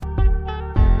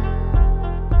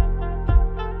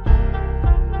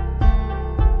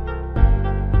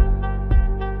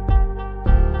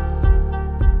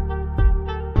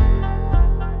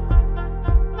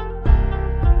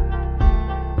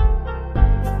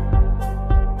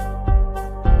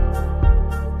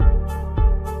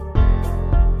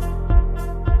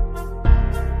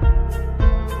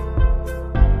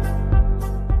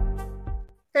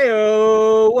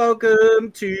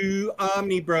Welcome to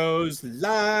Omnibus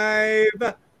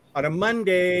Live on a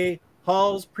Monday.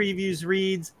 Hauls, previews,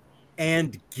 reads,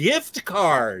 and gift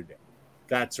card.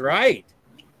 That's right.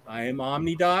 I am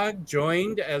OmniDog,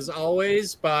 joined as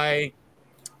always by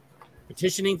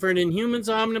Petitioning for an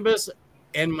Inhumans Omnibus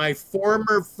and my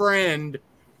former friend,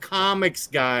 Comics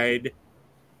Guide,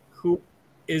 who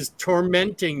is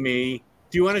tormenting me.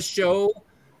 Do you want to show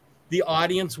the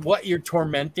audience what you're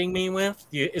tormenting me with?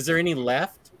 Is there any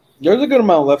left? There's a good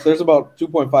amount left. There's about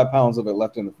 2.5 pounds of it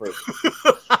left in the fridge.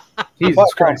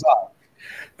 Jesus Christ.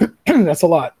 That's a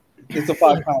lot. It's a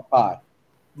 5-pound pie.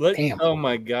 Damn. Oh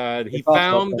my God. He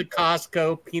found the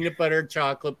Costco peanut butter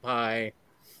chocolate pie.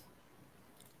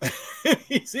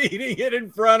 He's eating it in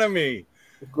front of me.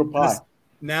 Good pie.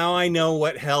 Now I know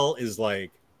what hell is like.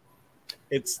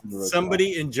 It's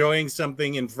somebody enjoying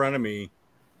something in front of me.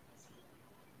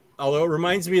 Although it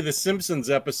reminds me of the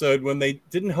Simpsons episode when they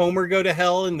didn't Homer go to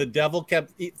hell and the devil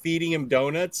kept feeding him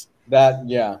donuts.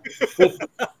 Yeah.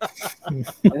 And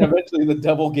eventually the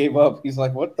devil gave up. He's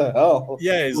like, what the hell?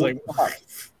 Yeah, he's like,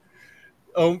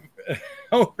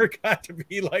 Homer got to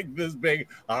be like this big.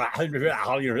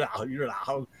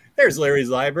 There's Larry's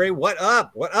library. What up?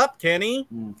 What up, Kenny?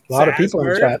 A lot of people in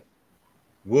the chat.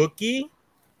 Wookie.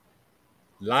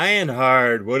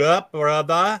 Lionheart. What up,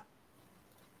 brother?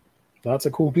 Lots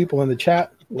of cool people in the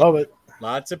chat. Love it.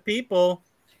 Lots of people.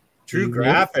 True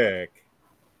Graphic.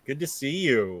 Good to see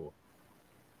you.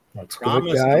 That's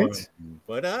good, guys.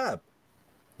 What up?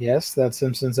 Yes, that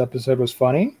Simpsons episode was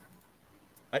funny.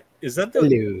 Is that the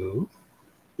Hello?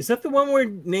 Is that the one where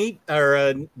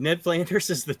Ned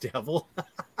Flanders is the devil?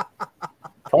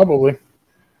 Probably.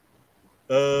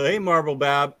 Hey, Marble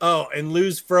Bab. Oh, and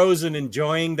Lou's frozen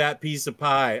enjoying that piece of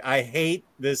pie. I hate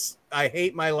this. I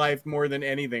hate my life more than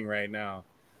anything right now.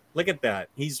 Look at that.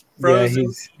 He's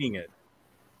frozen eating it.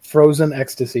 Frozen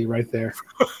ecstasy right there.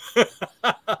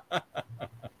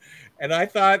 And I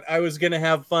thought I was going to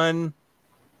have fun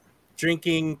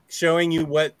showing you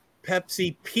what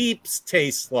Pepsi Peeps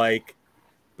tastes like,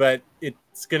 but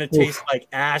it's going to taste like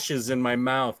ashes in my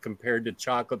mouth compared to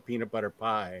chocolate peanut butter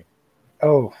pie.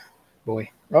 Oh,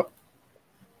 boy. Well,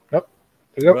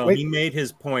 he made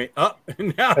his point. Oh,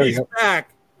 now he's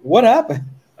back. What happened?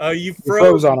 You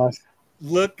froze on us.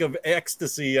 Look of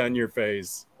ecstasy on your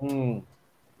face.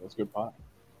 That's good pie.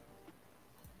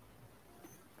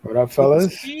 What up,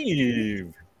 fellas?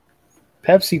 Steve.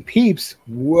 Pepsi Peeps.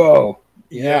 Whoa.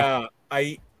 Yeah.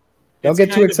 Don't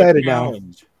get too excited now.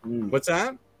 What's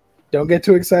that? Don't get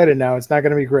too excited now. It's not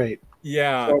going to be great.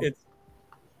 Yeah.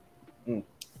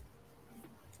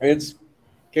 It's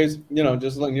because,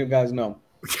 just letting you guys know,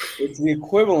 it's the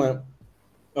equivalent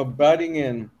of biting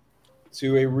in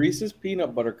to a Reese's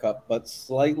peanut butter cup, but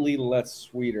slightly less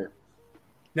sweeter.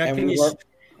 Now,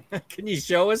 can you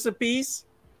show us a piece?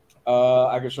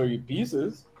 I can show you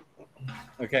pieces.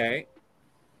 Okay.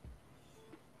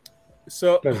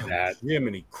 So,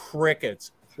 Jiminy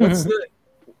crickets. What's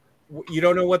you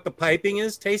don't know what the piping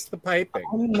is? Taste the piping.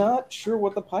 I'm not sure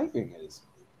what the piping is.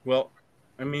 Well,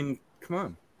 I mean, come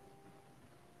on.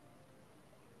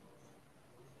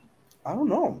 I don't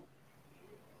know.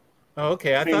 Oh,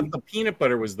 okay. I thought the peanut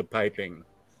butter was the piping.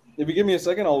 If you give me a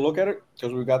second, I'll look at it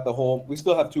because we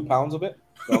still have 2 pounds of it.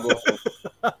 So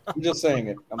I'm just saying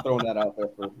it. I'm throwing that out there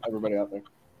for everybody out there.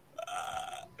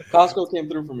 Costco came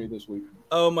through for me this week.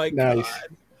 Oh my God.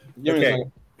 Give me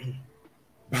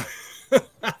a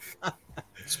second.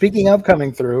 Speaking of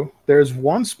coming through, there's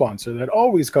one sponsor that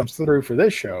always comes through for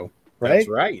this show, right? That's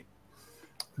right.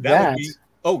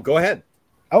 Go ahead.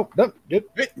 Oh, no. Nope.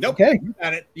 Okay.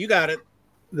 You got it.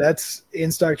 That's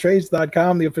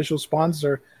InStockTrades.com, the official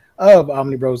sponsor of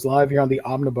Omnibus Live here on the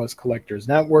Omnibus Collectors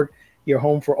Network. Your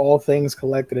home for all things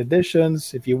collected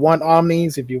editions. If you want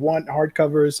Omnis, if you want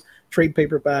hardcovers, trade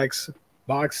paperbacks,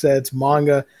 box sets,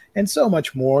 manga, and so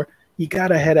much more, you got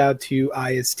to head out to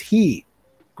IST.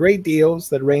 Great deals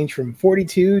that range from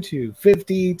 42 to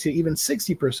 50 to even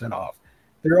 60% off.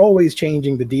 They're always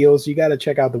changing the deals. You got to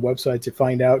check out the website to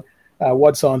find out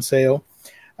what's on sale.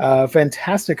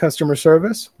 Fantastic customer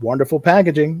service, wonderful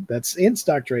packaging. That's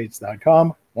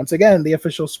InStockTrades.com. Once again, the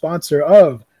official sponsor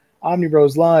of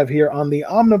Omnibus Live here on the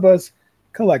Omnibus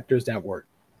Collectors Network.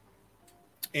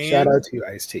 And shout out to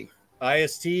IST.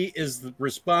 IST is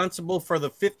responsible for the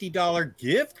 $50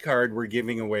 gift card we're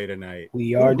giving away tonight.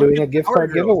 We are doing a gift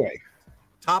card giveaway.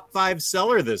 Top 5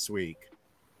 seller this week.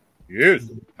 Yes,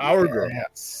 Power Girl.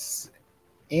 Yes.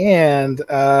 And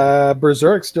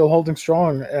Berserk still holding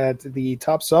strong at the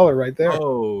top seller right there.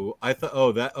 Oh, I thought.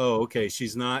 Okay.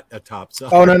 She's not a top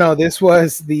seller. Oh no, this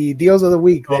was the deals of the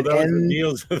week. Those are the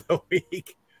deals of the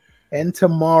week. and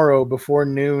tomorrow before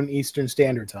noon Eastern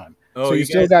Standard Time. Oh, so you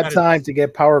still got time to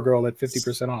get Power Girl at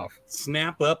 50% off.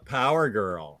 Snap up Power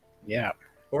Girl. Yeah.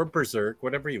 Or Berserk,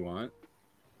 whatever you want.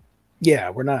 Yeah,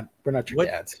 we're not your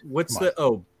dads. What's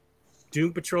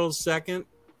Doom Patrol's second?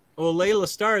 Oh, Layla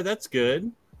Starr, that's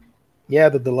good. Yeah,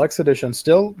 the deluxe edition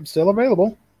still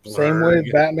available. Same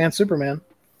with Batman, Superman.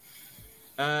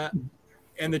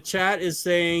 And the chat is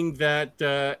saying that,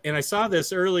 and I saw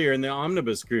this earlier in the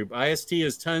Omnibus group. IST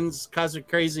has tons. Cosmic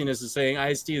Craziness is saying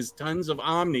IST has tons of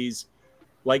Omnis,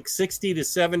 like 60 to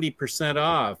 70%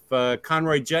 off.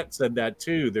 Conroy Jet said that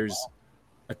too. There's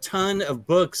a ton of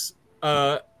books.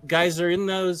 Guys are in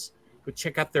those. Go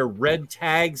check out their red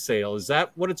tag sale. Is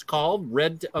that what it's called?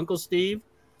 Red Uncle Steve?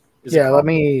 Let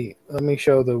me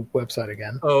show the website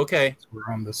again. Oh, okay. So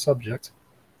we're on the subject.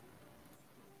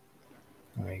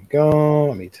 There we go.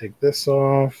 Let me take this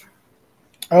off.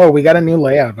 Oh, we got a new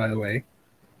layout, by the way.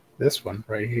 This one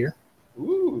right here.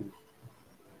 Ooh.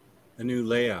 A new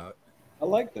layout. I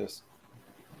like this.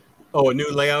 Oh, a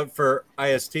new layout for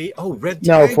IST? Oh, red tag?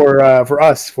 No, for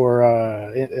us, for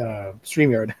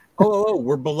StreamYard. Oh,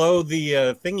 we're below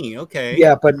the thingy. Okay.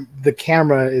 Yeah, but the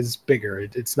camera is bigger.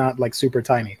 It's not like super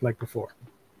tiny like before.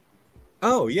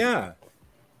 Oh, yeah.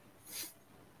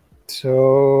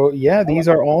 So, yeah, these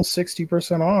are all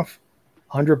 60% off.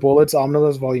 100 Bullets,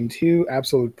 Omnibus Volume 2,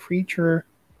 Absolute Preacher,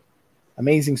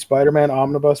 Amazing Spider-Man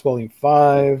Omnibus Volume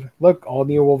 5. Look, all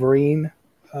new Wolverine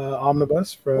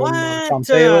Omnibus from Tom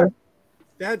Taylor.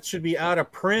 That should be out of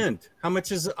print. How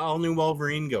much is all new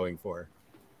Wolverine going for?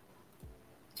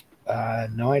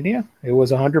 No idea. It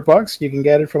was $100. You can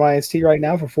get it from IST right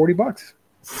now for $40.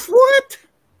 What?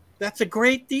 That's a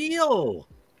great deal.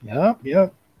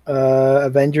 Yep.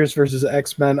 Avengers versus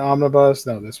X-Men Omnibus.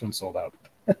 No, this one sold out.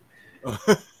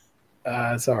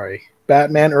 Sorry.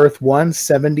 Batman Earth 1,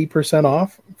 70%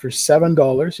 off for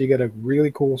 $7. You get a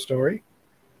really cool story.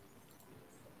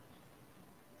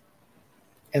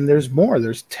 And there's more.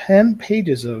 There's 10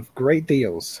 pages of great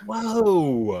deals.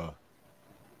 Whoa.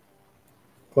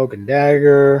 Cloak and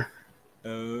Dagger.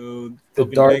 Oh, The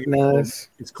Darkness.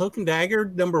 Is Cloak and Dagger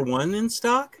 #1 in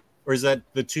stock? Or is that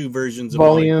the two versions of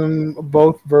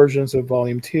both versions of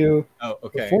Volume 2. Oh,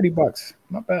 okay. $40.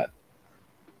 Not bad.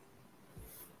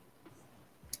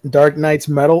 Dark Knight's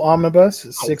Metal Omnibus,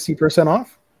 60%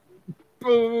 off.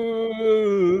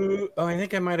 Oh, I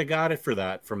think I might have got it for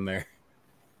that from there.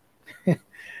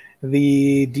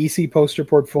 The DC poster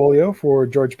portfolio for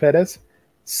George Perez,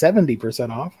 70%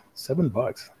 off.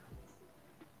 $7.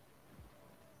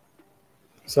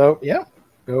 So, yeah.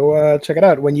 Go check it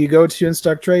out. When you go to In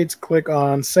Stock Trades, click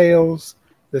on Sales,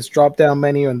 this drop-down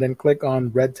menu, and then click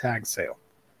on Red Tag Sale.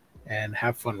 And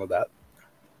have fun with that.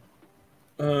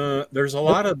 There's a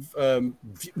lot of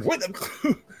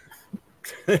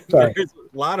there's a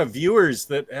lot of viewers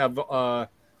that have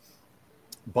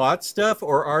bought stuff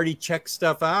or already checked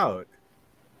stuff out.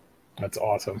 That's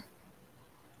awesome.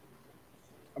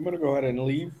 I'm going to go ahead and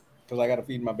leave because I got to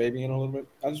feed my baby in a little bit.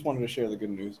 I just wanted to share the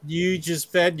good news. You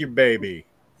just fed your baby.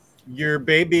 Your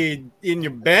baby in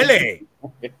your belly.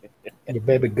 Your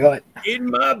baby gut. In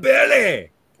my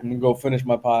belly. I'm going to go finish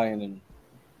my pie and then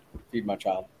feed my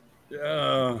child.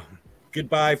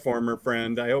 Goodbye, former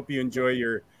friend. I hope you enjoy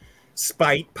your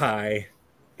spite pie.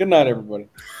 Good night, everybody.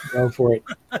 Go for it.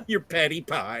 Your petty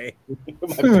pie. My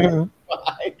petty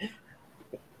pie.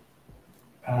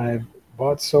 I've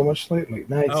bought so much lately.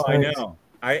 Nice. Oh, nice.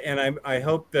 I know. I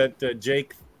hope that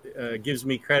Jake gives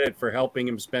me credit for helping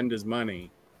him spend his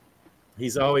money.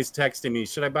 He's always texting me,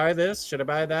 should I buy this? Should I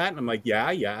buy that? And I'm like, yeah.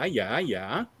 At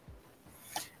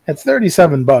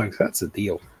 $37, that's a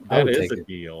deal. That is a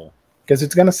deal. Because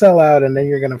it's going to sell out, and then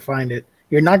you're going to find it.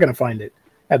 You're not going to find it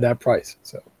at that price.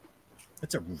 So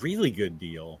that's a really good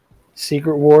deal.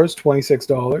 Secret Wars,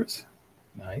 $26.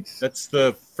 Nice. That's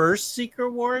the first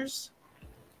Secret Wars?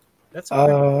 That's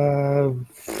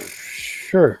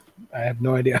sure. I have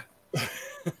no idea.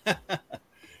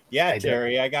 Yeah,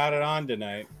 Terry, I got it on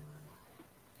tonight.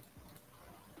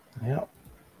 Yeah.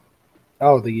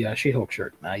 Oh, the She-Hulk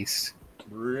shirt. Nice.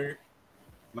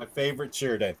 My favorite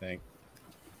shirt, I think.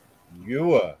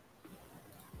 Heyo,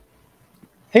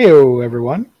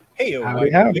 everyone.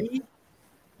 Heyo, howdy.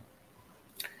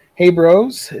 Hey,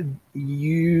 bros. Do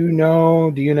you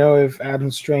know if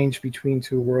Adam Strange Between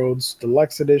Two Worlds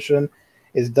Deluxe Edition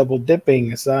is double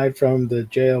dipping aside from the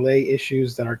JLA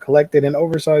issues that are collected in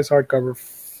oversized hardcover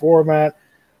format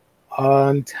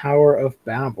on Tower of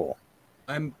Babel?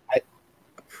 I'm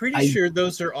pretty sure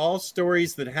those are all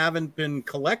stories that haven't been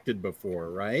collected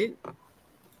before, right?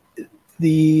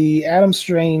 The Adam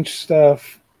Strange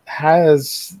stuff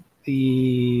has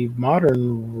the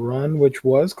modern run, which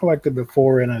was collected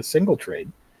before in a single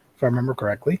trade, if I remember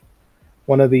correctly.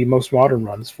 One of the most modern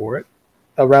runs for it,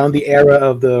 around the era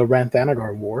of the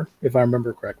Ranthanagar War, if I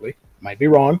remember correctly. Might be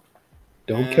wrong.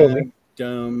 Don't kill me.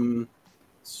 Adam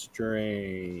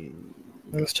Strange.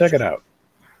 Let's check it out.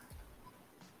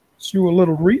 Let's do a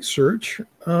little research.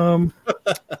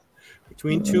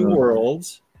 Between Two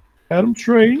Worlds. Adam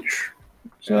Strange.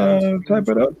 Type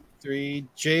it up.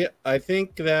 3J. I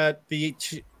think that the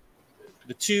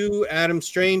two Adam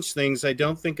Strange things I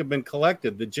don't think have been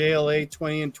collected. The JLA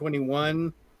 20 and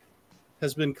 21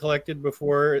 has been collected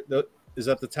before. Is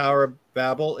that the Tower of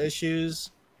Babel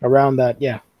issues? Around that,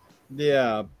 yeah.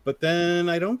 Yeah, but then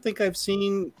I don't think I've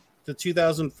seen the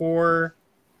 2004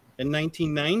 and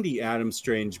 1990 Adam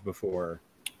Strange before.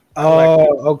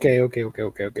 Oh, okay.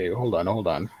 Hold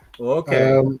on.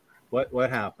 Okay. What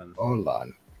happened? Hold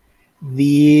on.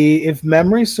 If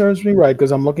memory serves me right,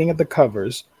 because I'm looking at the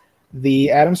covers,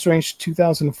 the Adam Strange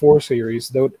 2004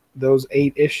 series, those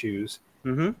 8 issues,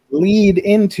 lead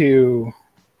into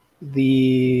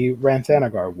the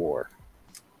Ranthanagar War.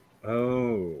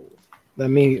 Oh. Let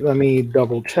me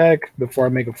double check before I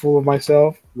make a fool of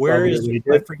myself. I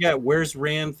forget, where's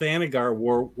Ranthanagar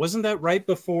War? Wasn't that right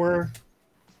before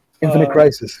Infinite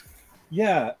Crisis?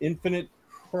 Yeah, Infinite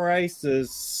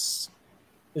Crisis.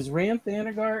 Is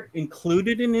Ranthanagar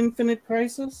included in Infinite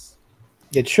Crisis?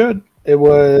 It should. It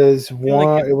was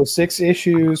it was 6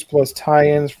 issues plus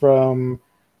tie-ins from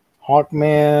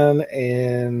Hawkman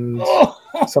and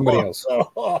somebody else.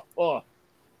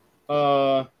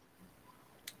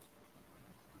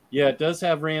 Yeah, it does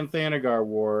have Ranthanagar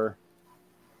War.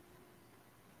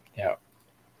 Yeah.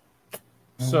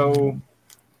 So,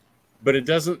 but it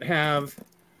doesn't have.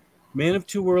 Man of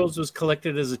Two Worlds was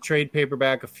collected as a trade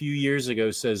paperback a few years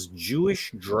ago. Says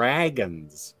Jewish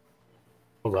dragons.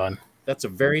 Hold on. That's a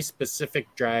very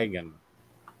specific dragon.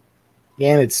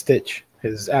 And it's Stitch.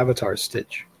 His avatar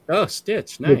Stitch. Oh,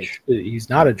 Stitch. Nice. He's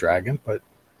not a dragon, but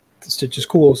Stitch is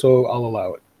cool, so I'll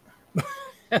allow it.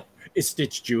 Is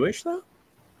Stitch Jewish, though?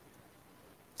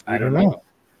 I don't know.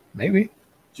 Maybe.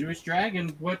 Jewish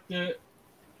dragon. What's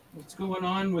going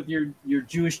on with your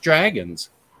Jewish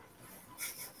dragons?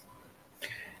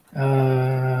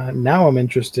 Now I'm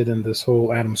interested in this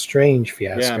whole Adam Strange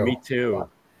fiasco. Yeah, me too.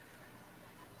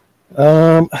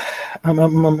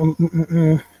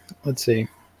 Let's see.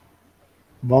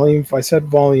 I said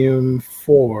volume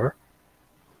 4.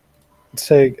 Let's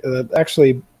say,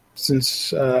 actually,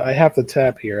 since I have the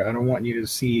tab here, I don't want you to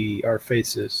see our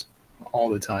faces all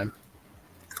the time.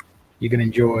 You can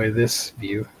enjoy this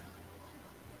view.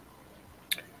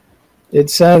 It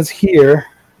says here,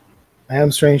 Adam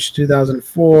Strange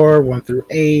 2004, 1 through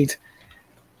 8.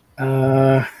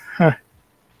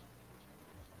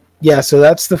 Yeah, so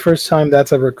that's the first time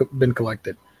that's ever been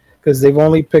collected. Because they've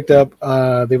only collected,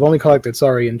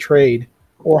 in trade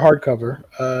or hardcover,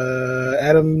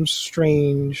 Adam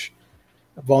Strange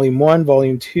Volume 1,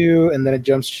 Volume 2, and then it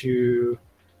jumps to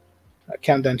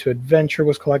Countdown to Adventure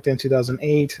was collected in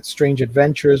 2008, Strange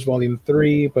Adventures Volume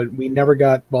 3, but we never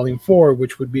got Volume 4,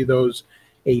 which would be those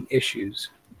 8 issues,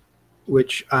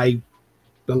 which I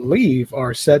believe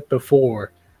are set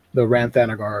before the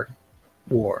Ranthanagar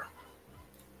War.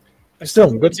 I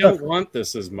still don't want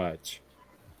this as much.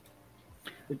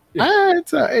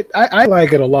 I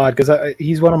like it a lot because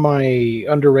he's one of my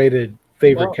underrated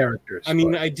favorite characters. I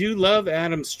mean, I do love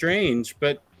Adam Strange,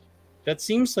 but that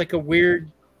seems like a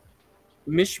weird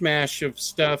mishmash of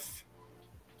stuff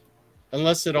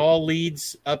unless it all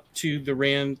leads up to the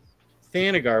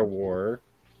Ranthanagar War,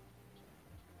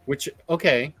 which,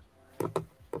 okay,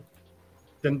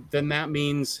 then that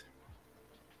means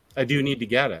I do need to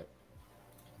get it.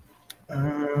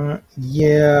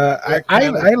 Yeah,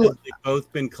 they've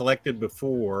both been collected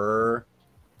before.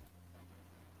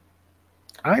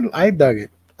 I dug it.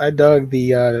 I dug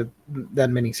the that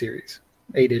miniseries,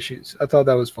 8 issues. I thought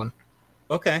that was fun.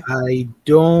 Okay.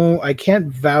 I can't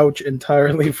vouch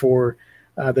entirely for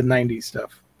the 90s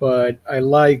stuff, but I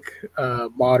like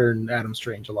modern Adam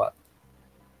Strange a lot.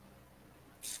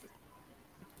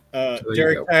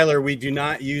 Derek Tyler, we do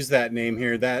not use that name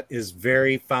here. That is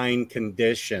very fine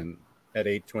condition at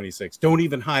 826. Don't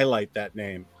even highlight that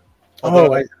name.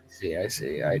 Although, I see.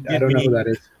 I don't know who that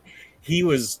is. He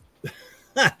was.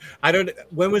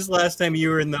 When was the last time you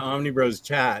were in the Omnibus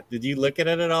chat? Did you look at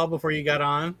it at all before you got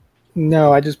on?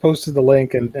 No, I just posted the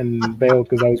link and bailed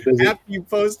because I was busy. After you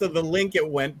posted the link, it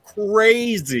went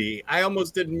crazy. I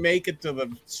almost didn't make it to the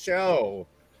show.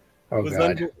 Oh,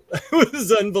 God. It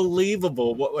was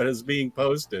unbelievable what was being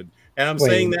posted. And I'm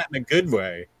saying that in a good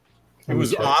way. It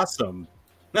was awesome.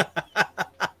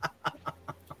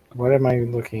 What am I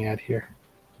looking at here?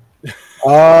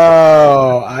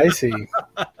 Oh, I see.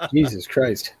 Jesus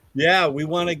Christ. Yeah, we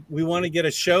want to get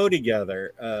a show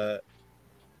together.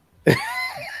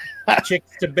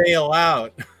 Chicks to bail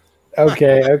out.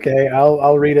 Okay.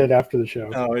 I'll read it after the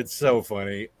show. Oh, it's so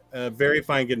funny. Very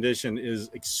Fine Condition is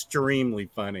extremely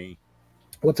funny.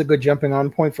 What's a good jumping on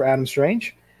point for Adam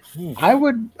Strange? I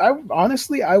would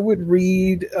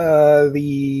read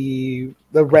the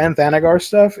Ran Thanagar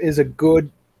stuff is a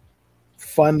good,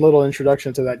 fun little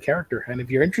introduction to that character. And if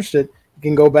you're interested, you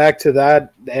can go back to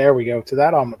that. There we go, to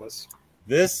that omnibus.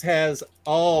 This has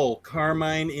all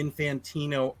Carmine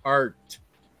Infantino art.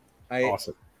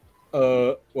 Awesome.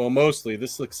 Well, mostly.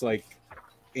 This looks like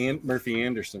Murphy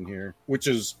Anderson here, which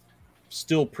is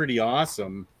still pretty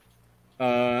awesome.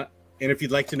 And if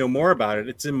you'd like to know more about it,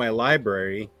 it's in my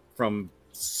library from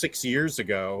 6 years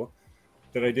ago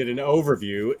that I did an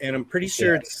overview, and I'm pretty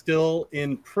sure it's still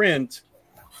in print.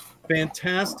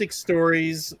 Fantastic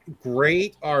stories,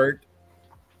 great art,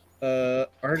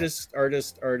 artist.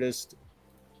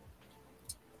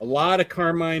 A lot of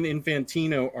Carmine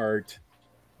Infantino art,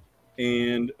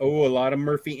 and a lot of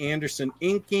Murphy Anderson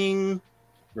inking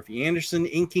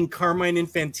Carmine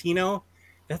Infantino.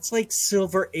 That's like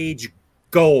Silver Age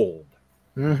gold.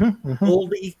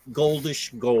 Goldish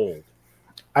gold.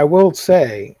 I will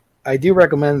say, I do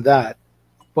recommend that,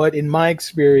 but in my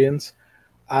experience,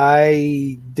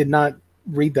 I did not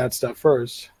read that stuff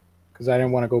first because I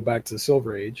didn't want to go back to the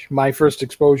Silver Age. My first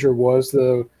exposure was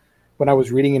when I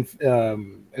was reading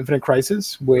Infinite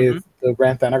Crisis with the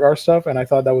Ran Thanagar stuff, and I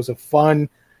thought that was a fun,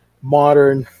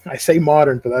 modern, I say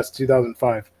modern, but that's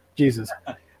 2005. Jesus.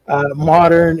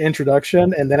 Modern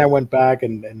introduction, and then I went back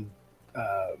and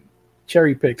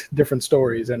cherry-picked different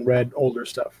stories and read older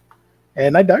stuff.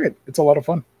 And I dug it. It's a lot of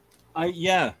fun.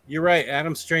 Yeah, you're right.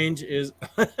 Adam Strange is...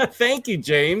 Thank you,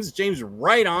 James. James,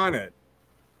 right on it.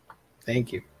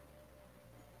 Thank you.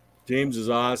 James is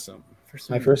awesome.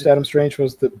 My first Adam Strange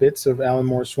was the bits of Alan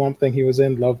Moore's Swamp Thing he was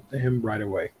in. Loved him right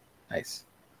away. Nice.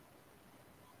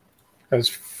 I was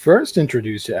first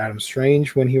introduced to Adam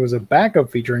Strange when he was a backup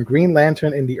feature in Green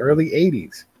Lantern in the early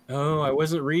 80s. Oh, I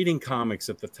wasn't reading comics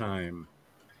at the time.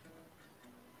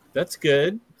 That's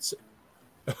good.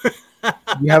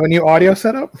 You have a new audio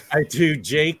setup? I do.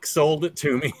 Jake sold it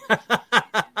to me.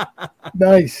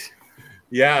 Nice.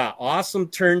 Yeah, awesome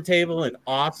turntable and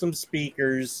awesome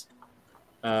speakers.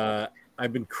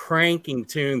 I've been cranking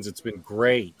tunes. It's been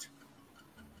great.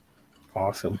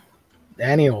 Awesome.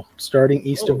 Daniel, starting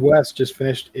East of West, just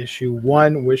finished issue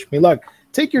 1. Wish me luck.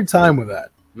 Take your time with that.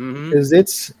 Because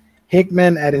it's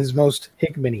Hickman at his most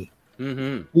Hickman-y.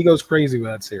 He goes crazy with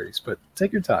that series, but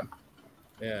take your time.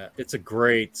 Yeah, it's a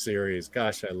great series.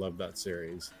 Gosh, I love that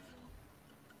series.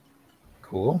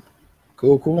 Cool.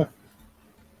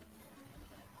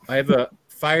 I have a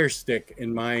Fire Stick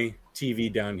in my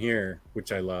TV down here,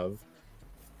 which I love.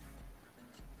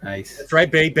 Nice. That's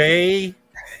right, baby.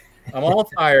 I'm all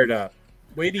fired up.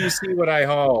 Wait till you see what I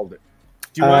hauled.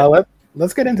 Do you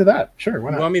let's get into that. Sure, why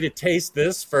not? You want me to taste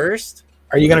this first?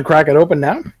 Are you going to crack it open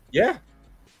now? Yeah.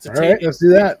 All right, let's do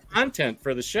that. Content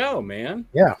for the show, man.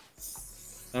 Yeah.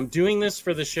 I'm doing this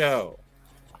for the show.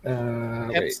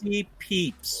 Pepsi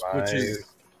Peeps, live which is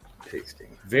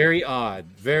tasting. Very odd.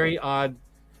 Very odd.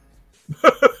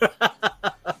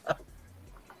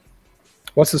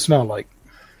 What's the smell like?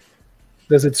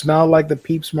 Does it smell like the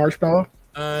Peeps marshmallow?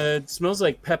 It smells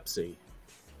like Pepsi.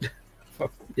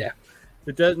 Yeah.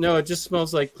 It does. No, it just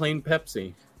smells like plain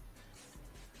Pepsi.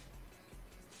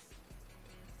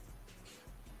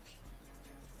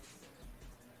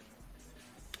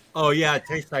 Oh yeah, it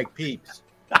tastes like Peeps.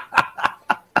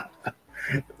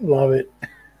 Love it.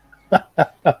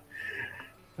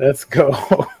 Let's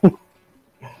go.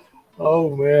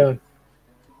 Oh man,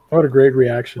 what a great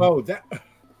reaction! Oh, that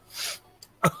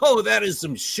is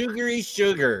some sugary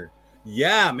sugar.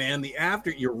 Yeah, man.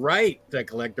 You're right, Tech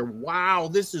Collector. Wow,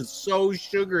 this is so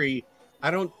sugary.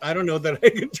 I don't know that I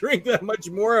can drink that much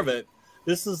more of it.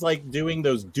 This is like doing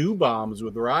those dew bombs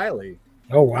with Riley.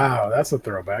 Oh wow, that's a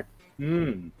throwback.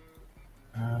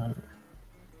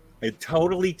 It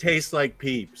totally tastes like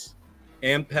Peeps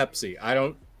and Pepsi. I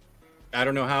don't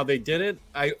know how they did it.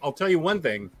 I'll tell you one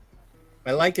thing.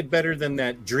 I like it better than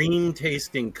that dream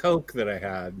tasting Coke that I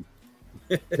had.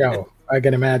 No, I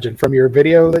can imagine. From your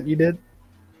video that you did?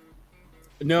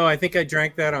 No, I think I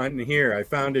drank that on here. I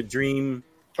found a dream.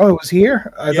 Oh, it was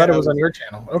here? I thought it was on your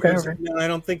channel. Okay. No, I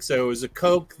don't think so. It was a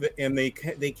Coke, and they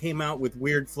came out with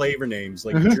weird flavor names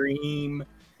like Dream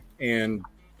and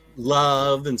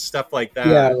Love and stuff like that.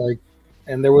 Yeah,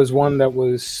 and there was one that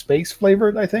was space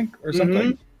flavored, I think, or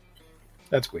something.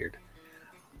 That's weird.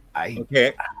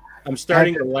 Okay. I'm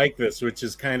starting to like this, which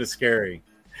is kind of scary.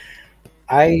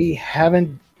 I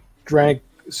haven't drank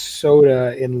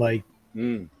soda in like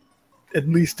Mm. at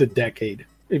least a decade,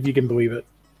 if you can believe it.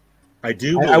 I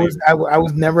do. I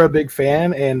was never a big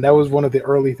fan, and that was one of the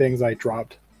early things I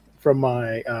dropped from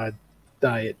my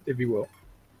diet, if you will.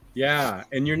 Yeah,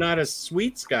 and you're not a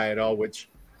sweets guy at all, which,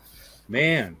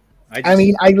 man, I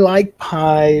mean, I like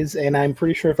pies, and I'm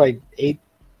pretty sure if I ate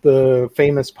the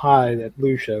famous pie that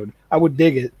Lou showed, I would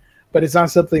dig it, but it's not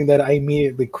something that I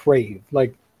immediately crave.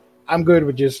 Like, I'm good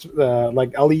with just,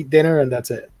 like, I'll eat dinner and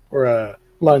that's it, or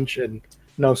lunch and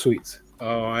no sweets.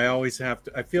 Oh, I always have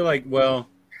to. I feel like, well,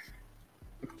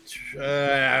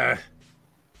 yeah,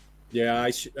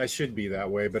 I should be that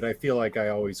way, but I feel like I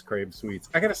always crave sweets.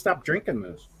 I got to stop drinking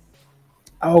this.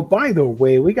 Oh, by the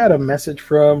way, we got a message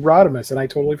from Rodimus, and I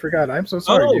totally forgot. I'm so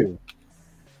sorry, dude.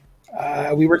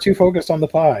 We were too focused on the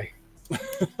pie.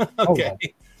 Okay.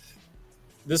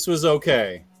 This was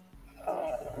okay.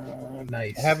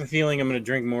 Nice. I have a feeling I'm going to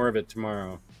drink more of it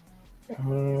tomorrow.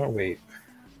 Wait.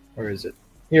 Where is it?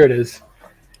 Here it is.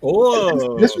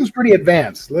 Oh. This one's pretty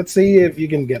advanced. Let's see if you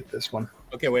can get this one.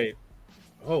 Okay, wait.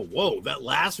 Oh, whoa. That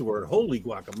last word. Holy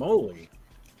guacamole.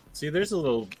 See, there's a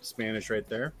little Spanish right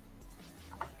there.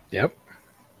 Yep.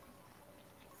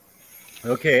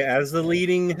 Okay, as the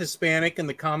leading Hispanic in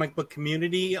the comic book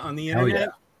community on the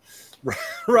internet,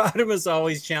 Rodimus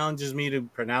always challenges me to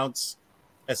pronounce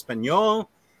Espanol,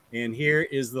 and here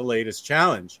is the latest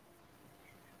challenge.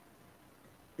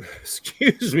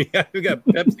 Excuse me, I've got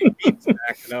Pepsi Peeps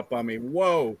backing up on me.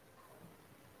 Whoa.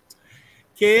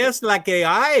 ¿Qué es la que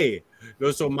hay?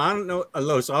 Los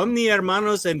Omni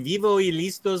hermanos en vivo y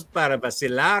listos para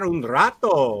vacilar un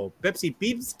rato. Pepsi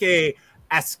Peeps, que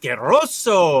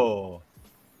asqueroso.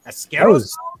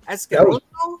 Asqueroso?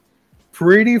 Asqueroso?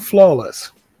 Pretty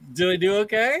flawless. Did I do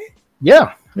okay?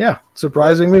 Yeah.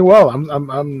 Surprisingly well.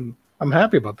 I'm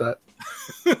happy about that.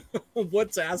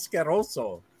 What's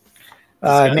asqueroso?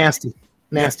 Nasty.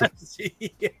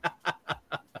 Yeah.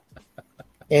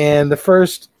 And the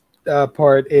first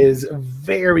part is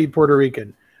very Puerto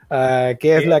Rican. ¿Qué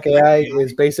es la que hay?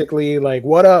 Is basically like,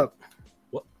 what up?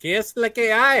 ¿Qué es la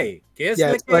que hay? ¿Qué es yeah,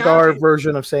 la it's que like hay? our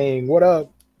version of saying, what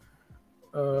up?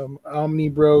 Omni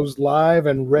Bros live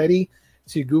and ready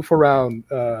to goof around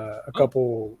a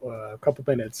couple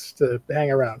minutes to hang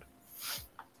around.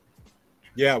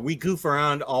 Yeah, we goof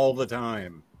around all the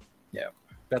time. Yeah.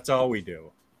 That's all we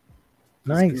do.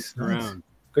 Nice. Around.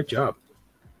 Good job.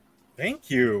 Thank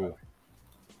you.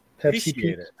 Pepsi Appreciate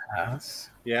Peeps it. Pass.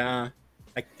 Yeah.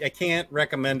 I can't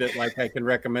recommend it like I can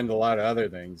recommend a lot of other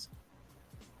things.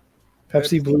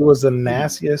 Pepsi Blue was the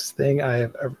nastiest thing I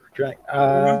have ever drank.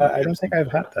 I don't think I've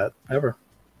had that ever.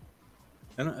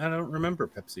 I don't remember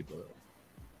Pepsi Blue.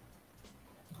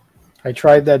 I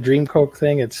tried that Dream Coke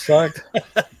thing. It sucked.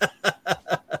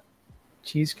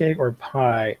 Cheesecake or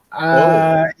pie?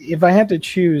 If I had to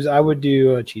choose, I would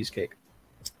do a cheesecake.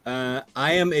 I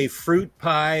am a fruit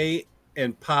pie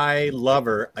and pie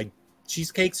lover.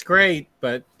 Cheesecake's great,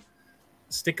 but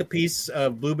stick a piece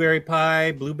of blueberry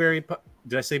pie.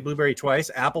 Did I say blueberry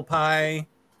twice? Apple pie,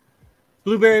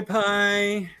 blueberry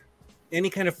pie, any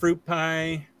kind of fruit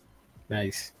pie.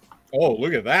 Nice. Oh,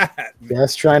 look at that.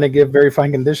 That's trying to give Very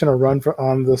Fine Condition a run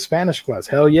on the Spanish class.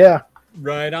 Hell yeah.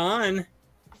 Right on.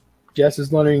 Jess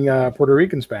is learning Puerto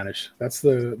Rican Spanish. That's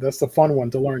the fun one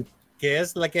to learn. ¿Qué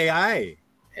es la que hay?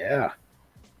 Yeah.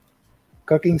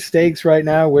 Cooking steaks right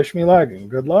now. Wish me luck and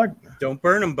good luck. Don't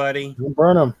burn them, buddy. Don't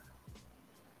burn them.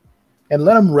 And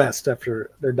let them rest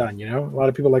after they're done, you know? A lot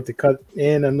of people like to cut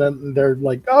in and then they're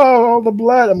like, oh, all the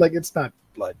blood. I'm like, it's not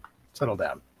blood. Settle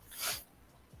down.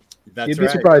 That's You'd be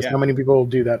right. surprised Yeah. how many people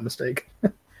do that mistake.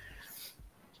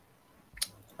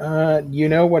 You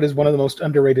know what is one of the most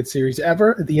underrated series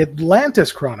ever? The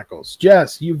Atlantis Chronicles.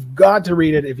 Jess, you've got to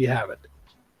read it if you haven't.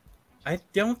 I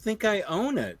don't think I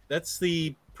own it. That's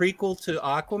the prequel to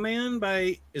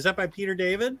Aquaman is that by Peter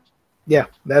David? Yeah,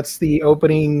 that's the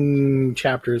opening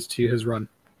chapters to his run.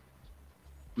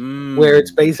 Where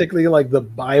it's basically like the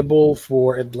Bible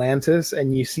for Atlantis,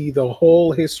 and you see the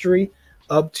whole history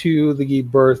up to the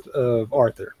birth of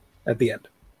Arthur at the end.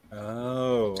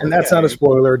 Oh. And that's not a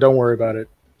spoiler. Don't worry about it.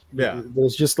 Yeah.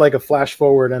 There's just like a flash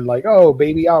forward and like, oh,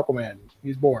 baby Aquaman,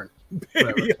 he's born.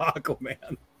 Baby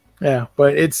Aquaman. Yeah,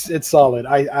 but it's solid.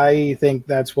 I think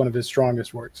that's one of his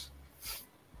strongest works.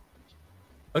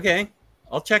 Okay.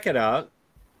 I'll check it out.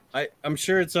 I'm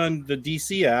sure it's on the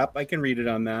DC app. I can read it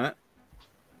on that.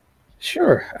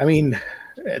 Sure. I mean,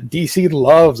 DC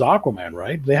loves Aquaman,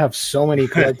 right? They have so many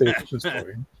collected editions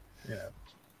for him. Yeah.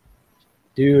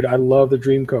 Dude, I love the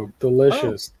Dream Coke.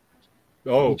 Delicious.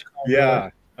 Oh, yeah.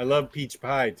 I love peach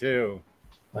pie too.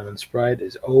 Lemon Sprite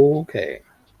is okay.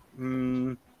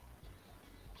 Mm.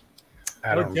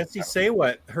 I don't Jesse Say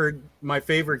What heard my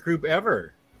favorite group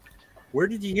ever. Where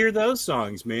did you hear those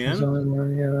songs, man?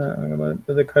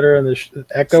 The Cutter and the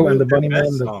Echo and the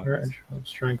Bunnyman. The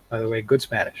Strength, by the way, good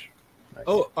Spanish. Nice.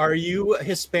 Oh, are you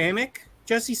Hispanic,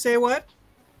 Jesse Say What?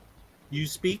 You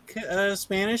speak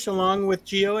Spanish along with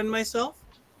Gio and myself?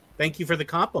 Thank you for the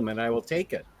compliment. I will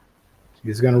take it.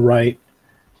 He's going to write,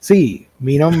 sí,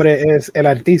 mi nombre es el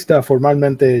artista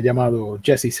formalmente llamado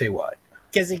Jesse Say What.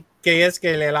 What is it? ¿Qué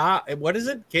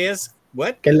es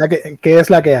what? ¿Qué es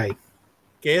la que hay?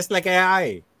 ¿Qué es la que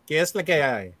hay? ¿Qué es la que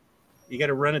hay? You got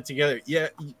to run it together. Yeah,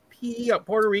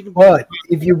 Puerto Rican. But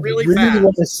if you really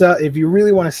want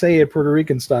to say it Puerto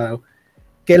Rican style,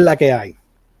 ¿qué es la que hay?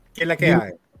 ¿Qué es la que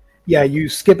hay? Yeah, you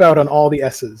skip out on all the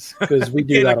S's because we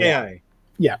do that a lot.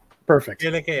 Yeah, perfect. ¿Qué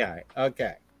es la que hay?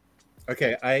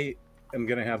 Okay, I am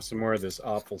going to have some more of this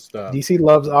awful stuff. DC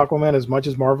loves Aquaman as much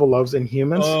as Marvel loves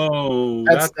Inhumans. Oh,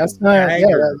 that's not.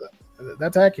 Yeah,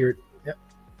 that's accurate. Yep.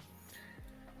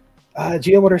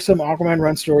 Gio, what are some Aquaman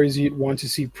run stories you'd want to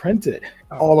see printed?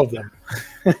 All of them,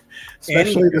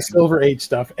 especially the Silver Age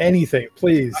stuff. Anything,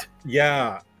 please.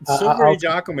 Yeah, Silver Age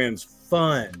Aquaman's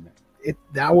fun.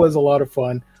 That was a lot of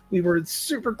fun. We were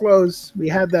super close. We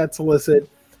had that solicit.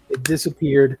 It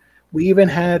disappeared. We even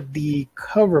had the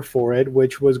cover for it,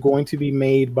 which was going to be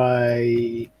made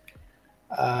by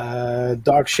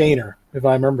Doc Shaner, if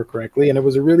I remember correctly. And it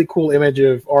was a really cool image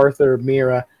of Arthur,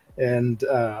 Mira, and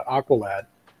Aqualad.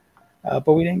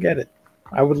 But we didn't get it.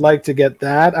 I would like to get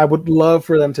that. I would love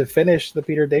for them to finish the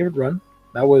Peter David run.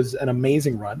 That was an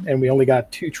amazing run. And we only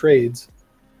got 2 trades.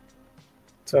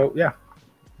 So, yeah.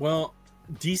 Well,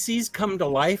 DC's come to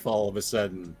life all of a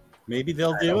sudden. Maybe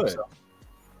they'll do it. So.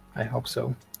 I hope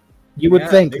so. You would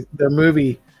think their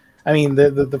movie, I mean,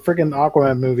 the freaking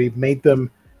Aquaman movie made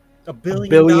them $1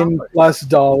 billion plus.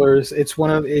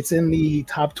 It's in the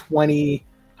top 20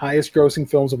 highest grossing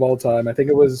films of all time. I think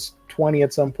it was 20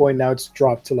 at some point. Now it's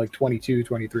dropped to like 22,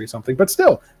 23 something. But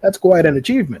still, that's quite an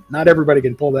achievement. Not everybody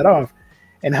can pull that off.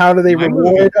 And how do they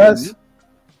reward us?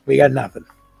 We got nothing.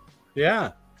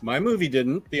 Yeah, my movie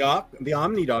didn't. The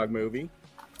Omnidog movie.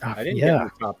 I didn't get in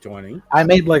the top 20. I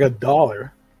made like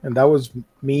 $1. And that was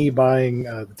me buying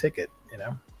the ticket, you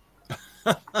know.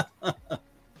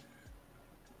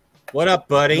 What up,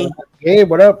 buddy? Hey,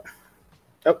 what up?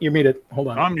 Oh, you're muted. Hold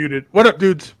on. I'm muted. What up,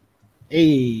 dudes?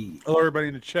 Hey. Hello, everybody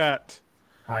in the chat.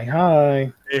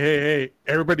 Hi. Hey.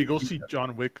 Everybody go see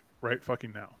John Wick right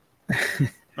fucking now.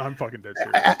 I'm fucking dead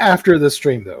serious. After the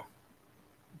stream, though.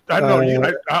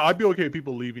 I'd be okay with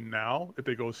people leaving now if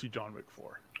they go see John Wick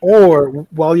 4. Or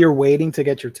while you're waiting to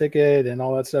get your ticket and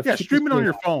all that stuff. Yeah, stream it on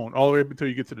your phone all the way up until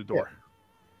you get to the door.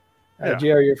 Yeah. GR,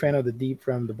 you're a fan of The Deep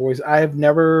from The Boys. I have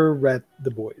never read The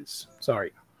Boys.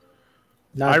 Sorry.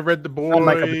 I read The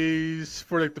Boys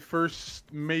for like the first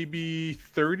maybe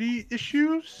 30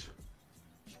 issues.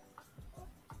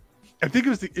 I think it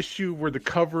was the issue where the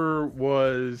cover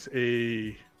was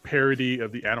a parody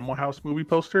of the Animal House movie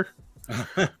poster.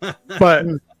 But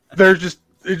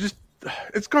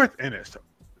it's Garth Ennis.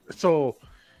 So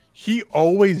he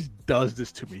always does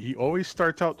this to me. He always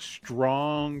starts out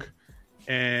strong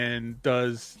and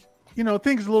does,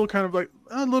 things a little kind of like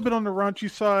a little bit on the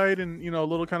raunchy side and, a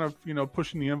little kind of,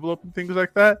 pushing the envelope and things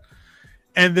like that.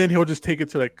 And then he'll just take it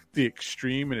to like the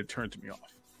extreme and it turns me off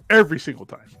every single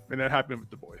time. And that happened with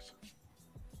The Boys.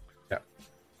 Yeah.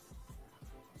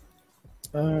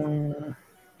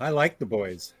 I like The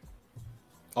Boys.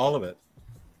 All of it.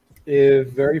 If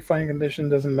Very Fine Condition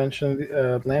doesn't mention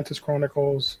Atlantis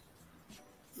Chronicles.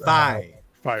 Fie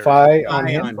on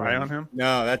him.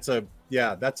 No, that's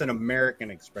an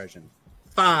American expression.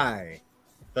 Fie.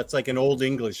 That's like an old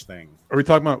English thing. Are we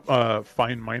talking about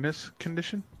fine minus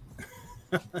condition?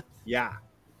 Yeah.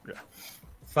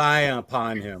 Fie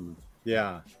upon him.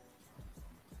 Yeah.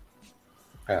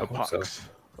 A pox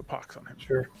on him.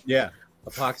 Sure. Yeah.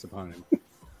 A pox upon him.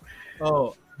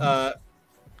 Oh,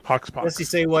 Pox. Jesse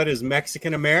Say What is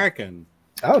Mexican American.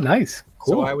 Oh, nice.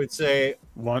 Cool. So I would say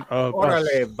one of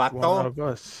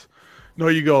us. No,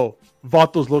 you go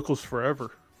Vatos Locos forever.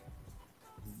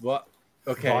 What?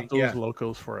 Okay. Vatos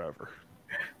Locos forever.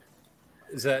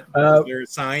 Is there a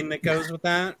sign that goes with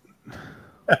that?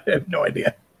 I have no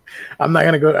idea. I'm not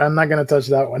gonna touch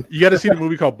that one. You got to see the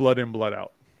movie called Blood In, Blood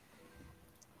Out.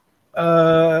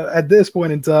 At this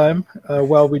point in time,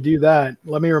 while we do that,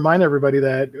 let me remind everybody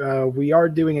that we are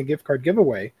doing a gift card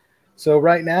giveaway. So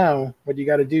right now, what you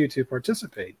got to do to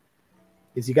participate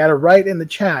is you got to write in the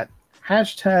chat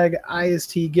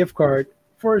 #IST gift card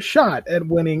for a shot at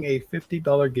winning a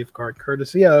 $50 gift card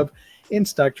courtesy of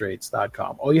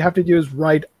InStockTrades.com. All you have to do is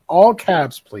write all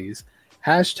caps, please.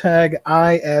 Hashtag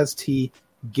IST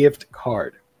gift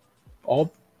card.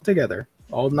 All together.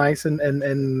 All nice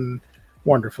and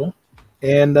wonderful.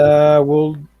 And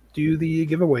we'll do the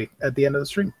giveaway at the end of the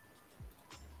stream.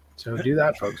 So do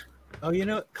that, folks.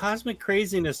 Oh, Cosmic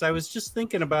Craziness. I was just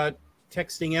thinking about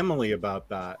texting Emily about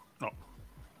that. Oh.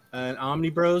 An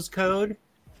Omnibros code?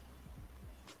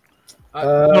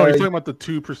 No, you're talking about the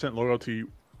 2% loyalty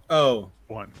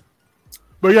one.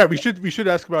 But yeah, we should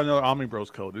ask about another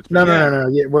Omnibros code. It's No.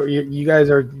 Yeah, well, you guys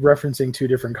are referencing two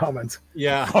different comments.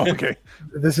 Yeah. Oh, okay.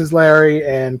 This is Larry,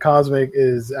 and Cosmic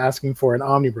is asking for an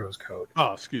Omnibros code.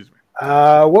 Oh, excuse me.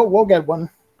 We'll get one.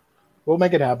 We'll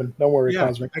make it happen. Don't worry,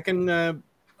 Cosmic. I can.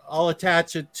 I'll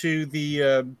attach it to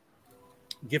the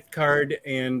gift card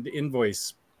and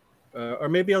invoice, or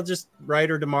maybe I'll just write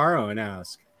her tomorrow and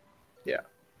ask. Yeah.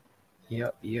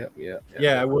 Yep.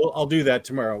 Yeah, I'll do that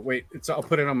tomorrow. Wait, I'll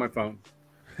put it on my phone.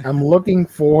 I'm looking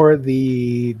for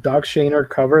the Doc Shaner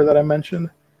cover that I mentioned.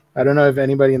 I don't know if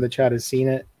anybody in the chat has seen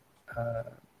it,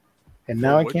 and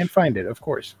now I can't find it. Of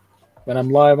course, but I'm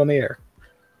live on the air.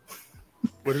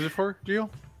 What is it for, Gio?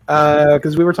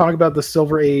 Because we were talking about the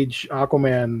Silver Age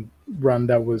Aquaman run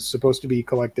that was supposed to be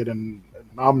collected in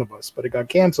an omnibus, but it got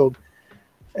canceled.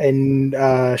 And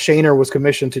Shaner was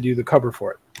commissioned to do the cover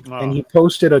for it. Oh. And he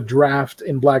posted a draft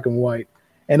in black and white,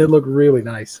 and it looked really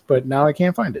nice. But now I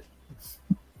can't find it.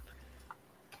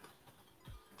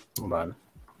 Hold on.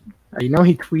 He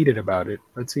tweeted about it.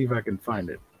 Let's see if I can find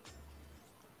it.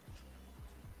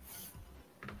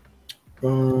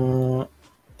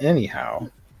 Anyhow.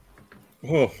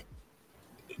 Oh.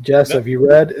 Jess, have you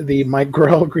read the Mike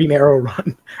Grell Green Arrow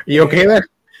run? Are you okay there?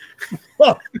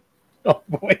 Oh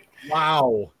boy.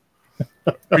 Wow.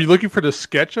 Are you looking for the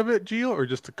sketch of it, Gio, or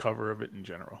just the cover of it in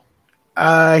general?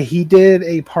 He did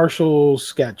a partial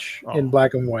sketch in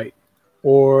black and white.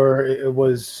 Or it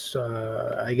was,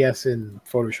 I guess, in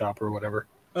Photoshop or whatever.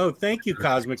 Oh, thank you,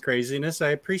 Cosmic Craziness. I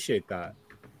appreciate that.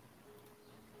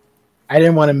 I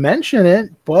didn't want to mention it,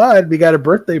 but we got a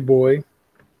birthday boy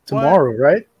tomorrow,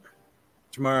 right?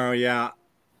 Tomorrow, yeah.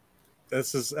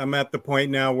 I'm at the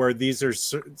point now where these are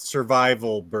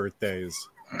survival birthdays.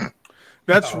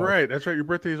 That's right. Your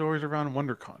birthday is always around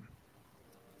WonderCon.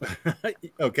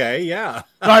 Okay, yeah.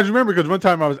 No, I just remember because one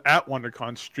time I was at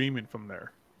WonderCon streaming from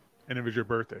there, and it was your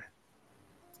birthday.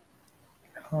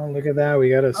 Oh, look at that. We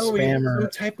got a spammer. Some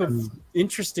type of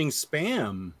interesting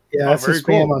spam. Yeah, that's a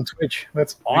spam on Twitch.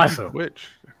 That's awesome. Twitch.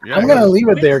 Yeah, I'm going to leave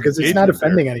it there because it's not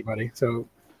offending anybody. So,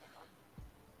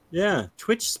 yeah,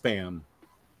 Twitch spam.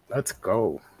 Let's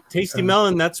go. Tasty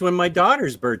Melon, that's when my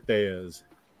daughter's birthday is.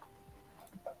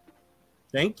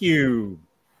 Thank you,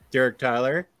 Derek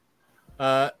Tyler.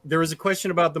 There was a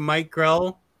question about the Mike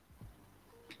Grell.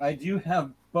 I do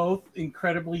have both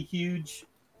incredibly huge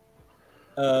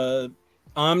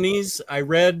Omnis. I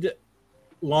read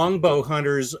Longbow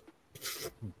Hunters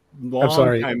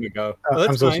time ago.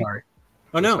 I'm so sorry.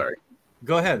 Oh, no. Sorry.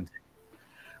 Go ahead.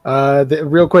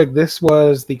 Real quick, this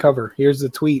was the cover. Here's the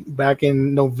tweet back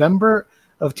in November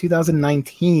of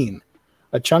 2019.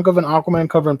 A chunk of an Aquaman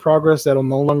cover in progress that'll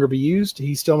no longer be used.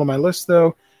 He's still on my list,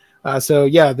 though. So,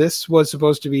 yeah, this was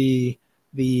supposed to be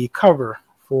the cover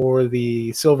for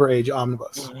the Silver Age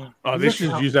Omnibus. Oh, they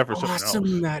should use that for something else.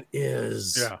 Awesome that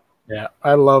is. Yeah. Yeah,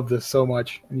 I love this so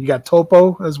much. And you got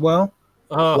Topo as well.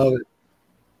 Oh, love it.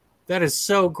 That is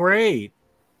so great.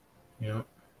 Yeah.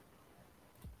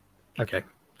 Okay.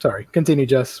 Sorry. Continue,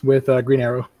 Jess, with Green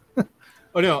Arrow.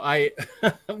 Oh, no. I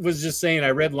was just saying I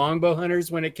read Longbow Hunters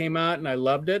when it came out, and I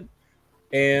loved it.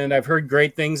 And I've heard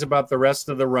great things about the rest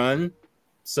of the run.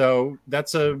 So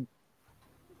that's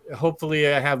hopefully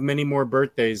I have many more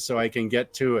birthdays so I can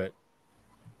get to it.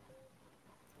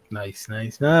 Nice.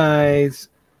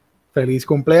 Feliz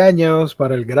cumpleaños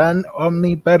para el gran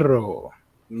Omni Perro.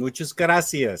 Muchas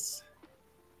gracias.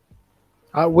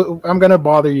 I'm going to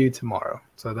bother you tomorrow.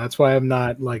 So that's why I'm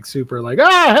not super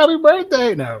happy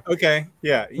birthday. No. Okay.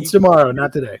 Yeah. It's tomorrow,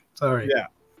 not today. Sorry. Yeah.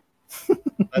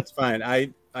 That's fine.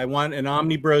 I want an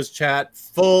Omnibros chat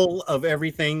full of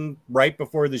everything right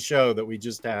before the show that we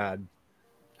just had.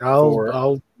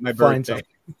 I'll my find birthday.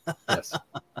 something. Yes.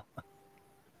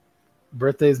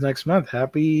 Birthday's next month.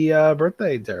 Happy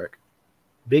birthday, Derek.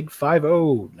 Big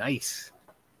 5-0.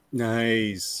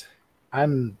 Nice.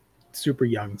 I'm super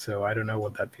young, so I don't know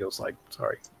what that feels like.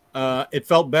 Sorry. It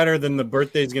felt better than the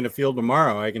birthday's going to feel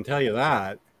tomorrow. I can tell you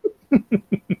that.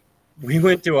 We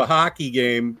went to a hockey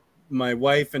game. My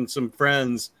wife and some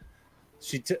friends.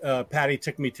 Patty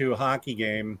took me to a hockey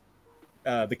game,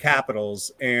 the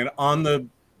Capitals, and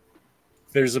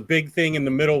there's a big thing in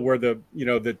the middle where the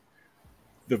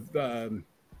the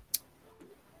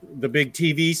big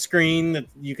TV screen that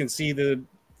you can see the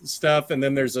stuff, and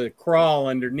then there's a crawl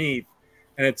underneath,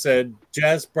 and it said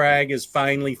Jess Bragg is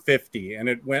finally 50, and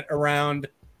it went around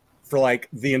for like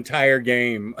the entire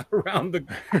game around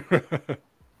the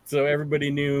so everybody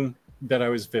knew that I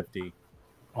was 50.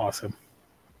 Awesome.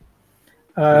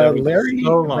 That was Larry,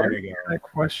 so long Larry ago. had a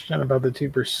question about the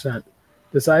 2%.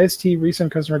 Does IST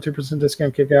recent customer 2%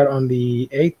 discount kick out on the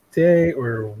 8th day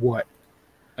or what?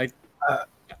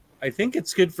 I think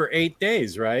it's good for 8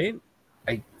 days, right?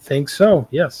 I think so.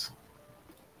 Yes.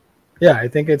 Yeah, I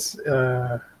think it's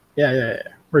yeah.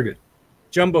 We're good.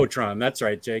 Jumbotron. That's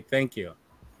right, Jake. Thank you.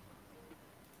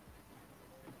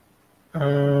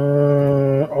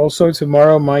 Also,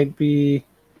 tomorrow might be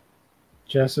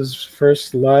Jess's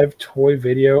first live toy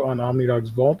video on OmniDog's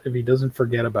Vault if he doesn't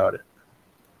forget about it.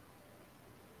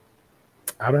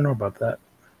 I don't know about that.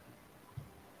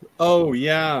 Oh,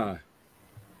 yeah.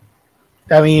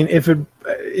 I mean, if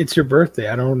it's your birthday,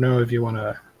 I don't know if you want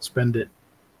to spend it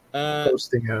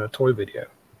posting a toy video.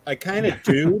 I kind of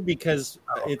do because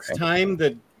Okay. it's time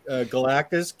that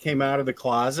Galactus came out of the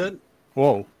closet.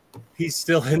 Whoa, He's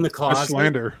still in the that's closet.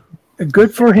 slander.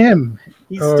 Good for him.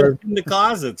 He's still in the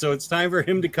closet, so it's time for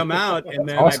him to come out. And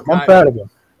then Awesome. I'm proud of him.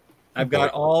 I've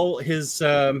got all his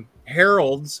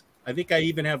heralds. I think I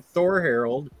even have Thor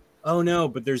Herald. Oh no,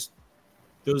 but there's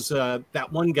those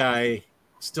that one guy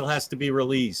still has to be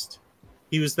released.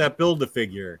 He was that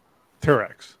Build-A-Figure.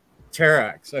 Terex.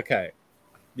 Okay.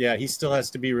 Yeah, he still has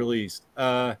to be released.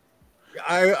 I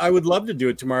would love to do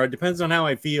it tomorrow. It depends on how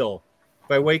I feel.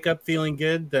 If I wake up feeling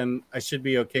good, then I should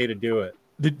be okay to do it.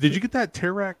 Did you get that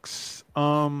Terex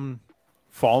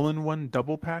Fallen one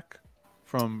double pack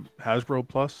from Hasbro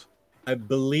Plus? I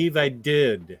believe I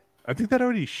did. I think that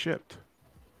already shipped.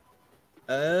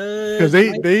 Because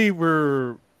Because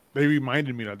they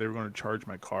reminded me that they were going to charge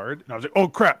my card, and I was like, "Oh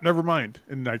crap, never mind,"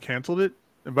 and I canceled it.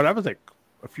 But that was like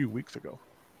a few weeks ago.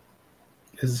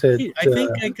 Is it? I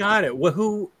think I got it. Well,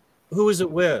 who was it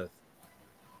with?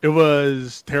 It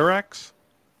was Terex.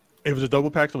 It was a double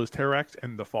pack. So it was Terex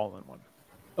and the Fallen one.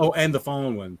 Oh, and the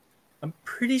Fallen one. I'm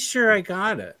pretty sure I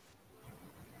got it.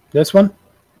 This one?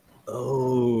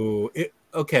 Oh,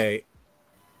 okay.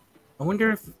 I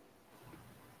wonder if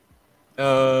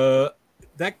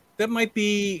that might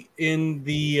be in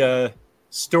the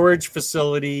storage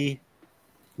facility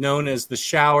known as the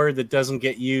shower that doesn't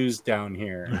get used down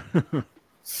here,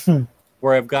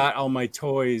 where I've got all my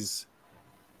toys.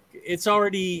 It's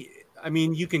already. I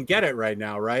mean, you can get it right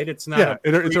now, right? It's not. Yeah,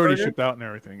 it's already pre-order? shipped out and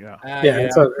everything. Yeah. Yeah,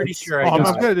 I'm pretty sure I I'm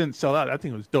got it. glad it didn't sell out. That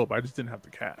thing was dope. I just didn't have the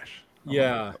cash. I'll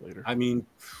Yeah, get that later. I mean,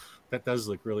 that does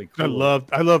look really cool.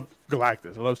 I love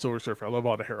Galactus. I love Silver Surfer. I love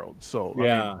all the heralds. So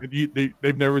Yeah. I mean,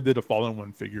 they've never did a Fallen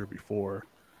one figure before,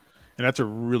 and that's a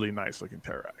really nice looking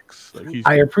Terex. Like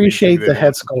I appreciate the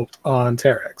head sculpt on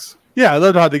Terex. Yeah, I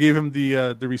love how they gave him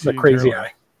the The receding crazy hairline.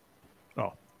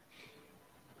 eye.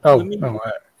 Oh,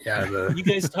 Yeah. You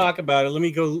guys talk about it. Let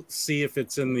me go see if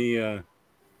it's in the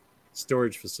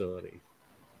storage facility.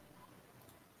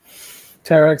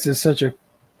 Terex is such a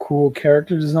cool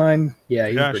character design. Yeah,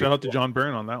 he's yeah. pretty Shout out to cool. John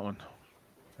Byrne on that one.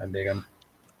 I dig him.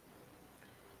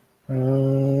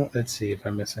 Let's see if I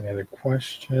miss any other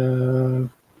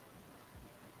question.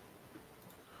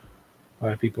 A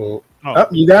lot of people. Oh,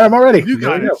 you got them already. You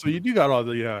got There we it. go. So you do got all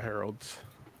the heralds.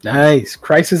 Nice.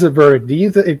 Crisis averted. Do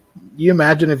you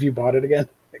imagine if you bought it again?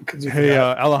 'Cause you Hey,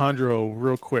 forgot. Alejandro,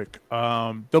 real quick.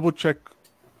 Double check.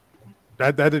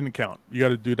 That didn't count. You got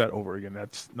to do that over again.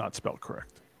 That's not spelled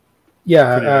correct. For the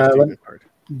Yeah, IST let me card.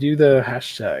 do the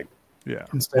hashtag. Yeah.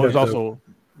 Instead Well, of there's the- also,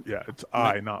 it's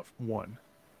I, not one.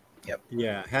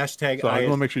 Yeah, hashtag. So I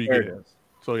want to make sure you there get it it. is.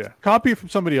 So yeah, copy it from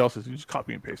somebody else's. You just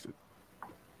copy and paste it.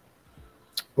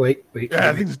 Wait. Yeah,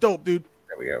 I think it's dope, dude.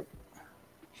 There we go.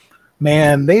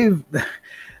 Man, they've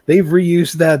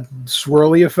reused that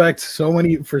swirly effect so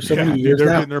many Dude, years they're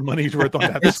now. getting their money's worth on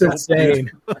that. It's sculpt,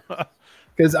 insane.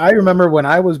 Because I remember when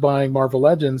I was buying Marvel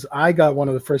Legends, I got one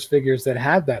of the first figures that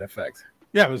had that effect.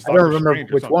 Yeah, it was. I don't Doctor remember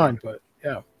Strange or which something. one, but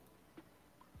yeah.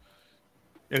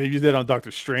 And they used that on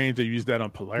Doctor Strange. They used that on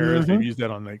Polaris. They Mhm. used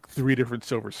that on like 3 different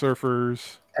Silver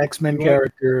Surfers. X-Men What?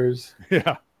 characters,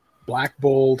 Yeah. Black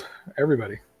Bolt,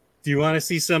 everybody. Do you want to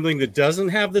see something that doesn't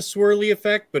have the swirly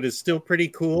effect, but is still pretty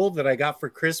cool that I got for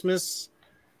Christmas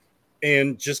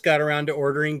and just got around to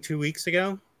ordering 2 weeks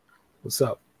ago? What's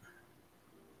up?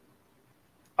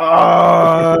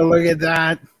 Oh, look at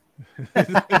that.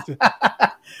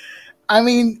 I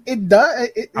mean, it does.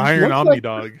 It Iron looks Omni like-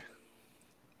 Dog.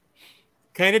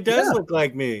 Kind of does Yeah. look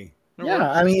like me.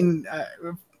 Yeah, I mean,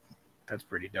 that's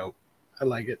pretty dope. I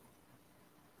like it.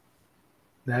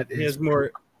 That He is has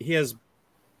more. He has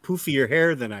poofier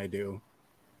hair than I do.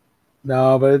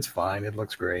 no, but it's fine. It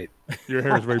looks great. Your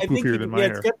hair is way I think poofier than my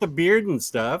it's hair. got the beard and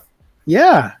stuff.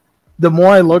 Yeah. The more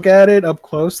I look at it up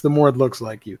close, the more it looks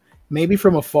like you. Maybe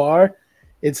from afar,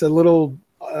 it's a little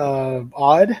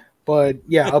odd, but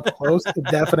yeah, up close, it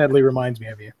definitely reminds me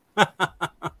of you.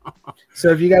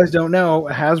 So if you guys don't know,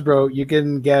 Hasbro, you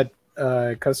can get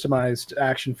a customized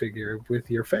action figure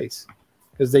with your face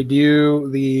because they do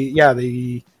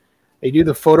the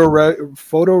photo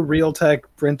Realtek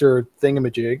printer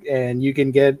thingamajig, and you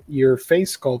can get your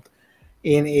face sculpt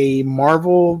in a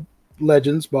Marvel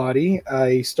Legends body,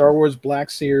 a Star Wars Black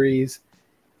Series,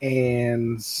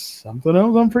 and something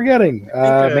else I'm forgetting.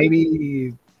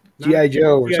 Maybe G.I.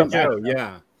 Joe or G.I. something. Joe,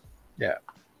 yeah. Yeah.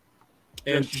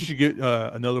 And you should get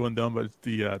another one done, but it's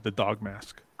the dog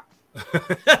mask.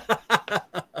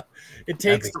 it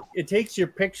takes your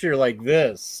picture like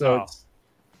this, so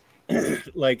it's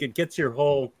like it gets your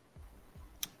whole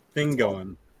thing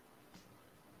going.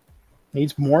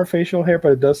 Needs more facial hair,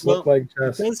 but it does look like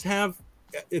Jess. It does have.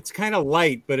 It's kind of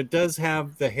light, but it does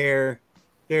have the hair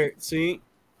there. See?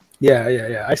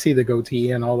 Yeah. I see the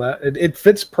goatee and all that. It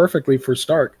fits perfectly for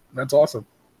Stark. That's awesome.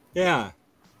 Yeah.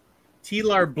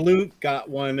 T-Lar Blunt got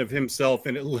one of himself,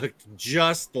 and it looked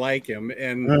just like him.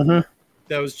 And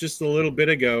that was just a little bit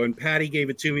ago. And Patty gave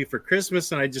it to me for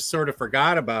Christmas, and I just sort of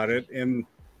forgot about it. And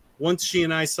once she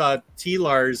and I saw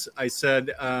T-Lar's, I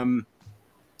said,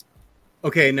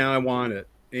 okay, now I want it.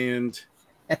 And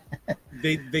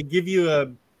they give you a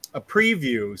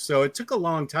preview, so it took a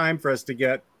long time for us to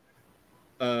get.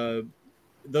 They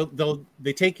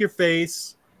take your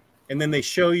face, and then they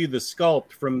show you the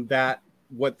sculpt from that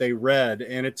what they read,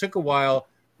 and it took a while.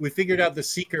 We figured out the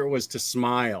secret was to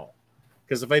smile,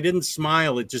 because if I didn't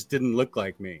smile, it just didn't look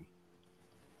like me.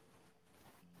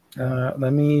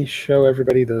 Let me show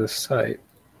everybody the site.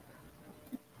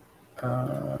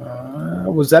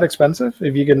 Was that expensive?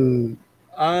 If you can.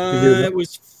 It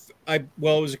was it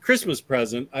was a Christmas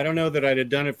present. I don't know that I'd have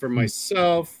done it for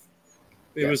myself.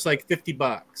 It was like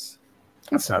 $50.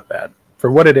 That's not bad for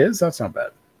what it is. That's not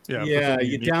bad. Yeah.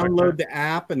 You download the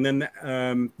app, and then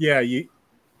you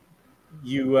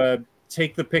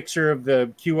take the picture of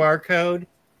the QR code,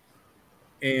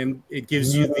 and it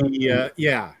gives you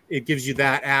it gives you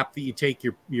that app that you take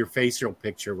your facial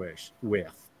picture with.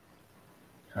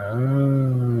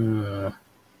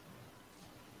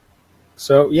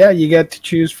 So you get to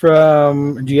choose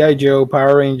from G.I. Joe,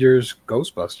 Power Rangers,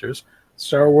 Ghostbusters,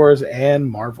 Star Wars, and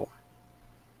Marvel.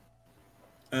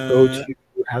 Go to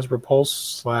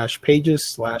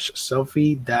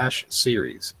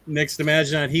HasbroPulse/pages/selfie-series. Next to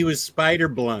Imagine he was Spider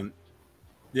Blunt.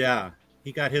 Yeah,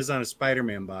 he got his on a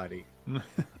Spider-Man body.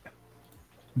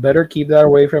 Better keep that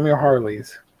away from your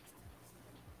Harleys.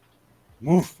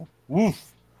 Woof,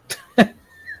 woof.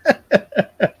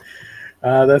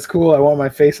 That's cool. I want my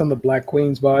face on the Black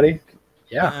Queen's body.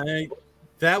 Yeah.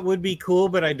 That would be cool,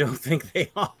 but I don't think they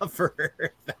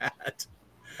offer that.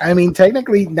 I mean,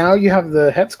 technically, now you have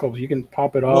the head sculpt. You can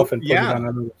pop it off and put it on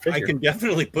another figure. I can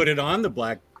definitely put it on the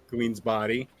Black Queen's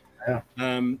body. Yeah.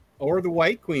 Or the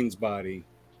White Queen's body.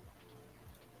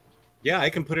 Yeah, I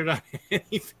can put it on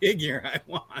any figure I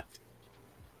want.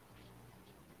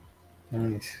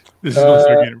 Nice. This is going to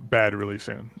start getting bad really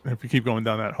soon if you keep going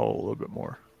down that hole a little bit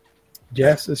more.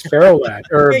 Jess is Feral Lad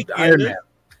or Iron Man.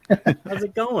 How's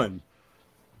it going?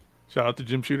 Shout out to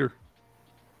Jim Shooter.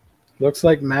 Looks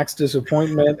like Max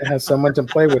Disappointment has someone to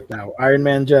play with now. Iron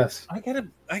Man Jess. I gotta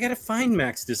find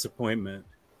Max Disappointment.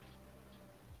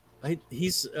 I think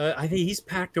he's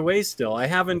packed away still. I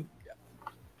haven't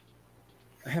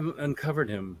uncovered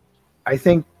him. I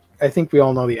think we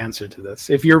all know the answer to this.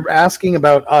 If you're asking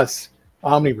about us,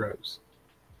 Omnibros,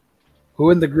 who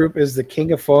in the group is the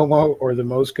king of FOMO or the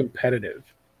most competitive?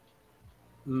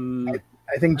 I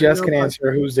think Jess can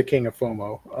answer who's the king of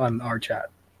FOMO on our chat.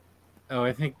 Oh,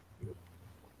 I think.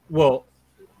 Well,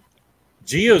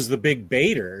 Gio's the big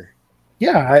baiter.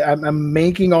 Yeah, I'm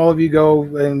making all of you go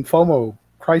in FOMO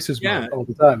crisis mode all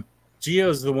the time.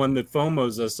 Gio's the one that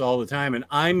FOMOs us all the time, and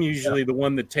I'm usually the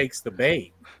one that takes the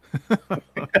bait.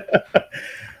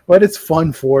 But it's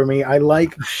fun for me. I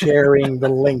like sharing the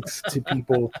links to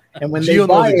people, and when Gio they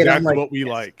buy knows it, exactly I'm like, what we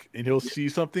like, and he'll see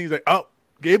something. He's like, "Oh,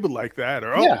 Gabe would like that,"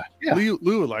 or "Oh,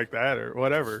 Lou would like that," or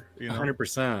whatever.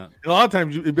 100%. And a lot of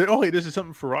times, you'd be, "Oh, hey, this is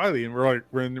something for Riley," and we're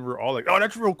all like, "Oh,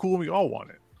 that's real cool." And we all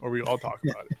want it, or we all talk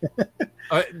about it.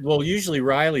 Well, usually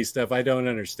Riley stuff I don't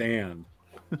understand.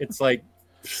 It's like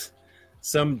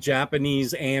some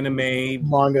Japanese anime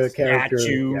manga character.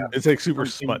 Yeah. It's like super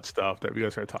smut stuff that we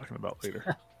guys start talking about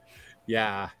later.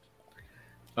 Yeah.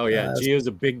 Oh yeah, Gio's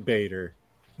a big baiter.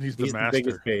 He's the He's the master.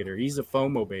 biggest baiter. He's a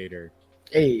FOMO baiter.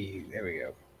 Hey, there we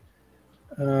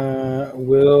go.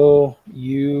 Will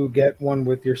you get one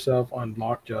with yourself on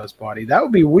Lockjaw's body? That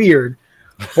would be weird,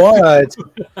 but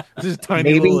This tiny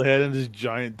maybe- little head and this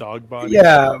giant dog body.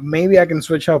 yeah, maybe I can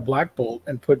switch out Black Bolt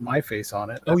and put my face on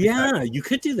it. Oh yeah, you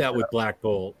could do that with Black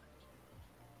Bolt.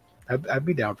 I'd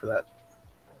be down for that.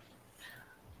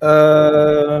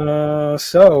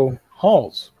 So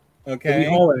hauls. Did we Okay.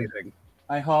 haul anything?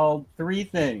 I hauled 3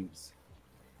 things.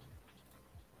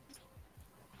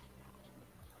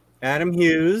 Adam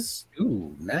Hughes,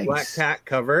 Ooh, nice. Black Cat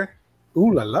cover.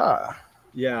 Ooh la la.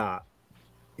 Yeah.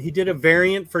 He did a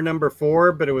variant for number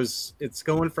 4, but it's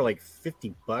going for like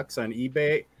 $50 on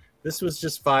eBay. This was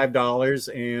just $5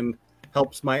 and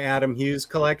helps my Adam Hughes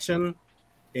collection.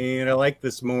 And I like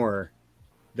this more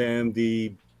than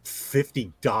the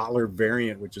 $50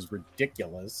 variant, which is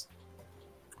ridiculous.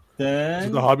 That's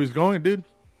Then where the hobby's going, dude.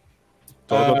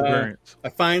 It's all about the variants. I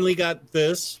finally got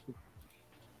this,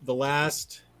 the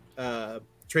last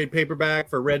trade paperback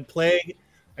for Red Plague.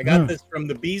 I got this from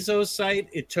the Bezos site.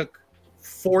 It took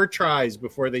 4 tries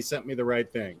before they sent me the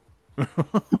right thing.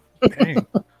 Dang.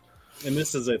 And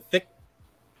this is a thick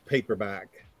paperback.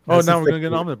 Oh, That's now a we're gonna thick get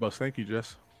an book. omnibus. Thank you,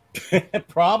 Jess.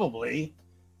 Probably.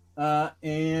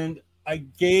 And I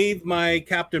gave my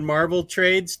Captain Marvel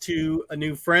trades to a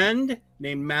new friend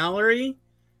named Mallory.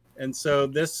 And so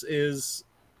this is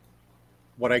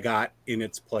what I got in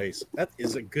its place. That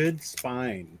is a good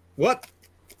spine. What?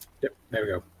 Yep, there we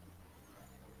go.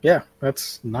 Yeah,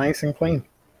 that's nice and clean.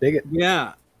 Dig it.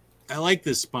 Yeah. I like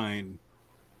this spine.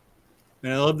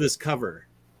 And I love this cover.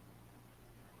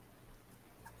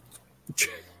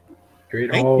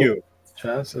 Great Thank haul, you.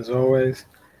 Jess, as always.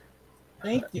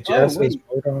 Thank you. Jess Oh, is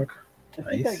wait. Bodog. I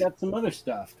think Nice. I got some other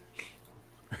stuff.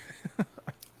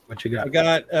 What you got? I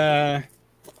got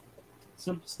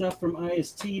some stuff from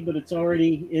IST, but it's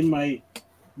already in my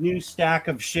new stack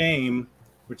of shame,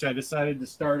 which I decided to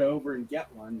start over and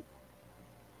get one.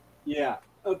 Yeah.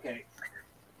 Okay.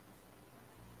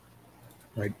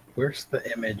 Like, where's the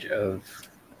image of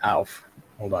Alf?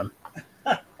 Hold on.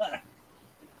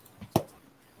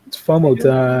 It's FOMO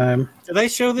time. Did I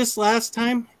show this last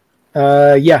time?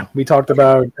 Yeah, we talked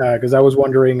about because I was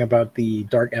wondering about the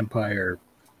Dark Empire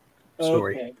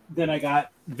story. Okay. Then I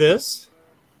got this,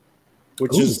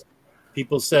 which Ooh. is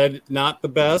people said not the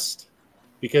best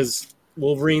because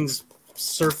Wolverine's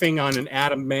surfing on an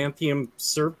adamantium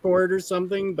surfboard or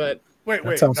something, but Wait.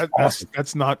 sounds awesome.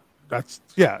 That's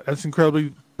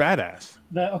incredibly badass.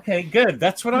 Okay, good.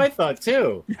 That's what I thought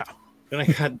too. Yeah. Then I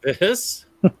got this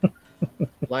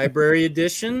library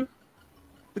edition.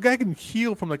 The guy can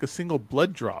heal from like a single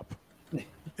blood drop.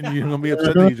 And you're gonna be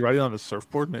upset that he's riding on a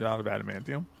surfboard made out of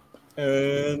adamantium.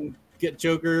 And Get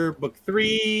Joker book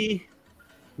 3,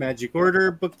 Magic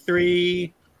Order book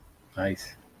 3.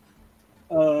 Nice.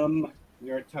 We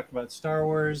already talked about Star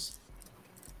Wars.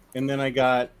 And then I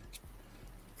got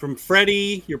from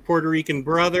Freddie, your Puerto Rican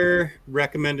brother,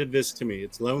 recommended this to me.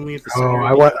 It's Lonely at the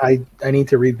Oh, Center. I need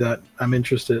to read that. I'm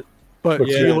interested. But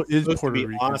Yeah, Gio it's is supposed to Puerto be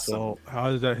Rican, awesome. so how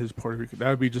is that his Puerto Rican? That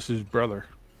would be just his brother,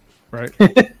 right?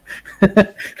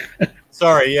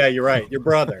 Sorry, yeah, you're right. Your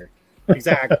brother.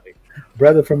 Exactly.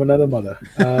 Brother from another mother.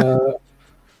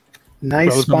 Nice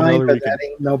Brother from spine, another but Rican. that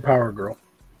ain't no Power Girl.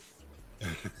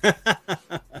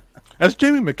 That's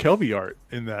Jamie McKelvey art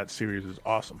in that series is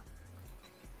awesome.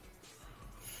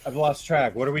 I've lost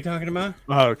track. What are we talking about?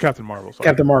 Captain Marvel. Sorry.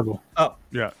 Captain Marvel. Oh,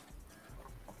 Yeah.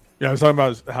 Yeah, I was talking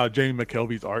about how Jamie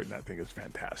McKelvey's art in that thing is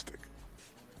fantastic.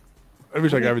 I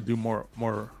wish I could ever do more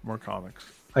comics.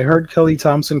 I heard Kelly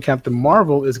Thompson Captain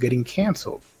Marvel is getting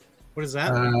canceled. what is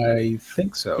that? I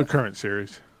think so. The current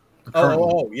series.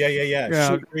 Yeah. Yeah,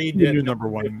 She agreed we to do number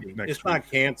 1 50. next It's week. not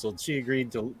canceled. She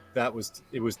agreed to it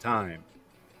was time.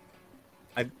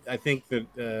 I think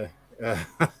that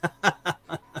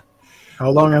How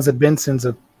long has it been since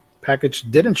a package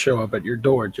didn't show up at your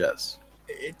door, Jess?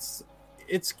 it's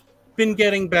been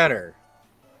getting better.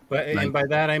 But Nice. and by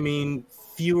that I mean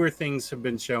fewer things have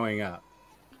been showing up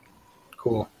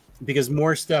Cool. because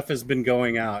more stuff has been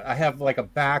going out. I have like a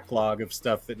backlog of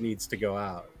stuff that needs to go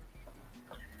out.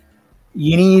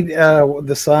 You need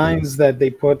the signs that they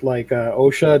put like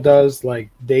OSHA does, like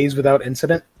days without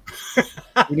incident.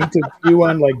 You need to do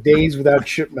one like days without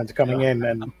shipment coming in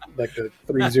and like the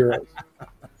 3 zeros.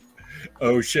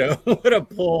 OSHA, what a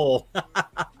pull.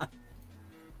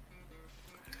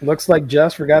 Looks like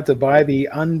Jess forgot to buy the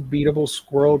Unbeatable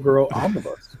Squirrel Girl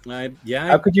Omnibus.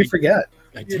 How could you forget?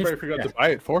 I You did probably forgot forget. to buy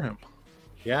it for him.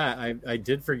 Yeah, I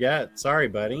did forget. Sorry,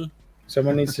 buddy.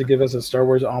 Someone needs to give us a Star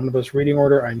Wars Omnibus reading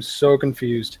order. I'm so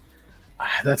confused.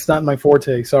 That's not my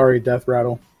forte. Sorry, Death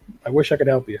Rattle. I wish I could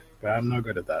help you, but I'm not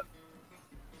good at that.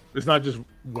 It's not just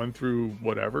one through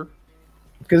whatever.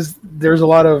 Because there's a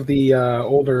lot of the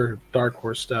older Dark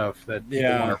Horse stuff that people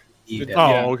Yeah. want to read. Oh,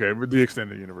 Yeah. okay. With the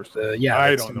extended universe. Yeah, I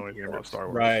it's don't know anything about Star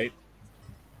Wars. Right.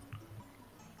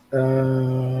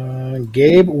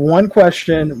 Gabe, one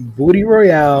question: Booty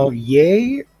Royale,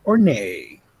 yay or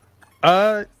nay?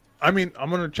 I mean, I'm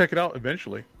gonna check it out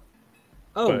eventually.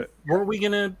 Oh, But- were we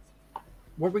gonna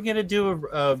do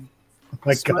a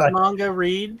My smut God, manga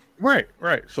read? Right.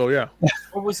 So yeah,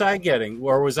 What was I getting?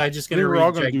 Or was I just we gonna were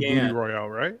all read gonna do Booty Gigant? Royale,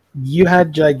 right? you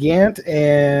had Gigant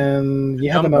and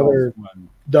you have another one.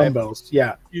 Dumbbells.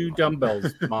 Yeah, 2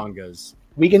 dumbbells mangas.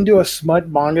 we can do a smut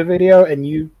manga video, and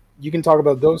you can talk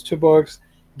about those 2 books.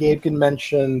 Gabe can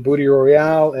mention Booty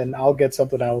Royale, and I'll get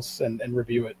something else and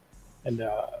review it and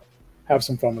have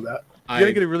some fun with that. You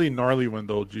gotta get a really gnarly one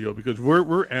though, Gio, because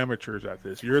we're amateurs at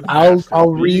this. You're the I'll master.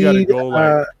 I'll You gotta read. go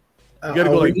like you gotta I'll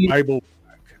go like read- Bible,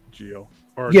 Gio,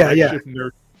 or Yeah, night yeah. shift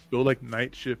nurse. Go like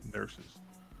night shift nurses.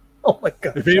 Oh my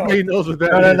God! If anybody knows what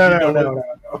that No, is, no, you no, know no,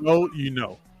 what- no. no, you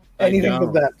know. Anything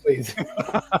don't. but that, please.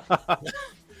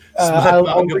 Smut I'll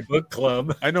manga book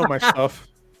club. I know my stuff.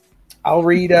 I'll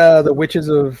read the Witches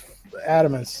of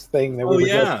Adamus thing. That we Oh were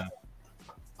yeah. just-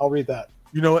 I'll read that.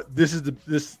 You know what? This is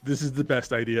the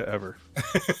best idea ever.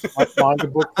 Manga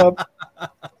book club.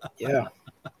 Yeah.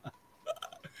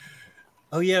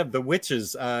 Oh yeah, the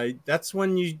witches. That's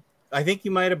when I think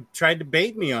you might have tried to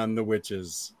bait me on the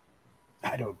witches.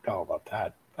 I don't know about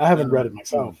that. I haven't read it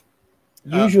myself.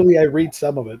 Uh, Usually, I read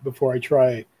some of it before I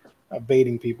try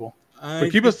baiting people. But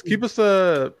keep us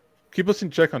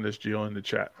in check on this, Gio, in the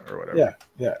chat or whatever. Yeah,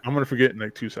 yeah. I'm gonna forget in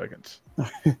like 2 seconds.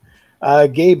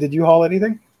 Gabe, did you haul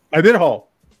anything? I did haul.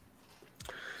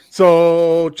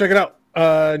 So check it out.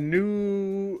 The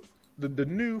new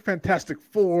Fantastic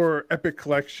Four Epic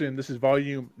Collection. This is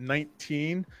volume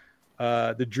 19.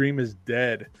 The Dream is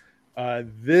Dead.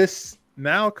 This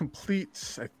now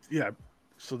completes.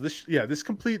 This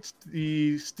completes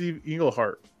the Steve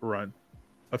Englehart run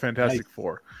of Fantastic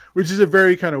Four, which is a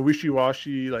very kind of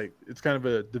wishy-washy. Like it's kind of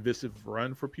a divisive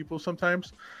run for people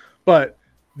sometimes, but.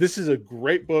 This is a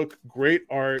great book, great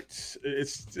art.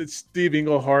 It's Steve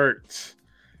Englehart.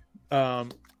 I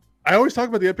always talk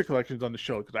about the Epic collections on the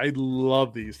show because I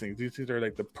love these things. These things are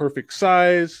like the perfect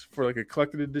size for like a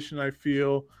collected edition. I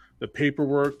feel the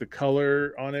paperwork, the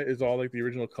color on it is all like the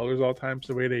original colors all the time.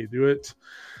 So the way they do it.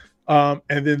 And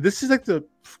then this is like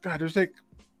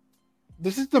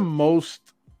this is the most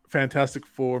Fantastic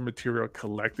Four material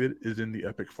collected is in the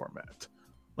Epic format.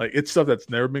 Like it's stuff that's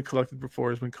never been collected before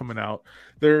has been coming out.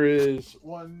 There is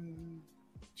 1,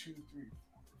 2, 3,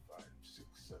 4, 5, 6,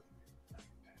 7, 8,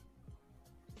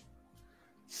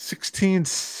 9, 10,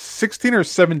 16 or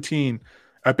 17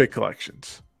 Epic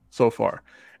collections so far.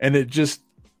 And it just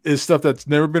is stuff that's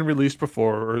never been released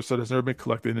before or stuff that's never been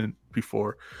collected in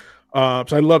before. So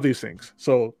I love these things.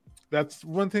 So that's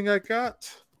one thing I got.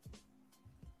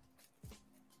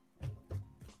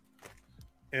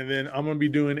 And then I'm going to be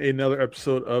doing another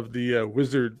episode of the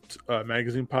Wizard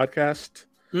magazine podcast.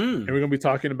 And we're going to be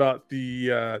talking about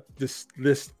the this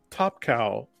Top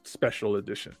Cow special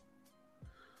edition.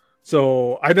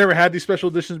 So I never had these special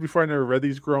editions before. I never read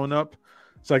these growing up.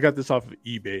 So I got this off of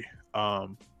eBay.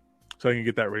 So I can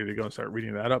get that ready to go and start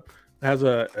reading that up. It has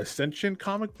a Ascension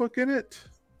comic book in it,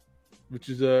 which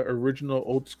is a original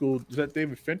old school. Is that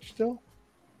David Finch still?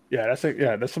 Yeah, that's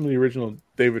some of the original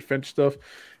David Finch stuff.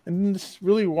 And then this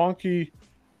really wonky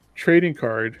trading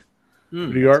card.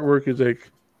 The artwork is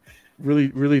like really,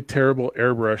 really terrible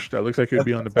airbrush that looks like it would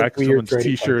be on the back of someone's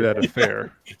t-shirt at a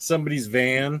fair. Somebody's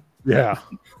van. Yeah.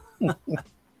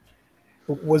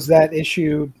 Was that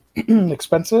issue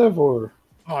expensive or?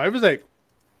 Oh, it was like,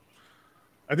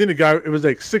 I think it was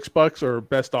like $6 or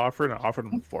best offer, and I offered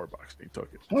him $4 and he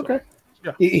took it. Okay. So,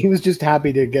 yeah. He was just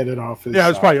happy to get it off his. Yeah, it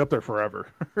was probably up there forever.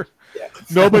 Yeah.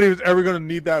 Nobody was ever going to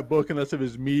need that book unless it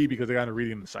was me because I got a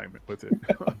reading assignment with it.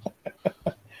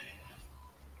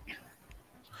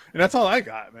 And that's all I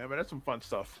got, man. But that's some fun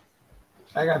stuff.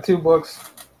 I got 2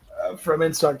 books from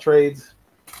In Stock Trades.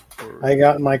 I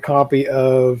got my copy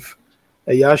of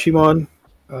Yashimon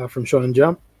from Shonen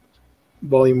Jump,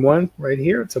 Volume 1, right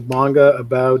here. It's a manga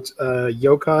about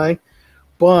yokai,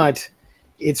 but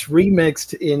it's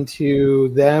remixed into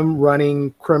them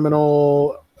running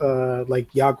criminal,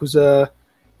 like Yakuza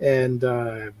and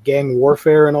gang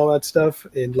warfare and all that stuff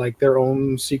in like their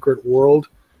own secret world,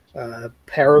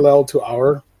 parallel to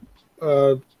our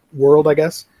world, I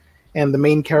guess. And the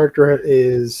main character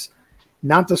is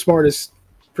not the smartest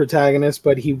protagonist,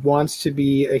 but he wants to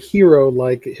be a hero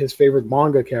like his favorite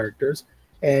manga characters.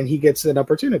 and he gets an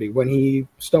opportunity when he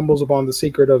stumbles upon the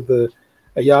secret of the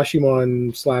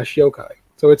Yashimon / yokai.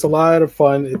 So it's a lot of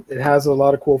fun. It has a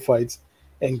lot of cool fights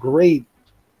and great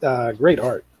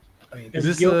art. I mean, Is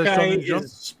Is this yokai Shonen Jump?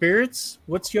 is spirits?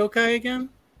 What's yokai again?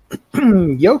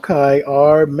 yokai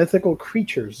are mythical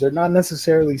creatures. They're not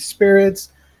necessarily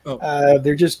spirits. Oh.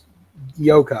 They're just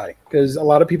yokai, because a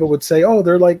lot of people would say, "Oh,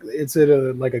 they're like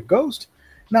like a ghost."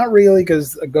 Not really,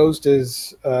 because a ghost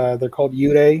is they're called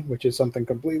yurei, which is something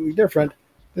completely different.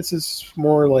 This is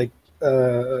more like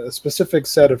a specific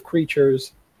set of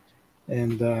creatures,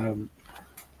 and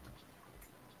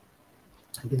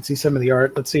you can see some of the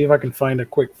art. Let's see if I can find a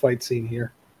quick fight scene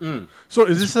here. So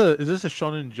is this a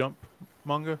Shonen Jump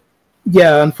manga?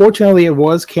 Yeah, unfortunately, it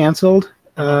was canceled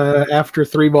after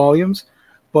 3 volumes,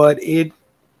 but it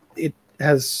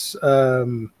has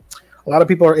a lot of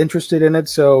people are interested in it.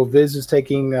 So Viz is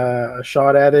taking a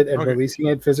shot at it and releasing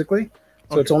it physically.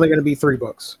 So it's only going to be 3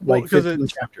 books, like 15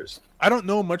 chapters. I don't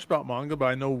know much about manga, but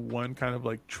I know one kind of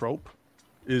like trope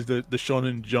is the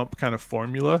Shonen Jump kind of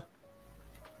formula.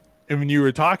 And when you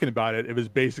were talking about it, it was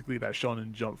basically that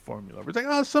Shonen Jump formula. It's like,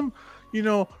 oh, some,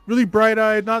 really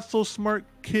bright-eyed, not so smart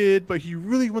kid, but he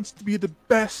really wants to be the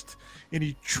best, and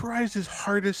he tries his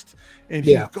hardest, and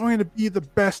he's going to be the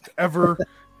best ever.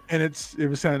 And it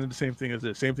was kind of the same thing as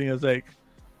this. Same thing as like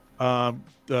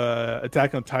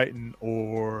Attack on Titan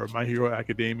or My Hero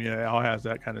Academia. It all has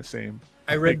that kind of same.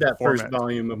 I read that format. first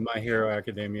volume of My Hero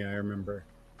Academia. I remember.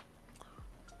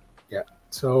 Yeah.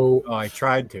 So I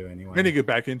tried to anyway. I'm gonna get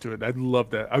back into it. I love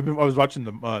that. I was watching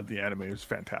the anime. It was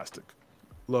fantastic.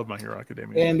 Love My Hero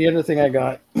Academia. And the other thing I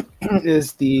got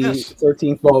is the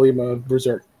 13th volume of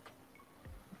Berserk.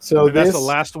 So that's the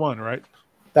last one, right?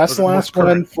 That's the last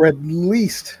one for at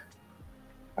least,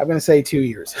 I'm going to say 2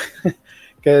 years.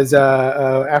 Because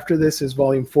after this is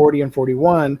volume 40 and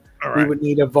 41, we would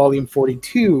need a volume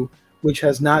 42, which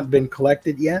has not been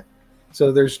collected yet.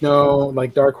 So there's no,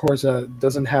 like, Dark Horse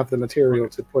doesn't have the material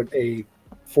to put a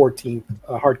 14th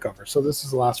hardcover. So this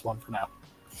is the last one for now.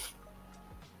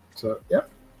 So, yeah.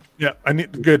 Yeah,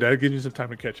 good. That'll give you some time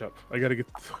to catch up. I got to get,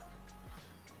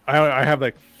 I have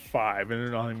like 5 and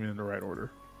they're not even in the right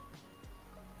order.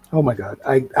 Oh my God.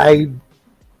 I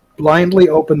blindly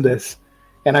opened this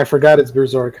and I forgot it's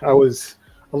Berserk. I was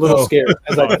a little scared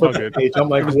as I flipped the page. I'm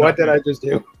like, what did I just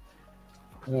do?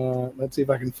 Let's see if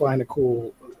I can find a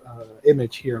cool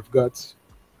image here of Guts.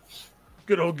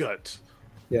 Good old Guts.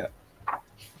 Yeah.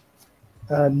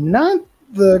 Not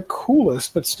the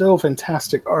coolest, but still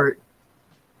fantastic art.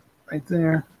 Right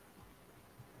there.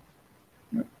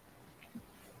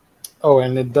 Oh,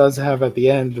 and it does have at the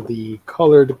end the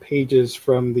colored pages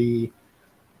from the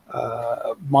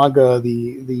manga,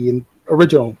 the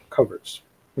original covers,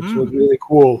 which was really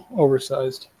cool,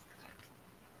 oversized.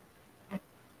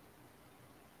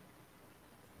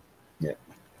 Yeah.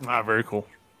 Very cool.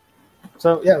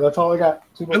 So yeah, that's all I got.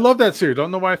 I love that series. Don't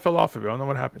know why I fell off of it. I don't know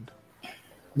what happened.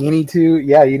 You need to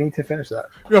finish that.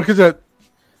 Yeah, because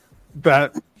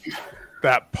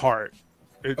that part,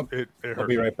 it hurt. I'll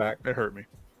be right back. It hurt me.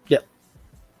 Yeah.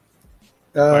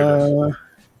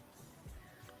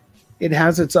 It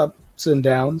has its ups and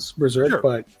downs, Berserk,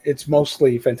 but it's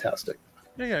mostly fantastic.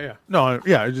 Yeah. No,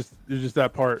 yeah, it's just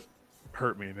that part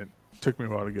hurt me, and it took me a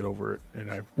while to get over it, and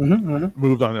I've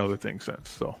moved on to other things since.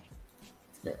 So,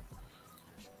 yeah.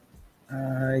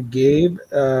 I gave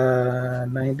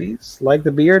 90s. Like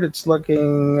the beard, it's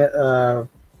looking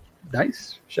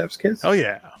nice. Chef's kiss. Oh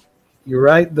yeah, you're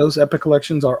right. Those epic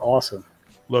collections are awesome.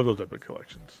 Love those epic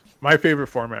collections. My favorite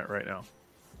format right now.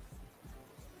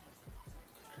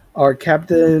 Are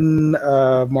Captain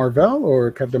Marvel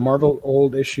or Captain Marvel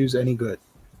old issues any good?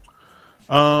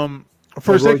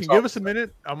 For a second, give us a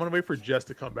minute. I'm gonna wait for Jess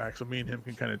to come back so me and him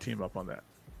can kind of team up on that.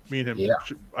 Me and him,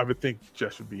 I would think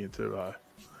Jess would be into.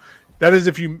 That is,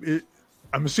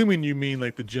 I'm assuming you mean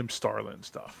like the Jim Starlin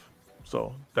stuff.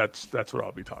 So that's what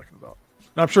I'll be talking about.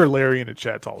 And I'm sure Larry in the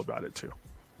chat's all about it too.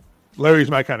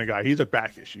 Larry's my kind of guy. He's a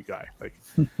back issue guy. Like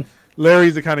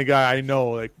Larry's the kind of guy I know,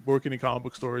 like working in comic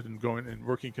book stores and going and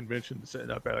working conventions,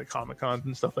 setting up at like Comic Cons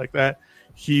and stuff like that.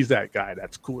 He's that guy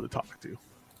that's cool to talk to.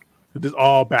 It's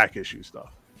all back issue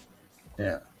stuff.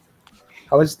 Yeah.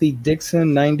 How is the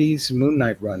Dixon 90s Moon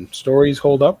Knight run? Stories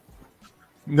hold up?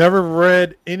 Never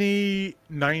read any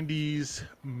 90s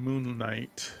Moon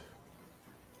Knight.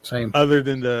 Same. Other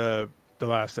than the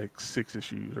last like 6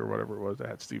 issues or whatever it was that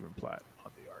had Stephen Platt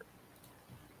on the art.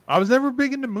 I was never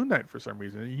big into Moon Knight for some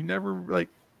reason. He never like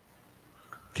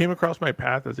came across my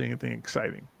path as anything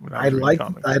exciting. When I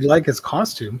like his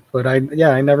costume, but I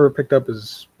never picked up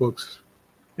his books.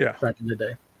 Yeah, back in the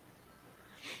day.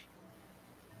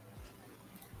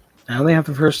 I only have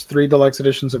the first 3 deluxe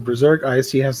editions of Berserk.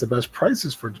 IST has the best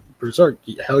prices for Berserk.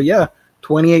 Hell yeah.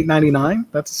 $28.99.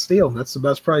 That's a steal. That's the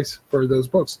best price for those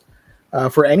books.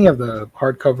 For any of the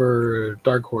hardcover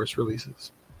Dark Horse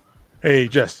releases. Hey,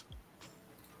 Jess.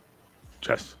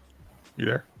 Jess, you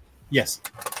there? Yes.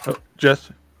 Oh,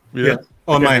 Jess, you there? Yeah.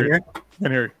 Oh, am I here?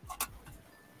 Can't hear you.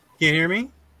 Can't hear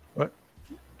me? What?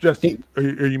 Jess, are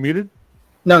you muted?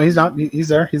 No, he's not. He's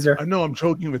there. He's there. I know. I'm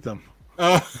joking with them.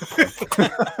 Oh.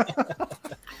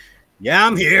 Yeah,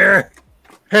 I'm here.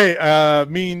 Hey,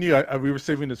 me and you, we were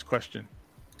saving this question.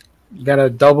 You got to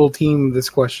double team this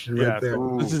question right there.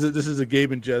 So this is a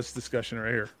Gabe and Jess discussion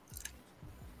right here.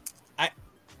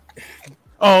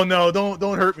 Oh no!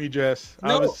 Don't hurt me, Jess.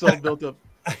 No. I was so built up.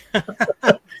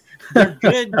 They're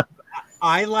good.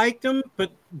 I liked them,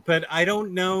 but I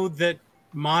don't know that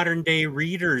modern day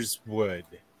readers would.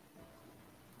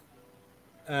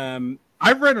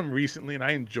 I've read them recently and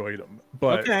I enjoyed them,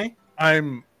 but okay.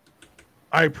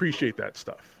 I appreciate that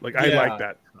stuff. Like I like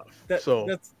that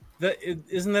stuff.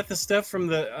 Isn't that the stuff from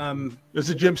the This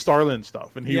is Jim Starlin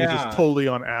stuff, and he was just totally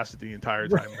on acid the entire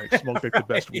time, like smoked like the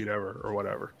best weed ever or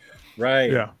whatever.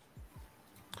 Right. Yeah.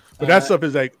 But that stuff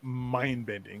is like mind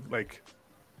bending. Like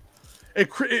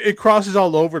it crosses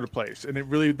all over the place, and it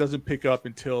really doesn't pick up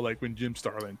until like when Jim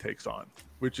Starlin takes on,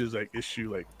 which is like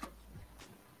issue like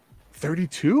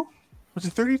 32. Was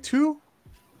it 32?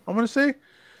 I'm gonna say.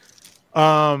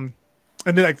 And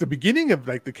then like the beginning of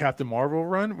like the Captain Marvel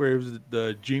run, where it was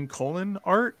the Gene Colan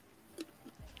art,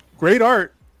 great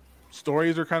art.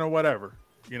 Stories are kind of whatever,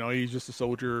 you know. He's just a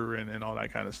soldier and all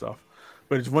that kind of stuff.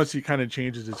 But it's once he kind of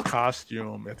changes his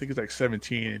costume, I think it's like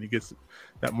 17, and he gets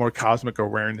that more cosmic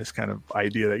awareness kind of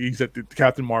idea that he's at the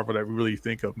Captain Marvel that we really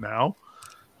think of now.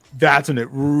 That's when it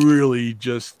really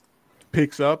just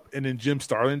picks up, and then Jim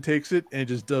Starlin takes it and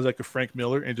just does like a Frank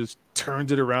Miller and just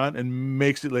turns it around and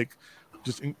makes it like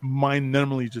just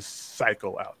mind-numbingly just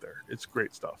psycho out there. It's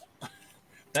great stuff.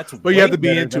 But you have to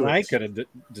be into it. I could have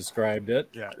described it.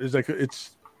 Yeah, it's like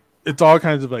it's all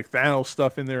kinds of like Thanos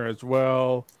stuff in there as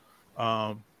well.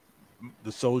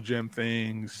 The Soul Gem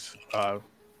things,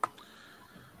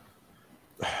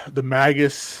 the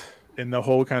Magus, and the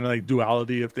whole kind of like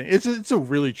duality of things. It's a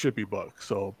really trippy book,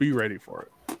 so be ready for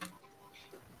it.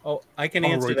 Oh, I can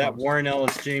answer that Warren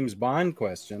Ellis James Bond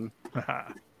question.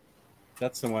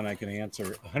 That's the one I can answer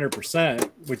 100%,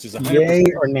 which is 100% yay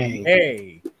or nay.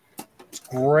 Hey, it's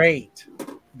great.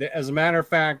 As a matter of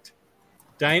fact,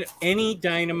 any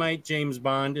Dynamite James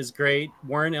Bond is great.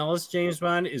 Warren Ellis James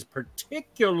Bond is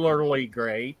particularly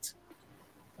great.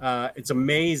 It's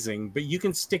amazing. But you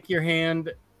can stick your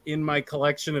hand in my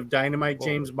collection of Dynamite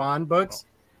James Bond books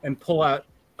and pull out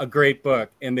a great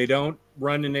book. And they don't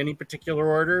run in any particular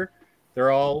order. They're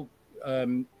all,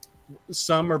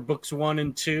 some are books 1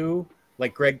 and 2.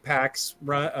 Like Greg Pak's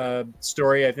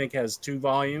story, I think, has 2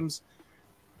 volumes.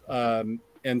 And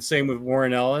same with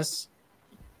Warren Ellis.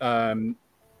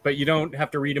 But you don't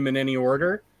have to read them in any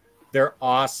order. They're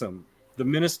awesome. The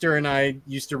Minister and I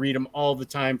used to read them all the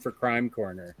time for Crime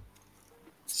Corner.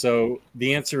 So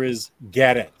the answer is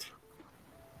get it.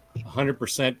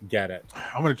 100% get it.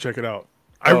 I'm going to check it out.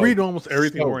 I read almost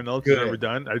everything Warren Ellis has ever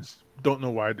done. I just don't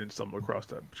know why I didn't stumble across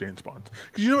that James Bond.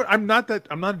 Because you know what? I'm not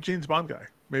a James Bond guy.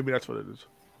 Maybe that's what it is.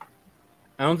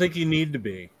 I don't think you need to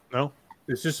be. No?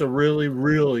 It's just a really,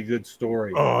 really good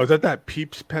story. Oh, is that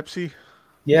Peeps Pepsi?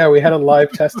 Yeah, we had a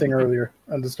live testing earlier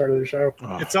at the start of the show.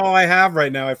 Oh. It's all I have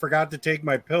right now. I forgot to take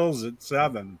my pills at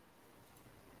 7.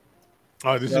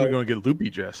 Oh, this is going to get loopy,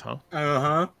 Jess, huh?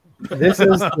 Uh-huh. This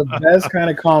is the best kind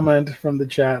of comment from the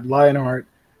chat. Lionheart,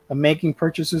 I'm making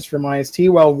purchases from IST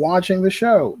while watching the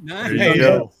show. Nice. There you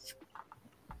go.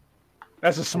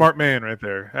 That's a smart man right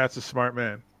there. That's a smart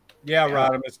man. Yeah,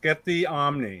 Rodimus, get the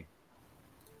Omni.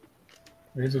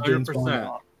 There's a James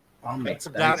Bond Omni. It's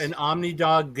got an Omni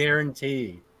Dog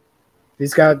guarantee.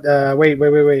 He's got wait.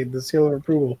 The seal of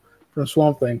approval from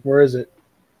Swamp Thing. Where is it?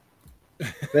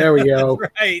 There we go.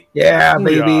 Right. Yeah,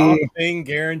 baby. Swamp Thing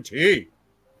guarantee.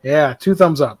 Yeah, 2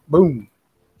 thumbs up. Boom.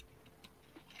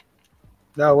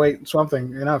 No, wait, Swamp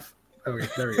Thing. Enough. Okay,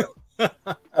 there we go.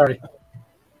 All right.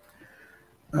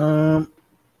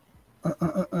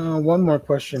 One more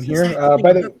question here.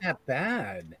 By the not that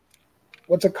bad.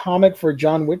 What's a comic for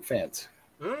John Wick fans?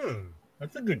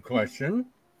 That's a good question.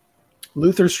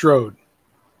 Luther Strode.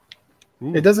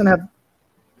 Ooh. It doesn't have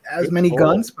as many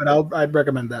guns, but I'd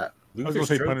recommend that. I was going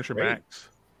to say Punisher Max.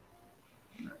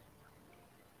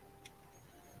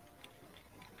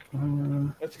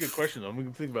 That's a good question, though. We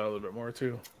can think about it a little bit more,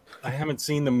 too. I haven't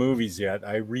seen the movies yet.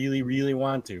 I really, really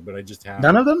want to, but I just haven't.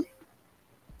 None of them?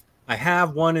 I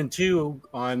have 1 and 2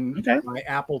 on my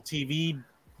Apple TV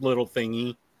little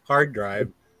thingy hard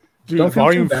drive. Dude, Don't feel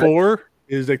Volume too bad. 4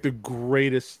 is like the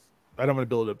greatest. I don't want to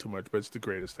build it up too much, but it's the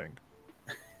greatest thing.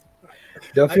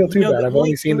 Don't feel too bad. The I've only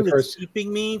only seen the thing that's first.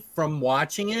 keeping me from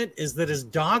watching it is that his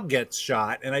dog gets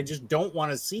shot, and I just don't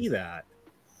want to see that.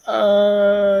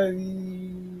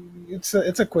 It's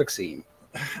a quick scene.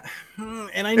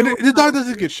 And I know The dog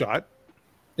doesn't get shot.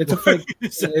 It's a fake.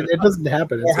 It doesn't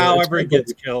happen. or however it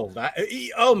gets killed.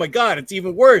 Oh my god, it's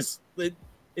even worse. It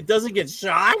doesn't get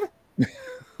shot.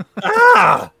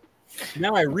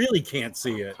 Now I really can't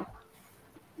see it.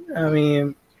 I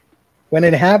mean, when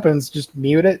it happens, just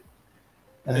mute it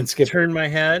and then skip. Turn my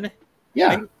head.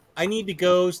 Yeah, I need to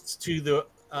go to the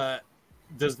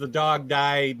Does the Dog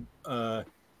Die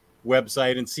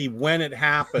website and see when it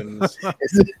happens.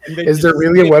 is there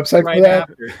really a website for that?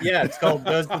 After. Yeah, it's called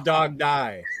Does the Dog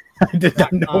Die? I did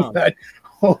not know that.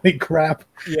 Holy crap.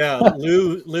 Yeah,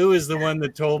 Lou is the one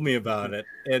that told me about it.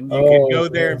 And you can go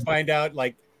there and find out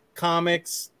like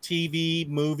comics, TV,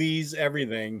 movies,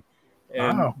 everything.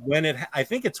 And I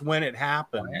think it's when it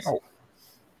happens.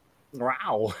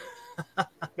 Wow.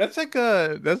 That's like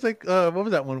what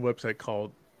was that one website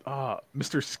called?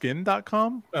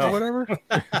 MrsSkin.com or whatever.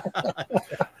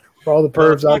 For all the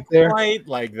pervs out there. Quite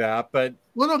like that, but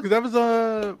no, because that was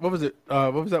what was it?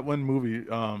 What was that one movie?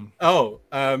 Was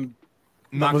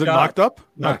it Knocked Up?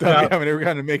 Knocked Up. Yeah, they were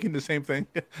kind of making the same thing.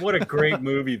 What a great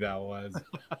movie that was.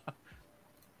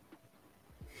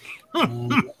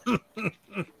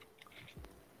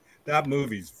 That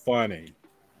movie's funny.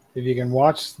 If you can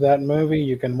watch that movie,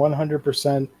 you can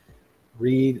 100%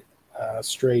 read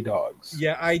Stray Dogs.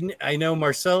 Yeah, I know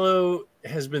Marcelo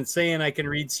has been saying I can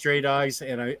read Stray Dogs,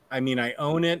 and I mean I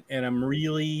own it, and I'm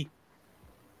really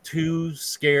too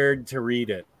scared to read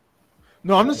it.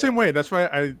 No, I'm the same way. That's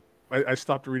why I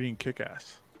stopped reading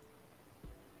Kick-Ass.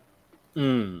 I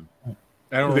don't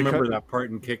remember that part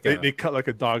in Kick-Ass. They cut like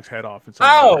a dog's head off. And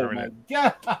oh my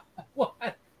god!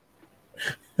 What?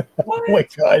 Oh my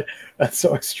god, that's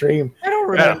so extreme. I don't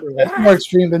remember that. That's more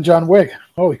extreme than John Wick.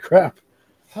 Holy crap.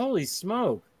 Holy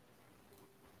smoke.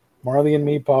 Marley and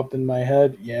Me popped in my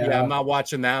head. Yeah, I'm not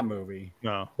watching that movie.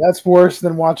 No. That's worse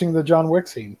than watching the John Wick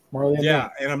scene. Marley and Me.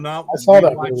 And I'm not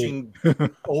watching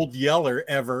Old Yeller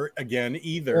ever again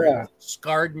either. Yeah. It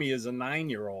scarred me as a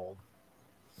 9-year-old.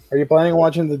 Are you planning on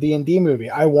watching the D&D movie?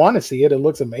 I want to see it. It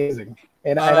looks amazing.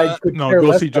 And I could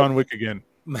go see John Wick again.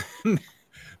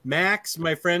 Max,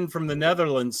 my friend from the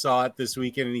Netherlands, saw it this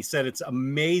weekend, and he said it's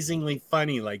amazingly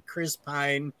funny. Like Chris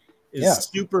Pine is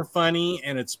super funny,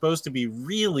 and it's supposed to be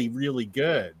really, really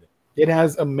good. It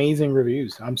has amazing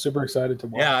reviews. I'm super excited to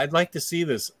watch. Yeah, I'd like to see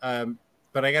this,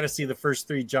 but I got to see the first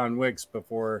 3 John Wicks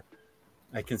before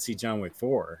I can see John Wick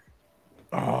 4.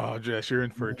 Oh, Jess, you're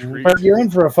in for a treat. But you're in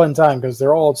for a fun time because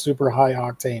they're all super high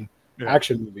octane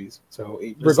action movies. So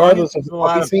regardless of the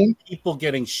puppy scene, people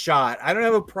getting shot, I don't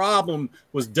have a problem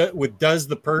with does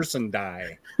the person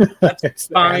die? That's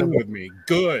fine with me.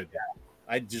 Good.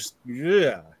 I just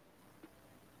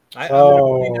I'm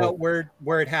gonna find out where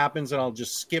it happens, and I'll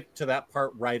just skip to that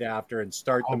part right after and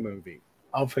start the movie.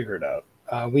 I'll figure it out.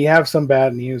 We have some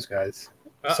bad news, guys.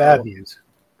 Sad news.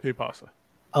 Hey, Pasa.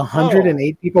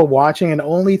 108 people watching and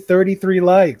only 33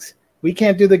 likes. We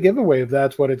can't do the giveaway if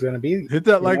that's what it's going to be. Hit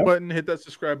that like button. Hit that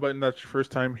subscribe button. That's your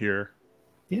first time here.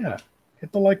 Yeah.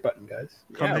 Hit the like button, guys.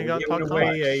 Come hang out, talk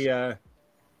we're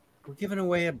giving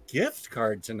away a gift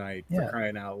card tonight for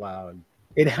crying out loud.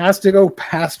 It has to go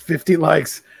past 50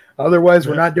 likes. Otherwise,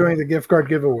 we're not doing the gift card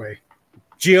giveaway.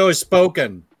 Gio has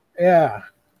spoken. Yeah.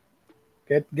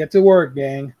 Get to work,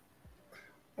 gang.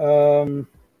 By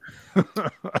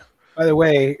the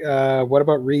way, what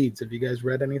about reads? Have you guys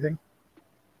read anything?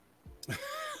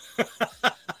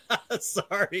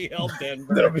 Sorry, El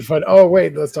Denver. That'll be fun. Oh,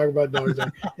 wait, let's talk about dogs.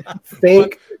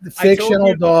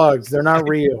 Fictional dogs. They're not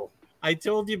real. I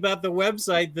told you about the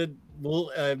website that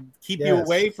will keep you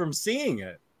away from seeing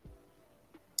it.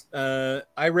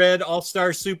 I read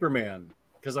All-Star Superman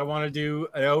because I want to do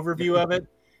an overview of it.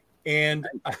 And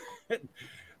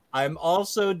I'm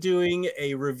also doing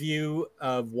a review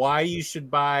of why you should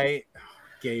buy,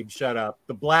 Gabe, shut up,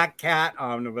 the Black Cat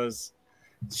Omnibus.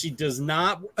 She does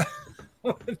not,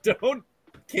 don't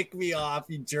kick me off,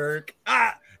 you jerk.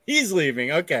 He's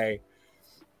leaving. Okay.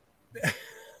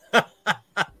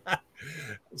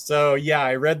 So, yeah,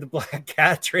 I read the Black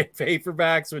Cat trade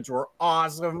paperbacks, which were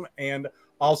awesome, and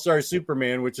All-Star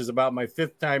Superman, which is about my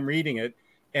 5th time reading it.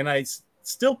 And I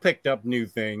still picked up new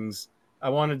things. I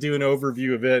want to do an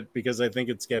overview of it because I think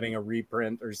it's getting a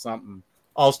reprint or something.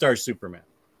 All-Star Superman.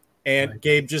 And right.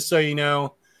 Gabe, just so you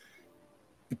know,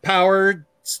 the Power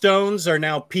Stones are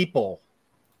now people.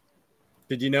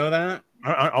 Did you know that?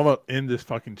 I'm gonna end this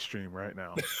fucking stream right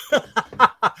now.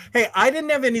 Hey, I didn't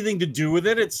have anything to do with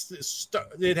it.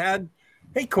 It had,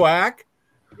 hey Quack,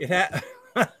 it had.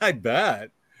 I bet.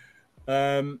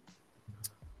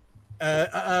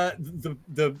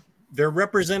 They're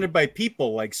represented by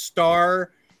people like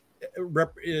Star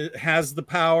has the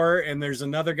power, and there's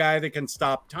another guy that can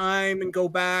stop time and go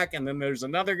back, and then there's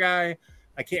another guy.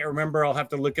 I can't remember. I'll have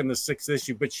to look in the 6th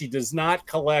issue, but she does not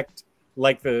collect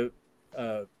like the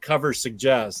cover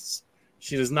suggests.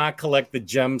 She does not collect the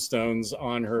gemstones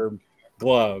on her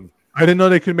glove. I didn't know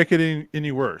they could make it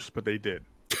any worse, but they did.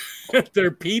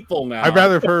 They're people now. I'd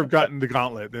rather her have gotten the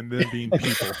gauntlet than them being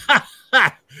people.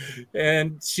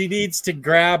 And she needs to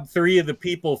grab 3 of the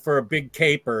people for a big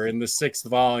caper in the 6th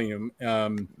volume.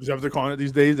 Is that what they're calling it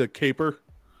these days? A caper?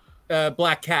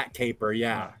 Black Cat caper,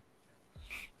 yeah.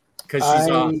 Because she's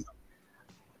awesome.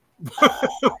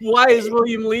 Why is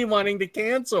William Lee wanting to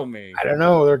cancel me? I don't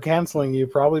know. They're canceling you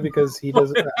probably because he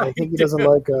doesn't. I think he doesn't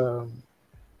like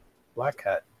Black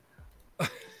Cat.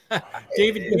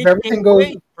 David, if everything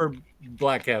goes for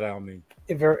Black Cat Almy.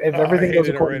 If everything goes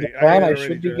according to plan, I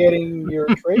should be getting your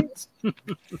trades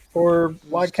for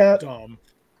Black Cat. Dumb.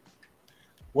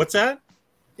 What's that?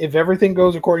 If everything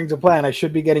goes according to plan, I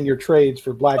should be getting your trades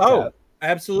for Black Cat.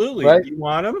 Absolutely. Right? You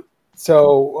want them?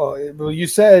 So, well, you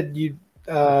said you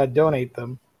donate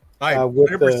them.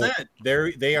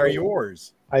 100%. They are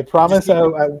yours. I promise.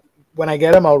 When I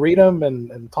get them, I'll read them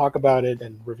and talk about it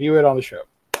and review it on the show.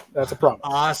 That's a promise.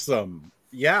 Awesome.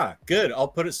 Yeah, good.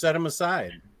 I'll set them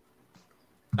aside.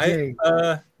 Okay.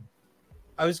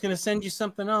 I was going to send you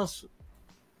something else.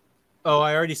 Oh,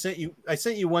 I already sent you. I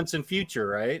sent you Once in Future,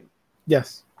 right?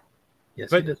 Yes. Yes,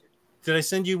 but you did. Did I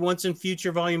send you Once in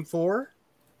Future Volume 4?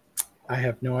 I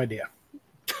have no idea.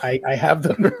 I have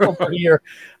them over here.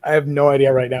 I have no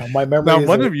idea right now. My memory. Now,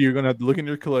 one of you are going to have to look in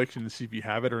your collection to see if you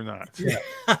have it or not. Yeah.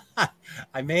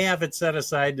 I may have it set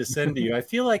aside to send to you. I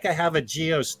feel like I have a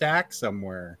Geo stack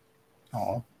somewhere.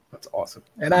 Oh, that's awesome.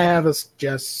 And I have a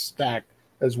Jess stack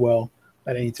as well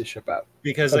that I need to ship out.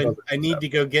 Because I need to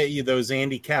go get you those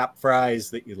Andy Cap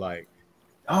fries that you like.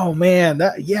 Oh man,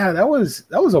 that was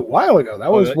a while ago.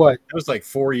 That was what? It was like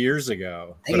 4 years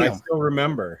ago. Damn. But I still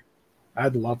remember.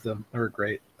 I'd love them. They were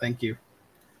great. Thank you.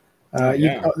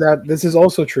 This is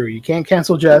also true. You can't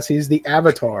cancel Jess. He's the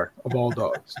avatar of all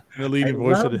dogs. The leading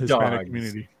voice of the Hispanic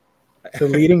community. The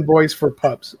leading voice for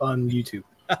pups on YouTube.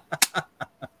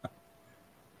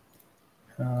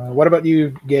 What about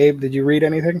you, Gabe? Did you read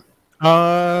anything?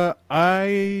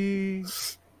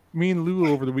 Me and Lou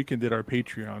over the weekend did our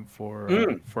Patreon for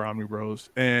Omni Bros,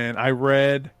 and I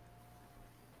read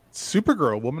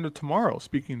Supergirl, Woman of Tomorrow.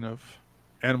 Speaking of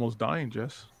animals dying,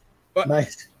 Jess. But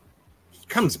nice. He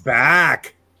comes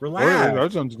back. Relax. I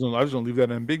just don't leave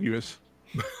that ambiguous.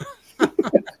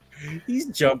 He's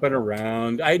jumping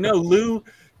around. I know Lou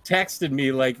texted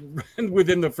me like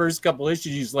within the first couple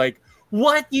issues. He's like,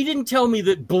 "What? You didn't tell me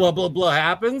that blah blah blah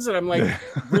happens?" And I'm like,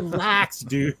 "Relax,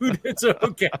 dude. It's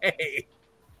okay."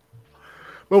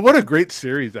 But what a great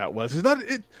series that was.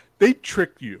 They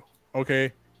tricked you.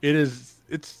 Okay, it's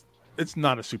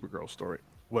not a Supergirl story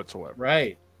whatsoever.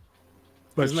 Right.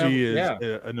 But she is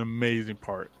an amazing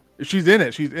part. She's in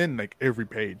it. She's in like every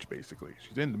page basically.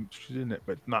 She's in it,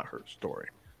 but not her story.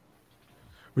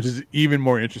 Which is even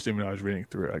more interesting when I was reading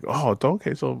through it. Like, oh, it's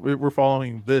okay. So we're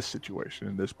following this situation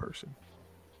and this person.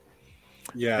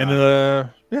 Yeah.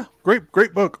 And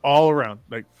great book all around.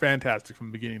 Like fantastic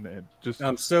from beginning to end.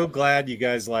 I'm so glad you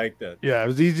guys liked it. Yeah, it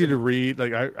was easy to read.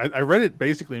 Like I read it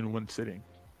basically in one sitting,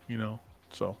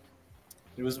 so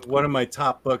it was one of my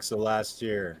top books of last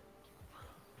year.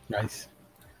 Nice.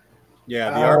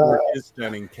 Yeah, the artwork is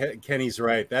stunning. Kenny's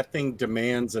right. That thing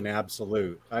demands an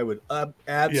absolute. I would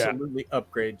absolutely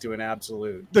upgrade to an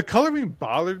absolute. The coloring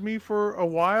bothered me for a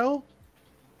while,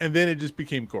 and then it just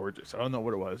became gorgeous. I don't know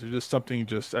what it was. It was just something.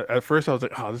 At first, I was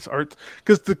like, "Oh, this art,"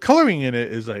 because the coloring in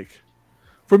it is like,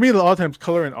 for me, a lot of times,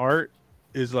 color in art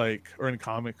is like, or in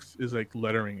comics, is like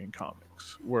lettering in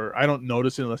comics, where I don't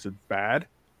notice it unless it's bad.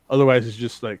 Otherwise, it's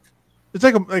just like, it's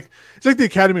like the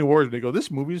Academy Awards. They go,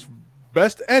 "This movie's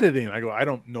best editing." I go, I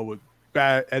don't know what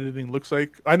bad editing looks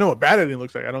like. I know what bad editing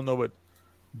looks like. I don't know what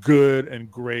good and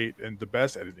great and the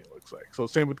best editing looks like. So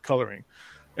same with coloring.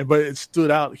 But it stood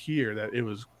out here that it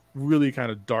was really kind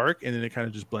of dark, and then it kind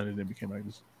of just blended and became like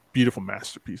this beautiful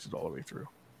masterpieces all the way through.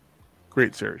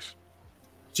 Great series.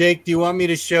 Jake, do you want me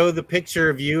to show the picture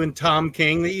of you and Tom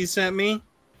King that you sent me?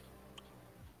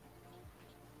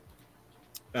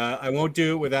 I won't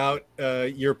do it without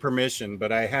your permission,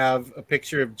 but I have a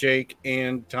picture of Jake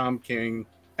and Tom King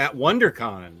at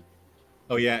WonderCon.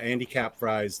 Oh, yeah, Andy Cap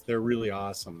fries. They're really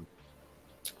awesome.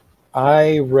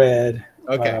 I read.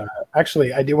 Okay.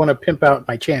 Actually, I do want to pimp out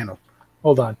my channel.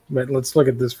 Hold on, but let's look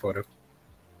at this photo.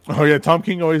 Oh yeah, Tom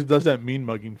King always does that mean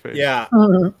mugging face. Yeah.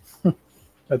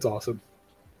 That's awesome.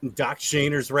 Doc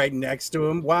Shaner's right next to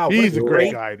him. Wow. what He's a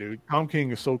great guy, dude. Tom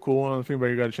King is so cool. I don't know if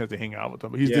anybody got a chance to hang out with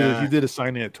him. But he did a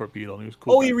signing at Torpedo, and he was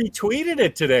cool. Oh, he retweeted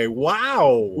it today. Wow.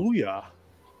 Oh yeah.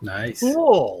 Nice.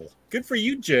 Cool. Good for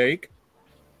you, Jake.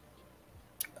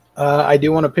 I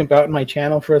do want to pimp out my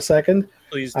channel for a second.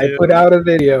 Please do. I put out a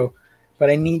video, but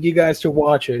I need you guys to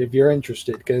watch it if you're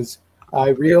interested, because I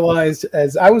realized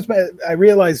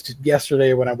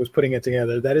yesterday when I was putting it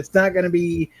together that it's not going to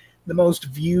be the most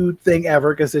viewed thing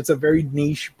ever because it's a very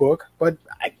niche book, but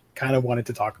I kind of wanted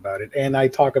to talk about it, and I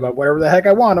talk about whatever the heck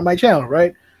I want on my channel,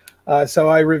 right? So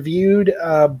I reviewed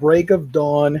Break of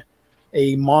Dawn,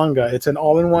 a manga. It's an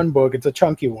all-in-one book. It's a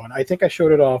chunky one. I think I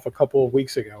showed it off a couple of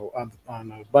weeks ago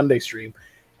on a Monday stream.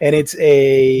 And it's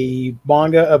a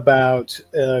manga about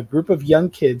a group of young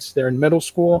kids. They're in middle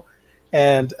school.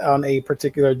 And on a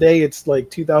particular day, it's like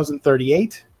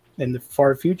 2038 in the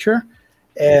far future.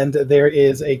 And there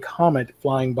is a comet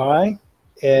flying by.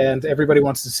 And everybody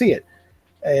wants to see it.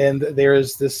 And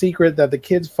there's the secret that the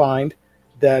kids find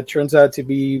that turns out to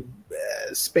be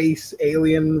space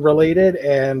alien related,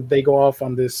 and they go off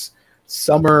on this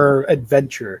summer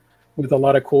adventure with a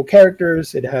lot of cool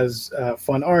characters. It has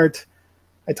fun art.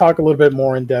 I talk a little bit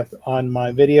more in depth on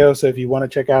my video, so if you want to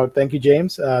check out, thank you,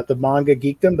 James, the Manga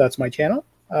Geekdom, that's my channel.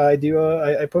 I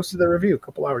posted the review a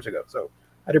couple hours ago, so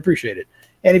I'd appreciate it.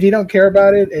 And if you don't care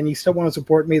about it and you still want to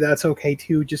support me, that's okay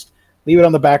too. Just leave it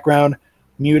on the background,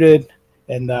 muted,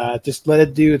 and just let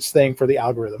it do its thing for the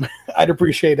algorithm. I'd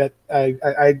appreciate that.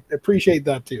 I appreciate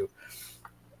that too.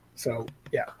 So,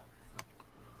 yeah.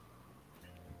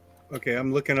 Okay,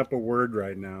 I'm looking up a word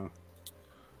right now.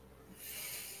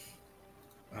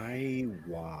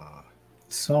 Iowa.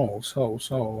 So,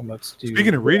 let's do...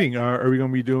 Speaking of reading, are we going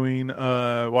to be doing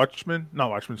Watchmen? Not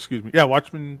Watchmen, excuse me. Yeah,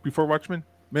 Watchmen before Watchmen,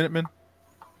 Minutemen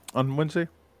on Wednesday?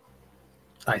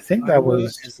 I think that Iowa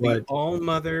was is the all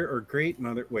mother or great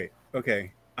mother. Wait,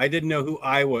 okay. I didn't know who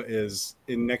Iowa is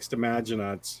in Next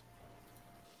Imaginauts.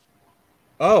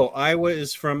 Oh, Iowa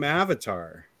is from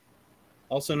Avatar,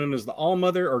 also known as the All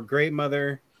Mother or Great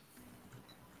Mother.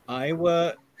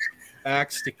 Iowa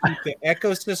acts to keep the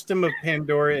ecosystem of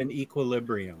Pandora in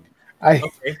equilibrium. I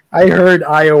heard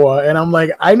Iowa, and I'm like,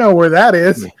 I know where that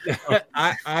is.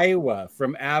 Iowa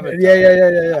from Avatar.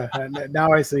 Yeah.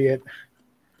 Now I see it.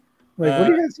 Like, what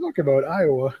are you guys talking about,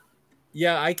 Iowa?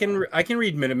 Yeah, I can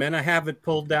read Minutemen. I have it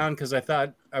pulled down because I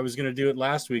thought I was going to do it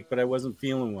last week, but I wasn't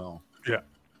feeling well.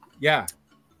 Yeah.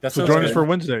 That's so join us for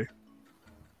Wednesday.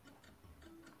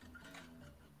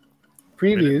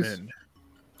 Previews. Minutemen.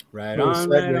 Right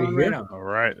on. All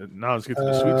right, now let's get to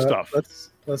the sweet stuff.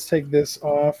 Let's take this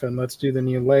off and let's do the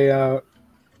new layout.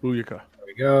 Booyaka. There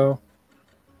we go.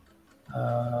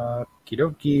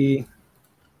 Kidoki.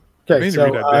 Okay, so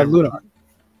Lunar.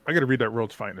 I got to read that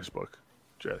World's Finest book,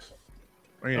 Jess.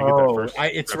 I'm gonna get that first.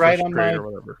 It's right on my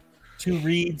to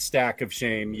read stack of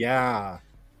shame. Yeah,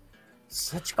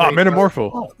 such great.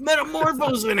 Metamorpho. Oh,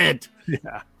 Metamorpho's in it.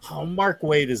 Yeah. Oh, Mark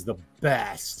Waid is the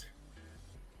best.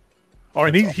 Oh,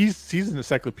 and he's an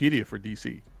encyclopedia for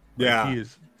DC. Yeah, he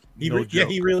is. He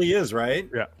really is, right?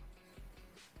 Yeah.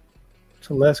 It's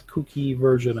a less kooky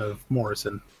version of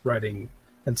Morrison writing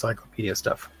encyclopedia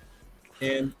stuff.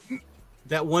 And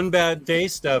that One Bad Day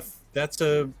stuff,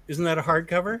 isn't that a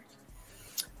hardcover?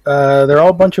 They're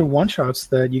all a bunch of one-shots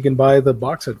that you can buy the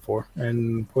box set for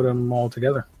and put them all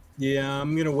together. Yeah,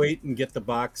 I'm going to wait and get the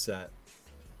box set.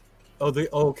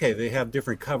 Okay. They have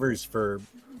different covers for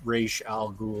Ra's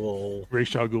al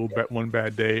Ghul. One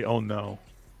Bad Day. Oh, no.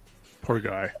 Poor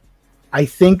guy. I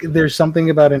think there's something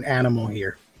about an animal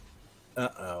here.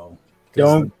 Uh-oh.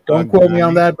 Don't quote me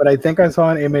on that, but I think I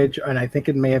saw an image, and I think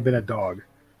it may have been a dog.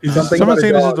 Someone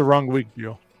saying this is the wrong week,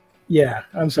 Gio. Yeah,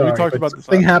 I'm sorry. We talked about this.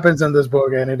 Something happens in this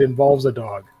book, and it involves a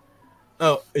dog.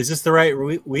 Oh, is this the right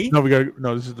week? No,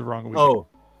 this is the wrong week. Oh,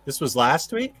 this was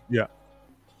last week? Yeah.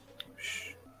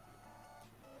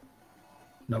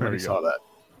 Nobody saw that.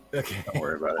 Okay. Don't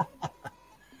worry about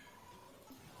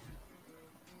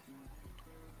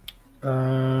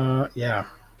it. Yeah.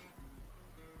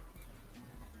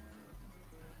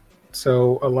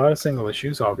 So a lot of single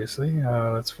issues, obviously.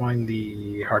 Let's find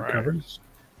the hardcovers.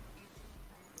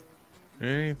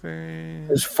 Anything?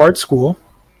 There's Fart School.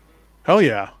 Hell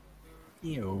yeah.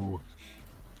 Ew.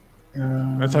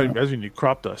 That's when you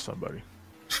crop dust somebody.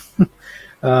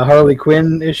 Harley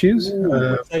Quinn issues.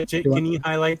 Can you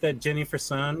highlight that Jenny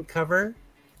Frison cover?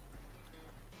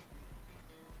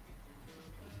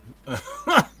 Pretty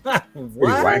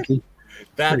wacky.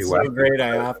 That's Pretty so wacky. great.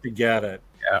 I have to get it.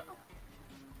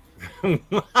 Yeah.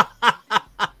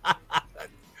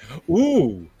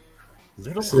 Ooh,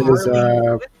 little This is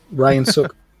Harley. Ryan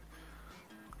Sook.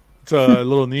 It's a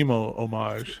Little Nemo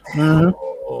homage. Mhm.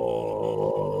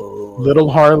 Oh, Little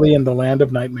Harley in the Land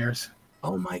of Nightmares.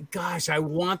 oh my gosh, I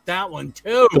want that one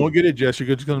too. Don't get it, Jess.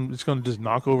 You're just gonna just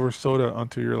knock over soda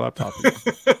onto your laptop.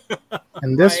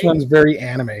 And this Right? one's very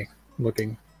anime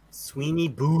looking. Sweeney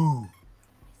Boo.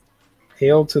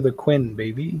 Hail to the Quinn,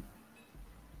 baby.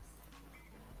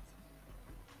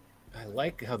 I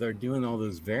like how they're doing all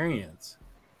those variants.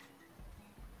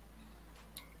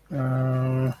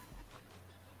 I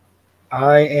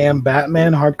Am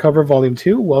Batman hardcover volume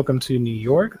 2. Welcome to New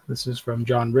York. This is from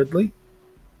John Ridley.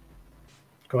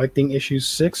 Collecting issues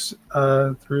 6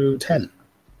 through 10.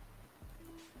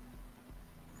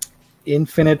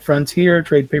 Infinite Frontier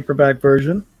trade paperback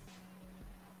version.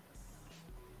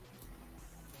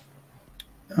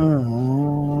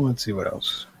 Oh, let's see what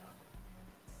else.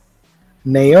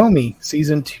 Naomi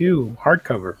season 2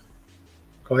 hardcover.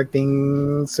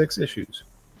 Collecting 6 issues.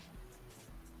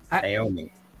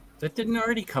 Naomi. That didn't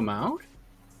already come out?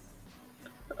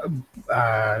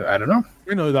 I don't know.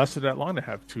 You know, it lasted that long to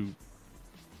have 2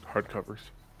 hardcovers.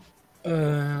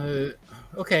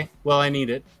 Okay. Well, I need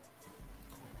it.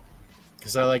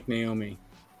 Because I like Naomi.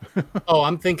 Oh,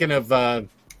 I'm thinking of the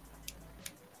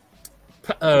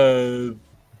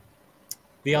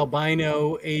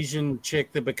albino Asian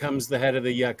chick that becomes the head of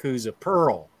the Yakuza,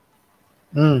 Pearl.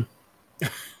 Mm.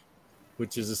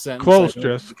 Which is a sentence Close, I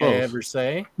don't Jess, think close. I ever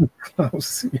say.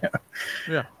 Close, yeah.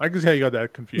 Yeah, I can see how you got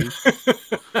that confused.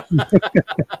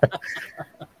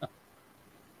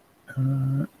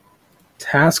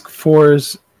 Task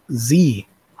Force Z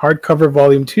hardcover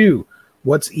volume 2.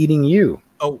 What's Eating You?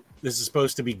 Oh, this is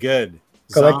supposed to be good.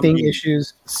 Collecting Zombie.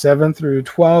 issues 7 through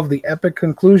 12. The epic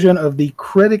conclusion of the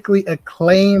critically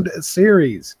acclaimed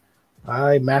series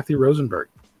by Matthew Rosenberg.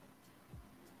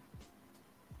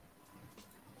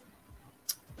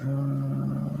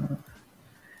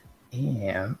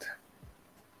 And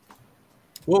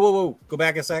Whoa. Go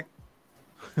back a sec.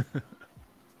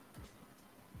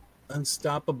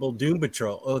 Unstoppable Doom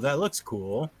Patrol. Oh, that looks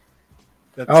cool.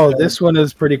 That's, this one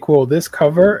is pretty cool. This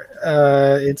cover,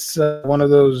 it's one of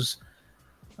those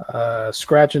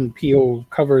scratch and peel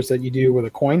covers that you do with a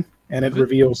coin, and it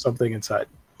reveals something inside.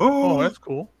 Oh, that's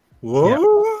cool.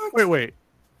 What? Wait.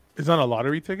 It's not a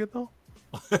lottery ticket though?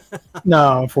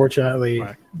 No, unfortunately,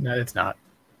 Right. no, it's not.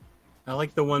 I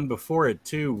like the one before it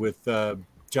too with The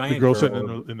giant girl girl.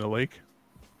 sitting in the lake.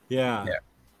 Yeah.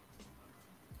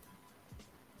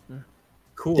 Yeah.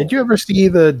 Cool. Did you ever see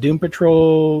the Doom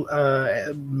Patrol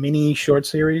mini short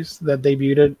series that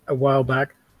debuted a while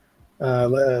back?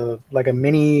 Like a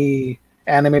mini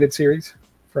animated series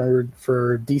for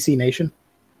DC Nation?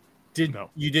 No.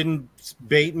 You didn't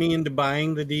bait me into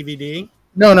buying the DVD?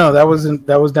 No, that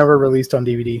was never released on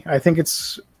DVD. I think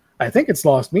it's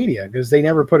lost media because they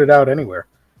never put it out anywhere,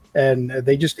 and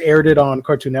they just aired it on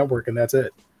Cartoon Network, and that's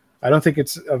it. I don't think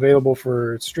it's available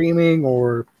for streaming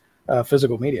or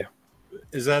physical media.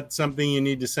 Is that something you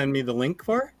need to send me the link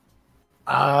for?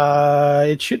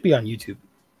 It should be on YouTube.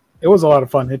 It was a lot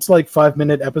of fun. It's like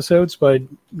 5-minute episodes, but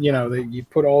you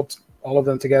put all of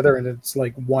them together, and it's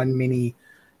like one mini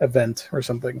event or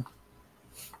something.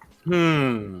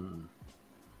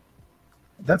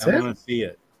 That's I it. want to see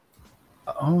it.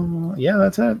 Oh, yeah,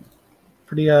 that's it.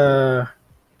 Pretty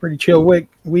chill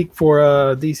week for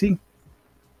DC.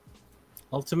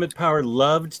 Ultimate Power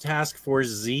loved Task Force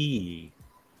Z.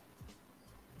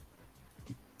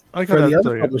 I like For how the that's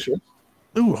other publishers.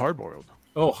 Ooh, hard-boiled.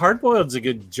 Oh, Hardboiled's a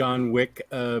good John Wick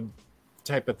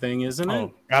type of thing, isn't it?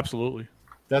 Oh, absolutely.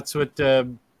 That's what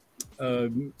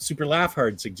Super Laugh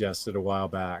Hard suggested a while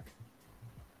back.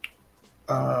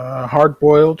 Hard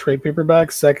Boiled trade paperback,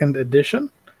 2nd edition.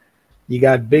 You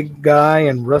got Big Guy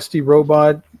and Rusty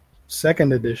Robot,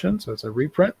 2nd edition, so it's a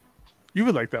reprint. You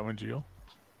would like that one, Gio.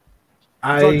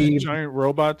 I Giant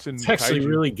robots and It's actually kaiju.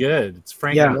 really good. It's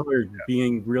Frank Yeah. Miller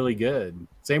being really good.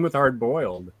 Same with Hard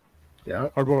Boiled. yeah.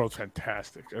 Hardboiled's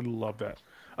fantastic. I love that.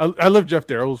 I love Jeff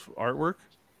Darrow's artwork,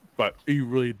 but he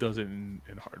really does it in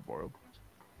Hardboiled.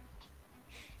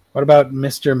 What about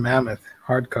Mr. Mammoth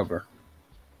hardcover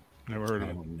Never heard I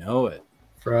of it. don't know it.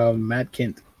 from Matt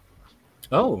Kint?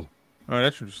 Oh, Oh,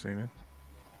 that's interesting. Man.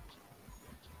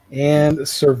 And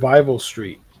Survival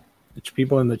Street, which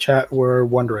people in the chat were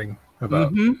wondering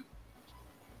about. mhm.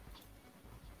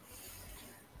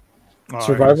 Oh, I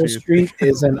Survival can see it. Street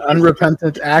is an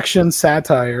unrepentant action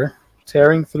satire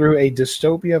tearing through a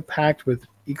dystopia packed with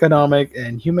economic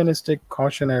and humanistic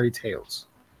cautionary tales.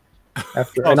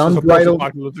 After Oh, an so it's a unbridled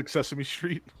post-apocalyptic Sesame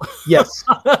Street. Yes.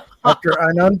 After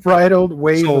an unbridled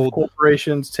wave of Sold.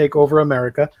 corporations take over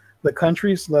America, the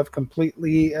country's left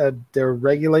completely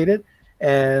deregulated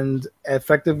and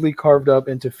effectively carved up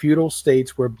into feudal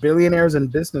states where billionaires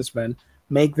and businessmen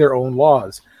make their own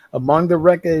laws. Among the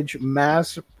wreckage,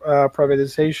 mass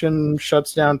privatization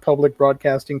shuts down public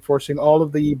broadcasting, forcing all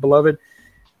of the beloved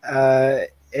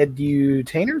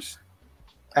edutainers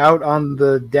out on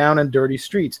the down and dirty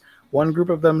streets. One group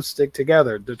of them stick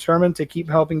together, determined to keep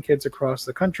helping kids across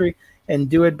the country, and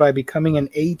do it by becoming an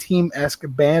A-Team-esque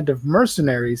band of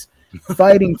mercenaries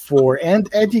fighting for and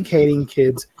educating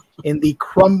kids in the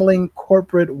crumbling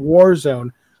corporate war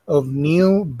zone of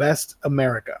New Best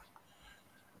America.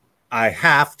 I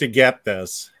have to get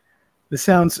this. This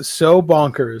sounds so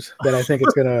bonkers that I think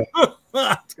it's gonna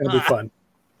be fun.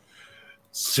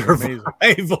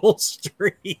 Survival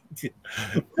Street.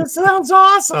 That sounds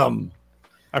awesome.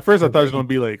 At first, I thought it was going to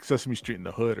be like Sesame Street in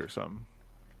the Hood or something.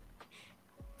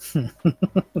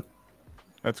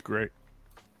 That's great.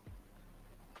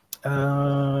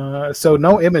 So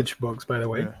no Image books, by the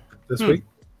way, this week.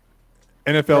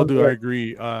 NFL, do I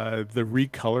agree? The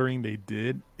recoloring they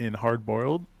did in Hard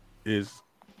Boiled is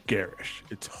garish.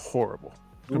 It's horrible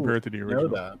compared to the original.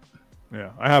 Know that.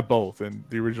 Yeah, I have both, and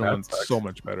the original That one's sucks. so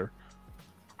much better.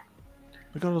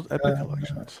 Look at all those epic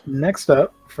collections. Next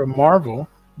up, from Marvel,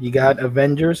 you got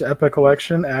Avengers Epic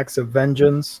Collection, Acts of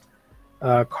Vengeance,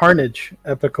 Carnage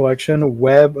Epic Collection,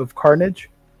 Web of Carnage,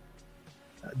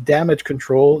 Damage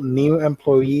Control, New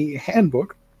Employee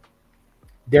Handbook,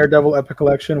 Daredevil Epic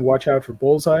Collection, Watch Out for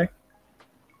Bullseye,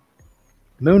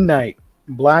 Moon Knight,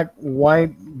 Black,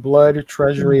 White, Blood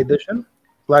Treasury Edition,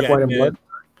 Black, White, and Blood,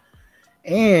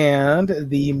 and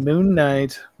the Moon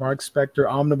Knight Mark Spector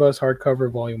Omnibus Hardcover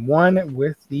Volume 1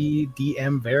 with the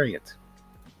DM variant.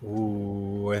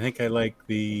 Ooh, I think I like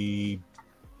the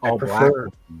I all black. prefer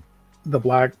the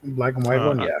black and white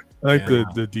one, yeah. I like Yeah.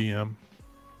 the DM,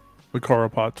 the Coral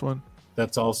Potts one.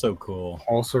 That's also cool.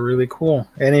 Also really cool.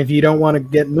 And if you don't want to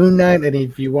get Moon Knight, and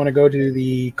if you want to go to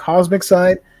the cosmic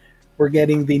side, we're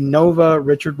getting the Nova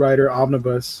Richard Rider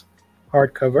Omnibus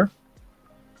hardcover,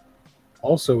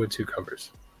 also with 2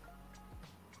 covers.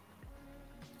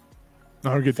 I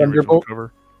don't get the original Thunderbolt.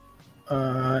 cover.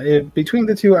 Between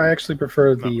the two, I actually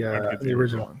prefer No, I get the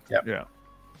original. one. Yeah. Yeah.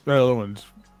 That other one's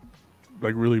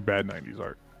like really bad 90s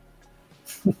art.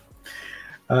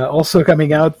 Also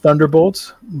coming out,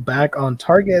 Thunderbolts, back on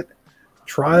Target,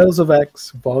 Trials of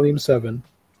X, Volume 7.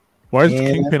 Why is And-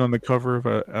 Kingpin on the cover of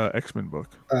a X-Men book?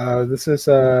 This is,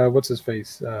 what's his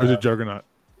face? Or is it Juggernaut?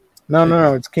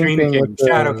 No, it's Green Kingpin King, with the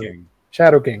Shadow King.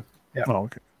 Shadow King, Oh,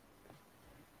 okay.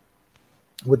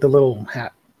 with the little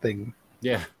hat thing.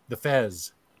 Yeah, the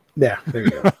Fez. Yeah, there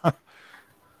you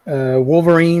go.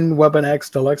 Wolverine Weapon X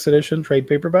Deluxe Edition, trade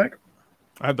paperback.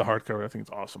 I have the hardcover. I think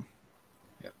it's awesome.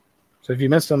 So if you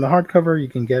missed on the hardcover, you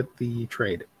can get the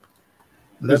trade.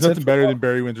 And There's that's it nothing for better all. than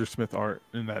Barry Windsor Smith art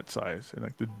in that size, and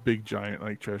like the big giant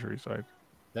like treasury side.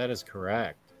 That is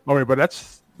correct. Oh wait, but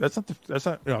that's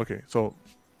not yeah, okay. So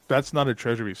that's not a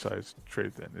treasury size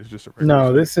trade then. It's just a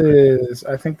regular No, size.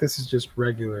 I think this is just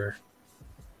regular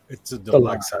It's a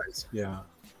deluxe deluxe. size. Yeah.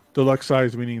 Deluxe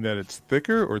size meaning that it's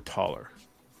thicker or taller.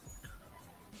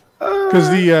 Because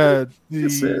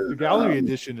the gallery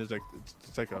edition is like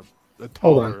it's like a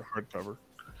Hold on. taller hardcover.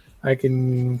 I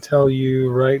can tell you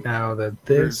right now that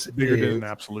this It's bigger is, than an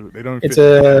absolute. They don't. it's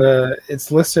fit-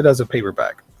 it's listed as a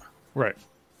paperback, right.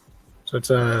 so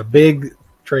it's a big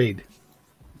trade.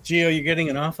 Gio, you're getting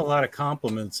an awful lot of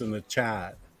compliments in the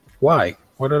chat. Why?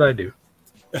 What did I do?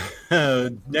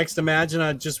 Next, imagine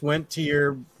I just went to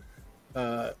your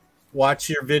watch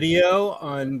your video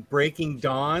on Breaking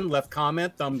Dawn, left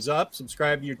comment, thumbs up,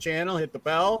 subscribe to your channel, hit the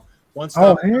bell. Once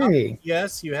Oh, hey.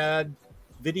 yes, you had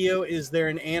video. Is there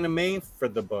an anime for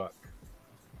the book?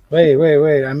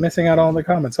 Wait! I'm missing out on the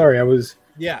comments. Sorry, I was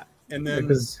Yeah, and then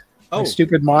because my oh,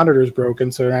 stupid monitor's broken,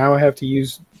 so now I have to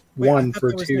use wait, I one thought for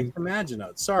that was 2. Nick from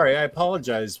Maginot. Sorry, I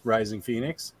apologize, Rising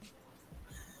Phoenix.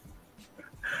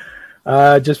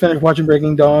 Just finished watching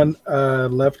Breaking Dawn.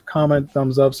 Left comment,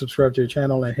 thumbs up, subscribe to your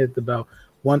channel, and hit the bell.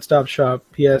 One stop shop.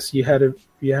 P.S. You had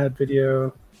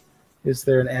video. Is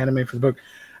there an anime for the book?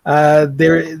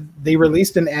 They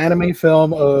released an anime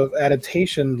film of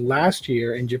adaptation last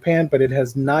year in Japan, but it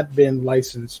has not been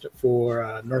licensed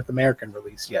for North American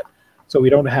release yet. So we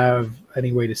don't have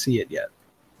any way to see it yet,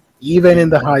 even in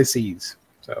the high seas.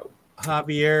 So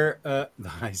Javier, the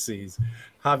high seas.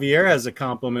 Javier has a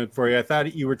compliment for you. I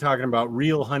thought you were talking about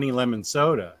Real Honey Lemon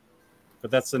Soda, but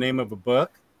that's the name of a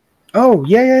book. oh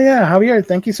yeah, Javier,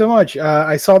 thank you so much.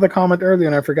 I saw the comment earlier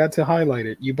and I forgot to highlight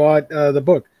it. You bought the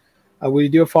book. Will you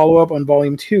do a follow-up on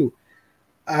Volume 2?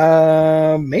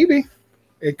 Maybe.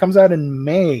 It comes out in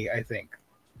May, I think.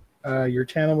 Your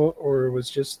channel, or was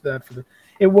just that for the...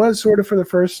 It was sort of for the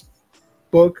first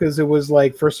book, because it was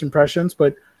like first impressions,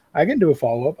 but I can do a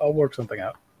follow-up. I'll work something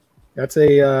out. That's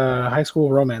a high school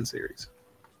romance series.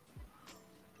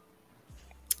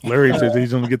 Larry says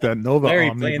he's going to get that Nova Larry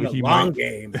Omni, playing but the he long might,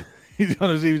 game. he's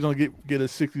going to see he's going to get a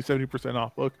 60-70%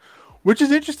 off book, which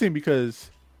is interesting because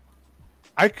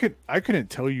I couldn't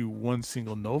tell you one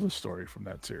single Nova story from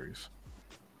that series.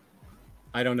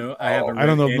 I don't know. I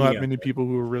don't know not many people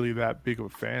who are really that big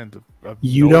of fans of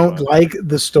You Nova. don't like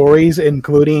the stories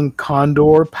including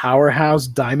Condor, Powerhouse,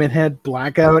 Diamond Head,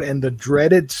 Blackout, and the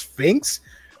dreaded Sphinx,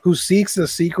 who seeks a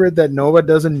secret that Nova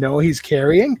doesn't know he's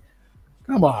carrying?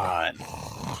 Come on.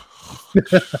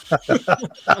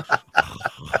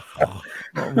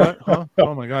 What? Huh?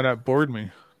 Oh my god, that bored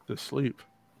me to sleep.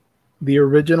 The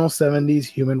original 70s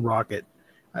human rocket.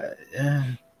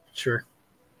 Sure.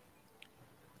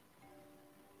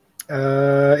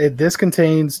 This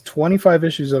contains 25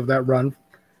 issues of that run,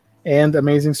 and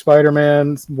Amazing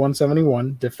Spider-Man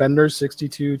 171, Defenders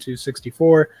 62 to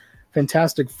 64,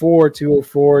 Fantastic Four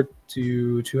 204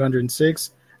 to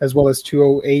 206, as well as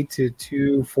 208 to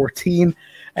 214,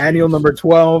 Annual number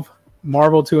 12,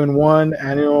 Marvel 2-in-1,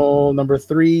 Annual number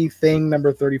 3, Thing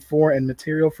number 34, and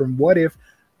material from What If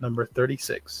number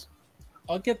 36.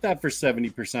 I'll get that for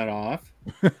 70% off.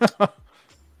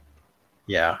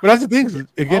 Yeah. But that's the thing.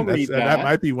 Again, I'll read that that.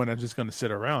 might be one that's just going to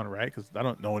sit around, right? Because I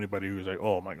don't know anybody who's like,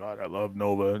 oh my god, I love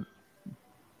Nova.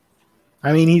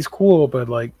 I mean, he's cool, but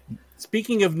like,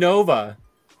 Speaking of Nova,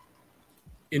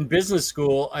 in business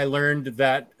school, I learned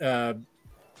that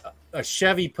a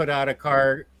Chevy put out a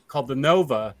car called the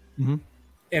Nova,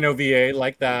 Nova,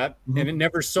 like that, and it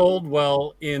never sold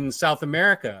well in South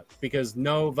America because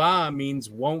Nova means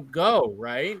won't go,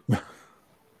 right?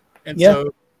 And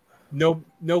so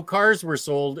no cars were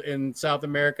sold in South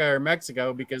America or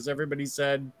Mexico because everybody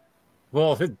said,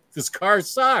 well, this car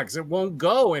sucks. It won't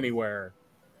go anywhere.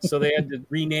 So they had to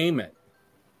rename it.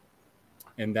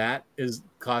 And that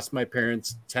cost my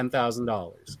parents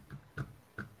 $10,000.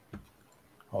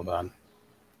 hold on.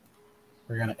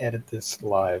 We're going to edit this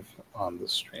live on the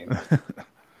stream.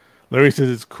 Larry says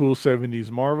it's cool 70s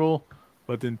Marvel,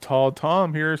 but then Tall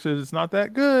Tom here says it's not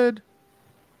that good.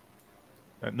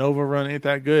 That Nova run ain't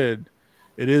that good.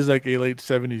 It is like a late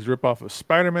 70s ripoff of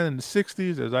Spider-Man in the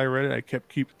 60s. As I read it, I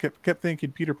kept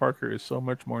thinking Peter Parker is so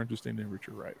much more interesting than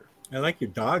Richard Rider. I like your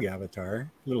dog avatar,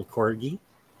 little corgi.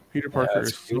 Peter Parker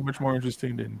is that's so much more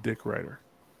interesting than Dick Rider.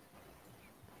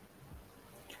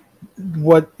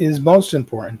 What is most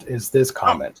important is this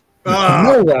comment. Ah.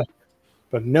 Nova,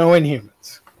 but no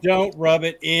Inhumans. Don't rub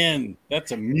it in.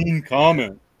 That's a mean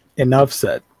comment. Enough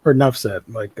said. Or enough said,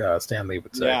 like Stan Lee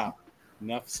would say. Yeah,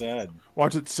 enough said.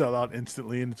 Watch it sell out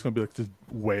instantly, and it's going to be like this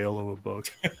whale of a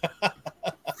book.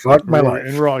 Fuck my life.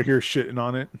 And we're all here shitting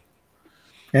on it.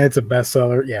 And it's a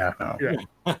bestseller. Yeah. No.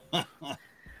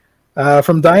 Yeah.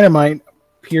 From Dynamite,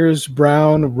 Piers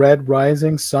Brown, Red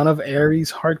Rising, Son of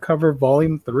Ares, hardcover,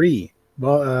 Volume 3,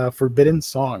 Forbidden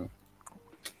Song.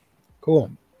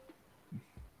 Cool.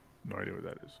 No idea what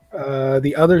that is.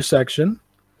 The other section,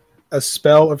 A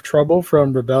Spell of Trouble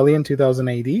from Rebellion 2000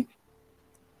 AD,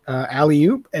 Alley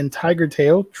Oop and Tiger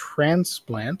Tail,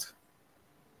 Transplant,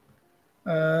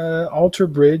 Alter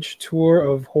Bridge, Tour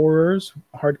of Horrors,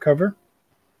 hardcover.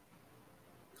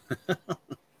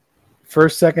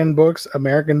 First, second books,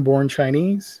 American Born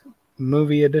Chinese,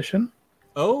 movie edition.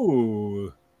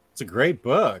 Oh, it's a great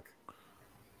book.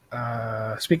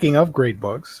 Speaking of great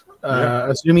books,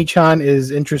 Azumi-chan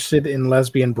is interested in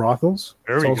lesbian brothels.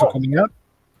 There It's we also go. coming up.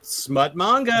 Smut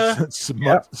manga.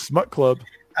 Smut Club.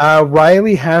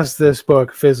 Riley has this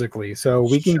book physically, so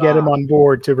we can get him on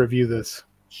board to review this.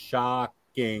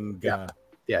 Shocking.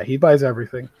 Yeah, he buys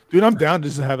everything. Dude, I'm down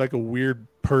just to have like a weird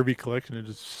pervy collection of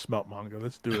just smut manga.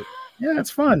 Let's do it. Yeah, it's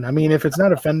fun. I mean, if it's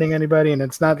not offending anybody and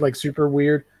it's not like super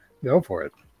weird, go for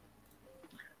it.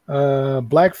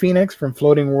 Black Phoenix from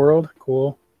Floating World.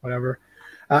 Cool. Whatever.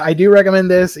 I do recommend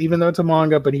this, even though it's a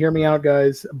manga, but hear me out,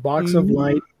 guys. Box of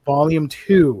Light, Volume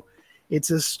 2. It's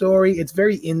a story. It's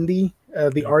very indie.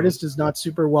 The artist is not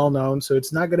super well known, so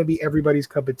it's not going to be everybody's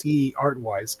cup of tea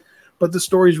art-wise. But the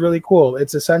story is really cool.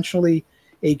 It's essentially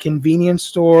a convenience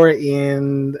store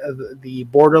in the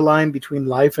borderline between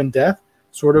life and death,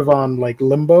 sort of on like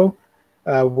limbo.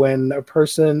 When a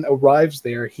person arrives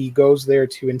there, he goes there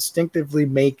to instinctively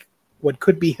make what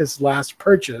could be his last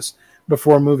purchase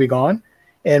before moving on.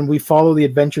 And we follow the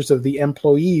adventures of the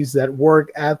employees that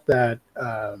work at that,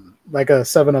 like a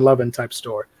 7-Eleven type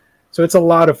store. So it's a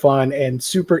lot of fun and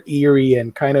super eerie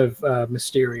and kind of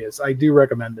mysterious. I do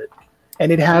recommend it.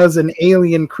 And it has an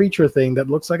alien creature thing that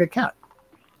looks like a cat.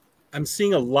 I'm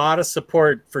seeing a lot of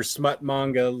support for smut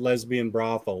manga lesbian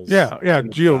brothels. Yeah,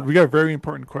 Gio, we got a very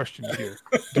important question here.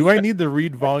 Do I need to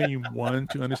read volume 1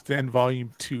 to understand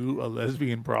volume 2 of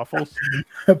lesbian brothels?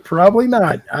 Probably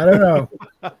not. I don't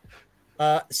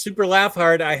know. Super Laugh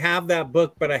Hard. I have that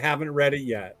book, but I haven't read it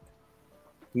yet.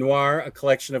 Noir, a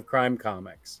collection of crime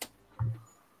comics.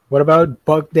 What about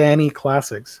Buck Danny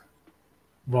Classics?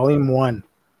 Volume 1.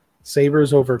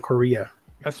 Sabers over Korea.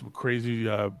 That's some crazy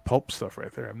pulp stuff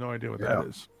right there. I have no idea what that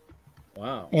is.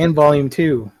 Wow. And Volume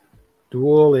 2.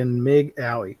 Duel in Mig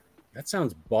Alley. That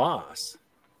sounds boss.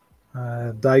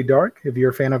 Die Dark, if you're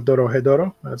a fan of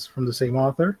Dorohedoro. That's from the same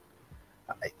author.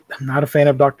 I'm not a fan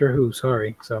of Doctor Who,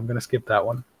 sorry. So I'm going to skip that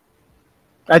one.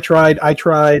 I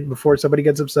tried. Before somebody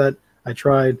gets upset, I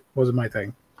tried. Wasn't my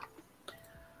thing.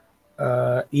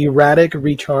 Erratic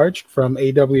Recharged from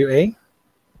AWA.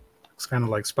 It's kind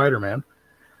of like Spider-Man.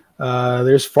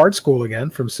 There's Fart School again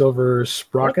from Silver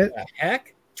Sprocket. What the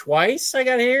heck? Twice I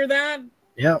got to hear that?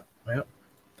 Yep.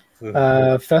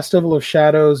 Festival of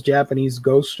Shadows, Japanese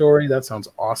Ghost Story. That sounds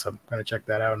awesome. I'm going to check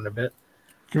that out in a bit.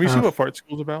 Can we see what Fart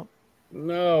School's about?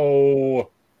 No.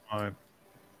 Fine.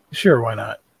 Sure, why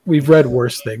not? We've read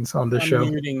worse things on this show.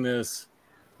 I'm reading this.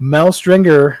 Mel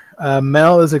Stringer.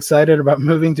 Mel is excited about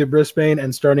moving to Brisbane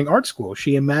and starting art school.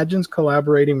 She imagines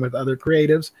collaborating with other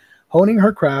creatives, honing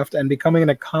her craft, and becoming an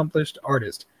accomplished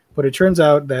artist. But it turns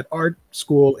out that art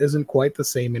school isn't quite the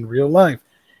same in real life.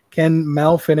 Can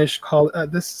Mel finish college?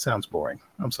 This sounds boring.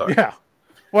 I'm sorry. Yeah.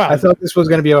 Wow. I thought this was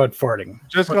going to be about farting.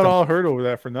 Just got all hurt over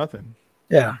that for nothing.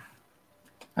 Yeah.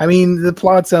 I mean, the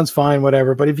plot sounds fine,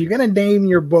 whatever. But if you're going to name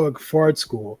your book Fart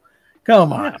School,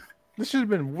 come on. Yeah. This should have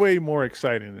been way more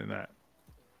exciting than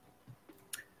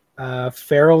that.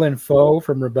 Feral and Foe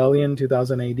from Rebellion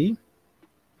 2000 AD.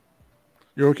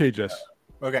 You're okay, Jess.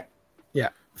 Okay. Yeah.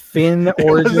 Finn It was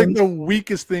Origins. like the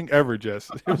weakest thing ever,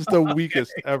 Jess. It was the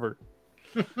weakest ever.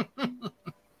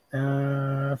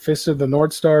 Fist of the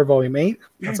North Star Volume 8.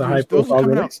 That's a high Those are profile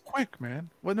coming out release. quick, man.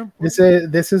 What number? This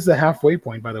is the halfway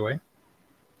point, by the way.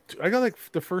 I got like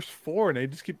the first 4, and they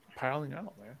just keep piling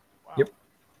out, man. Wow. Yep.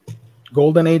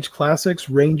 Golden Age Classics,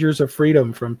 Rangers of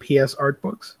Freedom from PS Art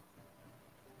Books.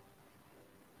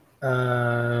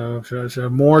 So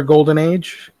more Golden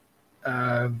Age.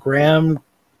 Graham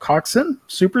Coxon,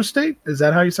 Superstate. Is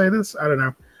that how you say this? I don't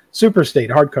know. Superstate,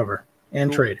 hardcover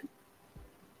and trade.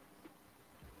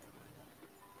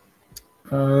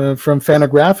 From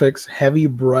Fantagraphics, Heavy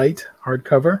Bright,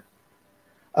 hardcover.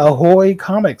 Ahoy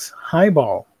Comics,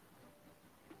 Highball.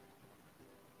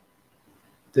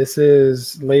 This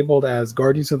is labeled as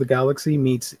Guardians of the Galaxy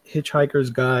meets Hitchhiker's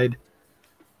Guide.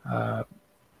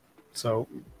 So,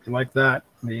 if you like that,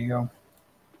 there you go.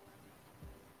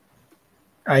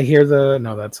 I hear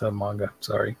no, that's a manga.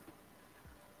 Sorry.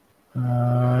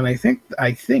 And I think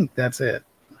that's it.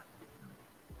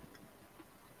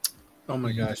 Oh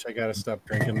my gosh, I gotta stop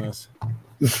drinking this.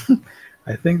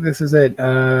 I think this is it.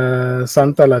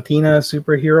 Santa Latina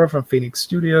Superhero from Phoenix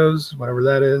Studios, whatever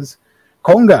that is.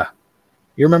 Conga.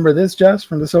 You remember this, Jess,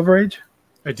 from the Silver Age?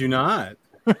 I do not.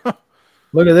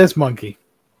 Look at this monkey.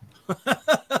 It's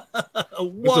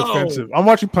Whoa. offensive. I'm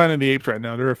watching Planet of the Apes right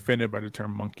now. They're offended by the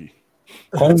term monkey.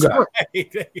 That's Conga.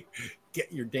 right.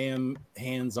 Get your damn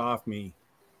hands off me.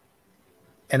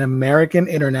 An American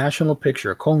International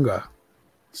Picture, Conga.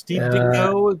 Steve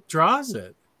Ditko draws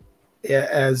it.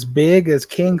 As big as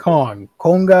King Kong.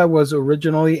 Conga was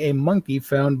originally a monkey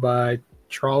found by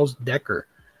Charles Decker.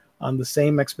 On the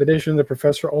same expedition, the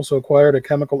professor also acquired a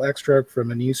chemical extract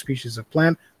from a new species of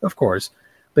plant. Of course.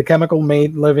 The chemical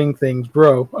made living things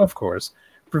grow. Of course.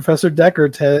 Professor Decker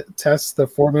tests the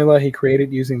formula he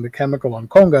created using the chemical on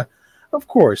Conga. Of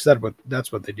course,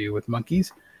 that's what they do with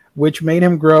monkeys, which made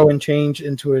him grow and change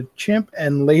into a chimp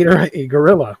and later a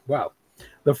gorilla. Wow.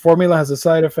 The formula has a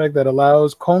side effect that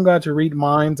allows Conga to read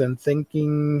minds and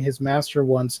thinking his master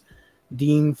wants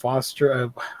Dean Foster. I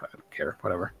don't care,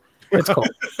 whatever. It's called.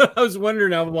 I was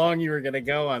wondering how long you were going to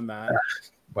go on that.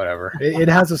 Whatever. It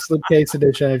has a slipcase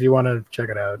edition if you want to check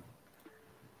it out.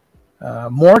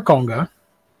 More Conga.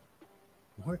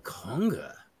 More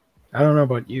Conga. I don't know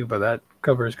about you, but that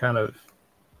cover is kind of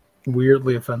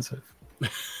weirdly offensive.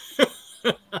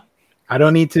 I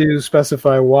don't need to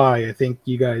specify why. I think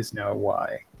you guys know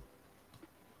why.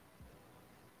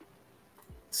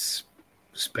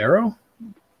 Sparrow?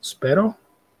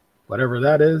 Whatever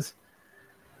that is.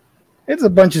 It's a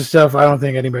bunch of stuff I don't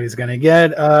think anybody's going to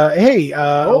get.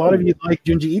 A lot of you like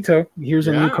Junji Ito. Here's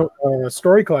a new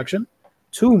story collection.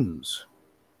 Tombs.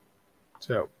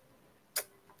 So,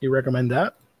 You recommend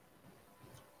that?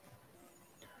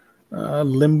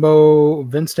 Limbo,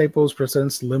 Vince Staples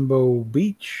presents Limbo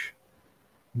Beach,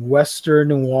 Western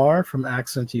Noir from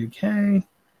Accent UK,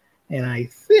 and I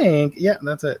think, yeah,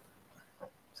 that's it.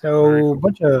 So Very cool. a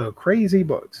bunch of crazy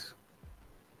books,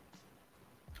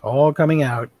 all coming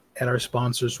out at our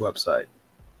sponsor's website,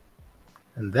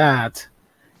 and that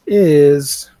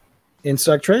is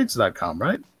InStockTrades.com,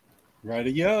 right?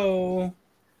 Radio.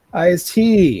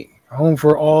 IST, home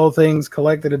for all things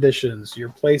collected editions, your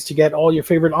place to get all your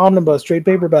favorite omnibus, trade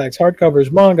paperbacks, hardcovers,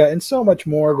 manga, and so much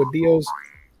more with deals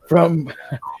from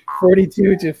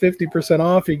 42 to 50%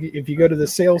 off. If you go to the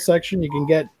sales section, you can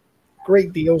get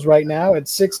great deals right now at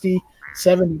 60,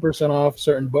 70% off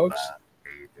certain books.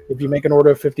 If you make an order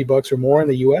of $50 or more in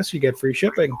the US, you get free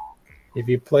shipping. If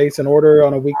you place an order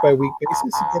on a week-by-week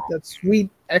basis, you get that sweet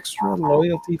extra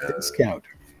loyalty discount.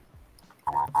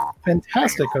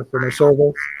 Fantastic customer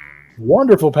service.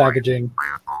 Wonderful packaging.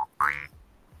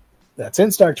 That's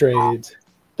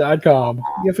InStockTrades.com,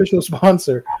 the official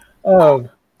sponsor of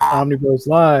Omnibus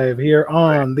Live here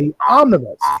on the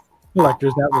Omnibus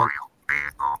Collectors Network.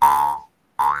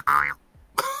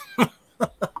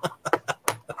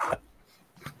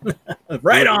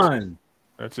 Right on.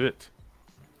 That's it.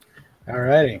 All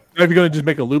righty. If you're gonna just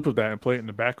make a loop of that and play it in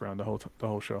the background the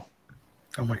whole show.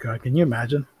 Oh my God, can you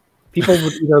imagine? People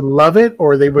would either love it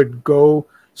or they would go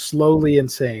slowly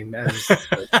insane as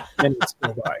minutes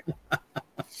go by.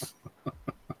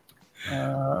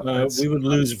 We would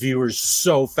lose viewers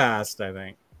so fast, I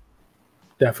think.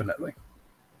 Definitely.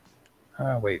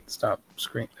 Wait, stop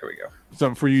screen. There we go.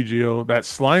 Something for you, Gio. That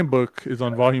slime book is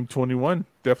on volume 21.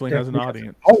 Definitely has an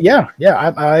audience. Oh yeah.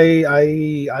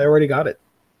 I already got it.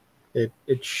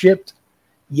 It shipped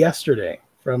yesterday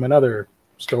from another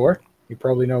store. You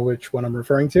probably know which one I'm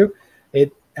referring to.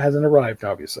 It hasn't arrived,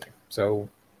 obviously, so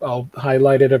I'll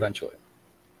highlight it eventually.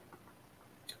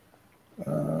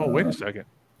 Wait a second.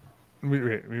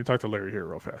 Let me talk to Larry here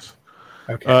real fast.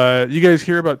 Okay. You guys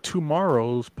hear about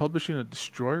Tomorrow's publishing a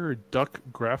Destroyer Duck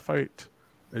Graphite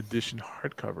Edition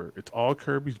hardcover. It's all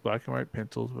Kirby's black and white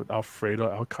pencils with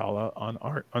Alfredo Alcala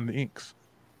on the inks.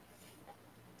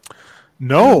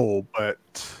 No,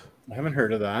 but I haven't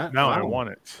heard of that. now Wow. I want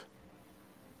it.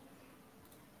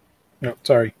 No,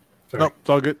 sorry. No, it's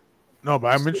all good. No, but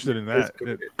I'm interested in that. It's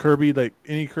good. Kirby, like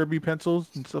any Kirby pencils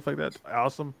and stuff like that.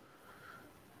 Awesome.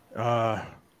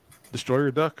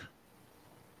 Destroyer Duck.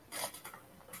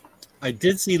 I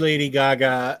did see Lady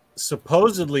Gaga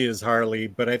supposedly as Harley,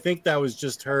 but I think that was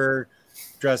just her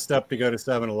dressed up to go to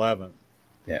 7-Eleven.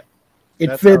 Yeah. It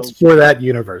That's fits how- for that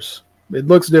universe. It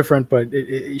looks different, but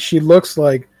she looks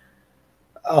like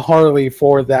a Harley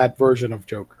for that version of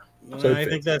Joker. So I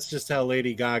think that's just how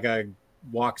Lady Gaga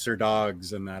walks her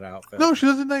dogs in that outfit. No, she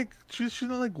doesn't like. She's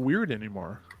not like weird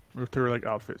anymore with her like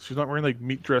outfits. She's not wearing like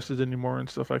meat dresses anymore and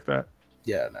stuff like that.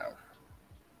 Yeah, no.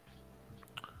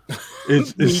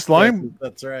 Is slime?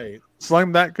 That's right.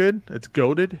 Slime that good? It's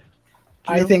goated.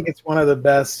 I think it's one of the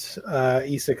best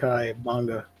isekai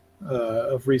manga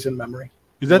of recent memory.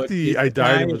 Is that What, the is I it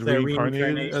died time? and was Is that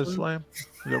reincarnated as reincarnation? slime? Is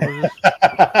that what it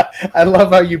is? I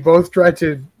love how you both tried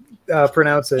to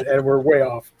pronounce it, and we're way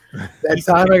off. That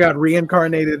time I got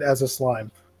reincarnated as a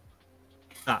slime.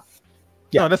 Yeah.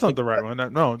 No, that's not the right one.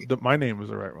 No, my name was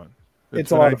the right one.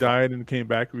 It's when a lot I of fun. died and came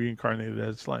back reincarnated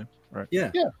as slime. Right.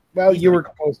 Yeah. Yeah. Well, you were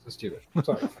closest to it.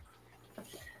 Sorry.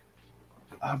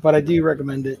 But I do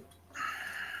recommend it.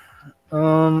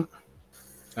 I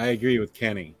agree with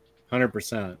Kenny.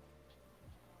 100%.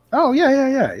 Oh,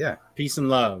 yeah. Peace and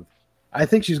love. I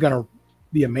think she's going to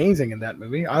be amazing in that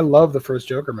movie. I love the first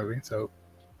Joker movie, so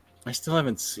I still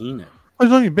haven't seen it.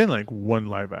 There's only been like one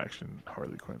live action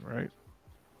Harley Quinn, right?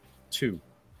 2.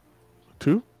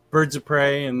 2? Birds of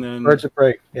Prey and then... Birds of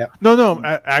Prey. Yeah. No,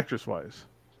 actress wise.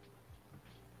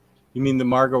 You mean the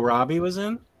Margot Robbie was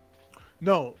in?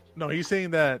 No, he's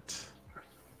saying that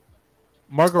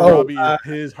Margot Oh, Robbie is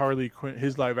his Harley Quinn,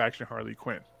 his live action Harley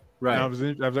Quinn. Right. And I was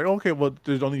like, okay, well,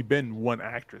 there's only been one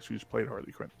actress who's played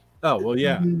Harley Quinn. Oh, well,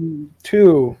 yeah.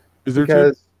 2. Is there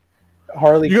Because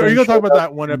Harley two? Are you Quinn gonna talk showed about up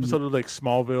that one in- episode of like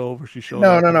Smallville where she showed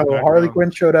No. up? in the Harley background?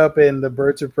 Quinn showed up in the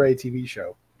Birds of Prey TV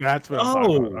show. That's what I'm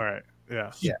talking about. Oh. All right.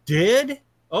 Yeah. You Yeah. did?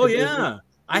 Oh, It- yeah.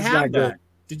 I it's have not good. that.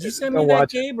 Did you send me Go that,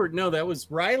 watch it. Gabe? Or no, that was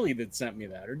Riley that sent me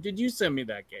that. Or did you send me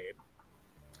that, Gabe?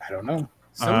 I don't know.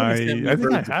 Somebody sent me I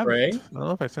think I Birds of have Prey. it. I don't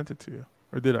know if I sent it to you.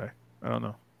 Or did I? I don't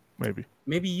know. Maybe.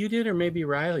 Maybe you did, or maybe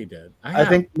Riley did. I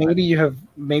think maybe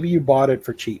you bought it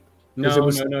for cheap. No, 'cause it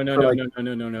was no. for, like-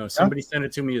 No. Somebody sent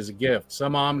it to me as a gift.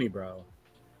 Some Omni bro.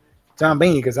 It's not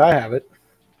me because I have it.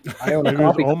 I own a Maybe it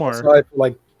was copy. Omar. I saw it for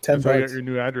like $10. That's how you got your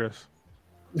new address.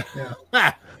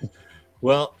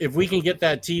 Well, if we can get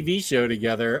that TV show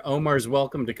together, Omar's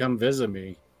welcome to come visit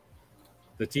me.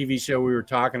 The TV show we were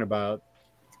talking about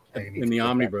in the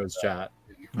Omnibus chat.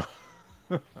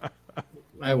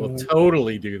 I will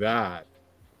totally do that.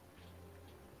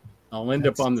 I'll end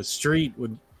up on the street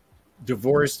with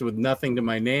divorced with nothing to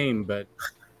my name, but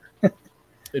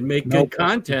it'd make good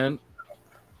content.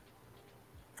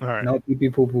 All right. No pee pee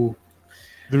poo poo.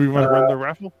 Do we want to run the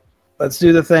raffle? Let's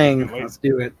do the thing. Let's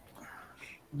do it.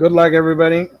 Good luck,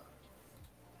 everybody.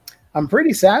 I'm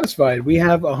pretty satisfied. We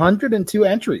have 102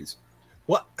 entries.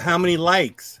 What? How many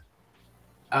likes?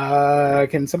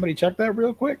 Can somebody check that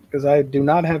real quick? Because I do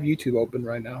not have YouTube open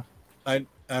right now. I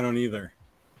don't either.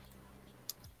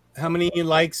 How many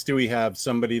likes do we have?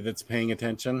 Somebody that's paying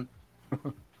attention?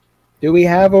 Do we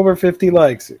have over 50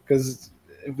 likes? Because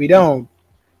if we don't,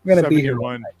 we're going to be here.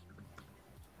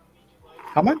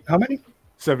 How many?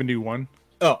 71.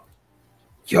 Oh.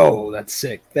 Yo, that's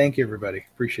sick. Thank you, everybody.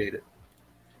 Appreciate it.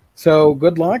 So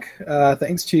good luck.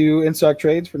 Thanks to InStock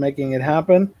Trades for making it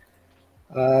happen.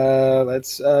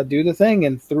 Let's do the thing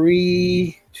in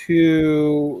 3,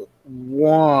 2,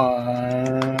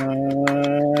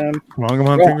 1. Come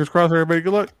on. Fingers crossed, everybody.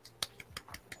 Good luck.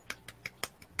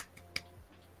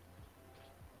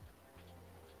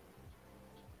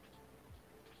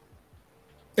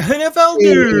 NFL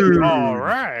dude. All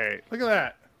right. Look at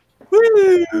that.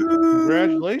 Woo!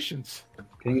 Congratulations.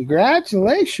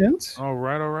 Congratulations. All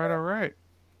right.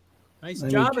 Nice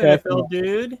job, NFL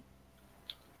dude.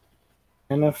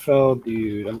 NFL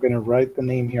dude. I'm going to write the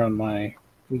name here on my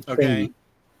thing. Okay.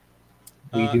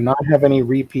 We do not have any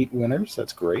repeat winners.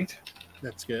 That's great.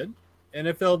 That's good.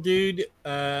 NFL dude,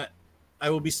 I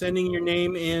will be sending your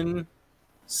name in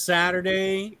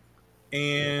Saturday,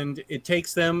 and it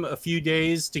takes them a few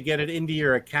days to get it into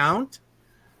your account.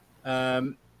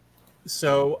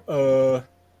 So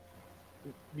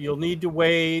you'll need to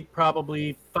wait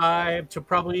probably 5 to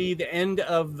probably the end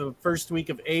of the first week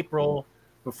of April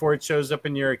before it shows up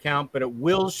in your account, but it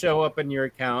will show up in your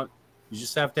account. You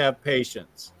just have to have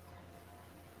patience.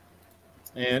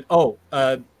 And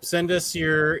send us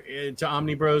your to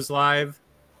Omnibros Live.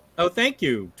 Oh, thank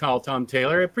you, Tall Tom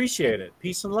Taylor. I appreciate it.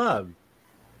 Peace and love.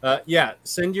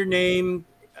 Send your name,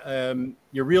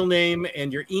 your real name,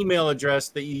 and your email address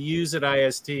that you use at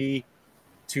IST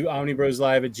to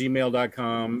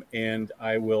omnibroslive@gmail.com, and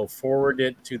I will forward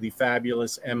it to the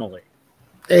fabulous Emily.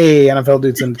 Hey, NFL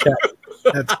dude's in the chat.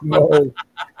 That's no.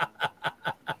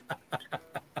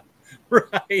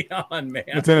 Right on, man.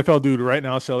 It's NFL dude right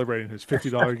now celebrating his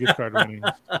 $50 gift card winnings.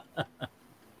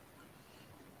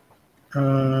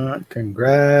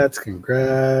 Congrats.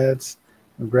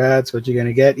 What you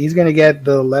gonna get? He's gonna get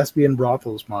the Lesbian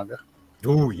Brothels manga.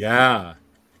 Oh yeah.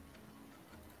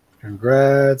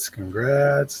 Congrats.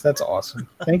 That's awesome.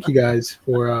 Thank you guys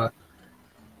for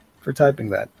typing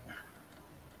that.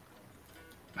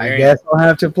 I guess I'll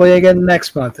have to play again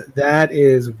next month. That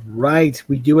is right.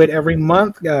 We do it every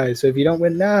month, guys. So if you don't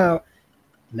win now,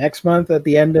 next month at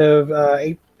the end of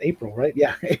April, right?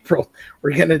 Yeah, April.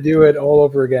 We're going to do it all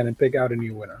over again and pick out a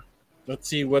new winner. Let's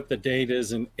see what the date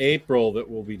is in April that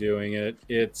we'll be doing it.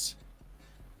 It's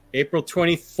April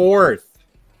 24th.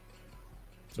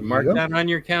 So mark that on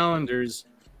your calendars.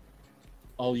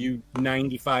 All you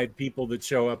 95 people that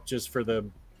show up just for the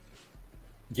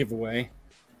giveaway.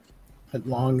 At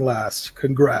long last.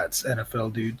 Congrats,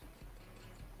 NFL dude.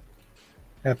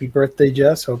 Happy birthday,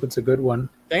 Jess. Hope it's a good one.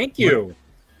 Thank you.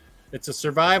 It's a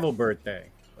survival birthday.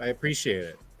 I appreciate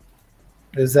it.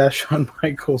 Is that Shawn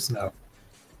Michaels now?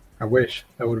 I wish.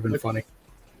 That would have been funny.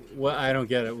 Well, I don't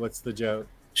get it. What's the joke?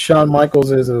 Shawn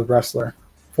Michaels is a wrestler.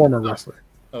 Former wrestler.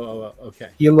 Oh, okay.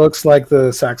 He looks like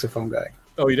the saxophone guy.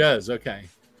 Oh, he does? Okay.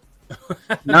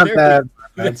 Not bad.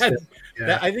 I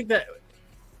think that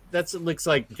looks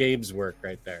like Gabe's work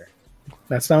right there.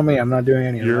 That's not me. I'm not doing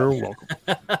any of that. You're welcome.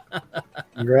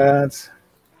 Congrats.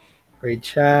 Great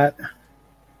chat.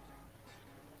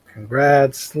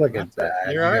 Congrats. Look at that.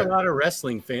 There are a lot of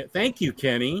wrestling fans. Thank you,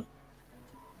 Kenny.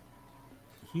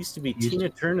 He used to be Tina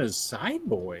Turner's side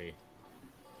boy.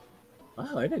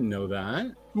 Wow, I didn't know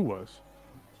that. Who was?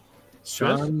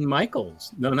 Shawn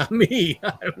Michaels. No, not me.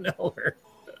 I don't know her.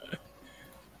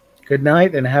 Good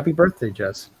night and happy birthday,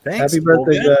 Jess. Thanks, happy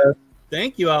birthday, Jess.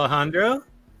 Thank you, Alejandro.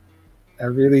 I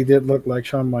really did look like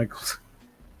Shawn Michaels.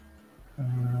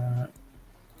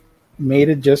 Made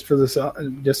it just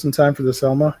in time for the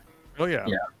Selma. Oh yeah.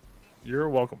 You're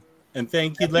welcome. And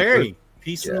thank you, Larry.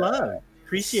 Peace and love.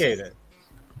 Appreciate it.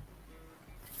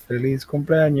 Feliz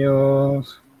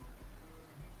cumpleaños.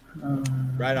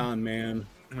 Right on, man.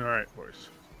 All right, boys.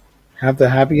 Have the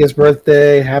happiest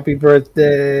birthday. Happy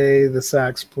birthday, the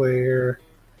sax player.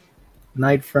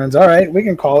 Night friends. All right, we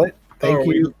can call it. Thank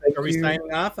you. Are we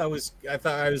signing off? I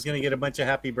thought I was going to get a bunch of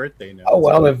happy birthday notes. Oh,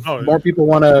 well, if more people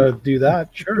want to do that,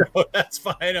 sure. No, that's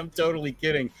fine. I'm totally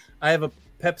kidding. I have a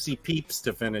Pepsi Peeps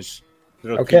to finish.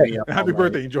 Okay. Happy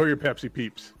birthday. Enjoy your Pepsi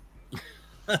Peeps.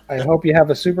 I hope you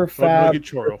have a super fab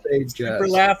birthday, Super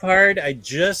laugh hard. I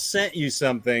just sent you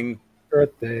something.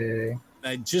 Birthday.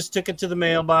 I just took it to the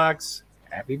mailbox.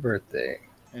 Happy birthday.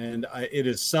 And it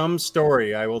is some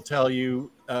story. I will tell you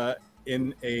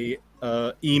in a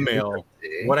email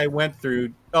what I went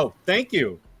through. Oh, thank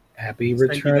you. Happy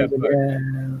returns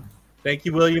again. Thank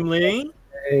you, William Lee.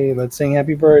 Hey, let's sing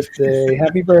happy birthday.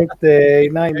 Happy birthday.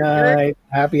 Night, night.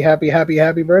 Happy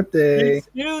birthday.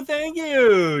 Thank you.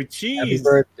 Jeez. Happy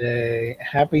birthday.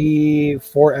 Happy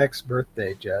 4X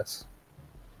birthday, Jess.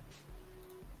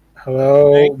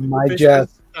 Hello, my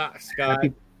Jess. Scott. Happy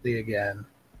birthday again.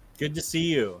 Good to see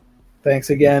you.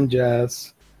 Thanks again,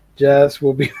 Jess. Jess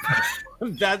will be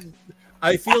that.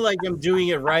 I feel like I'm doing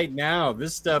it right now.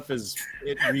 This stuff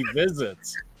it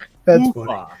revisits. That's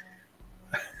funny.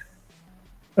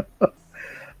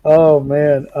 Oh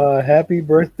man! Happy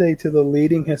birthday to the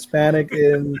leading Hispanic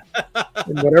in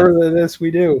whatever it is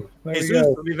we do. Jesus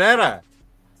Rivera.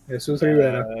 Jesus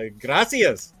Rivera.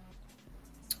 Gracias.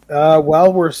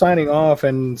 While we're signing off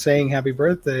and saying happy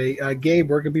birthday, Gabe,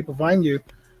 where can people find you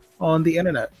on the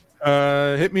internet?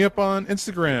 Hit me up on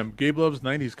Instagram. Gabe loves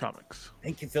 90s comics.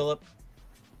 Thank you, Philip.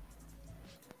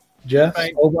 Jess,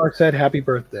 Omar said happy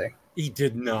birthday. He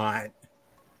did not.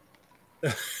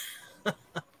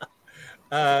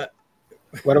 What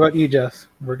about you, Jess?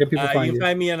 Where can people find you? You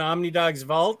find me on OmniDogs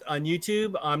Vault on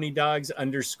YouTube,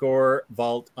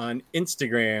 OmniDogs_Vault on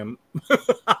Instagram.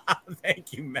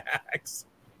 Thank you, Max.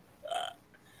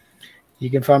 You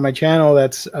can find my channel.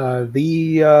 That's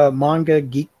the Manga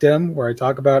Geekdom, where I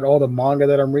talk about all the manga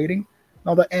that I'm reading, and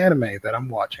all the anime that I'm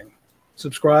watching.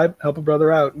 Subscribe, help a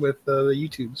brother out with the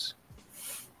YouTubes.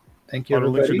 Thank you,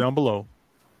 everybody. Links are down below.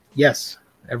 Yes,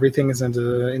 everything is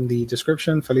in the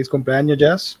description. Feliz cumpleaños,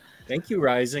 Jess. Thank you,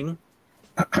 Rising.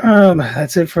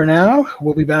 That's it for now.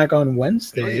 We'll be back on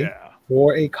Wednesday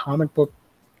for a comic book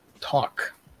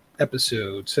talk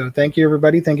episode. So thank you,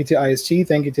 everybody. Thank you to IST.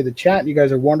 Thank you to the chat. You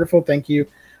guys are wonderful. Thank you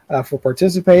for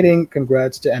participating.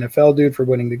 Congrats to NFL Dude for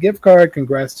winning the gift card.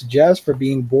 Congrats to Jess for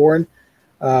being born,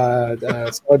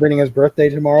 celebrating his birthday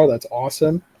tomorrow. That's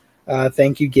awesome.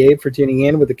 Thank you, Gabe, for tuning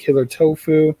in with the Killer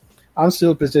Tofu. I'm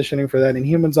still positioning for that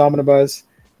Inhumans Omnibus.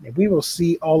 And we will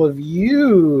see all of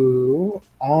you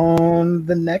on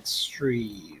the next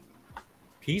stream.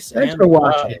 Peace. Thanks for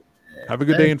watching. Have a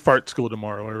good day in fart school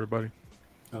tomorrow, everybody.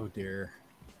 Oh, dear.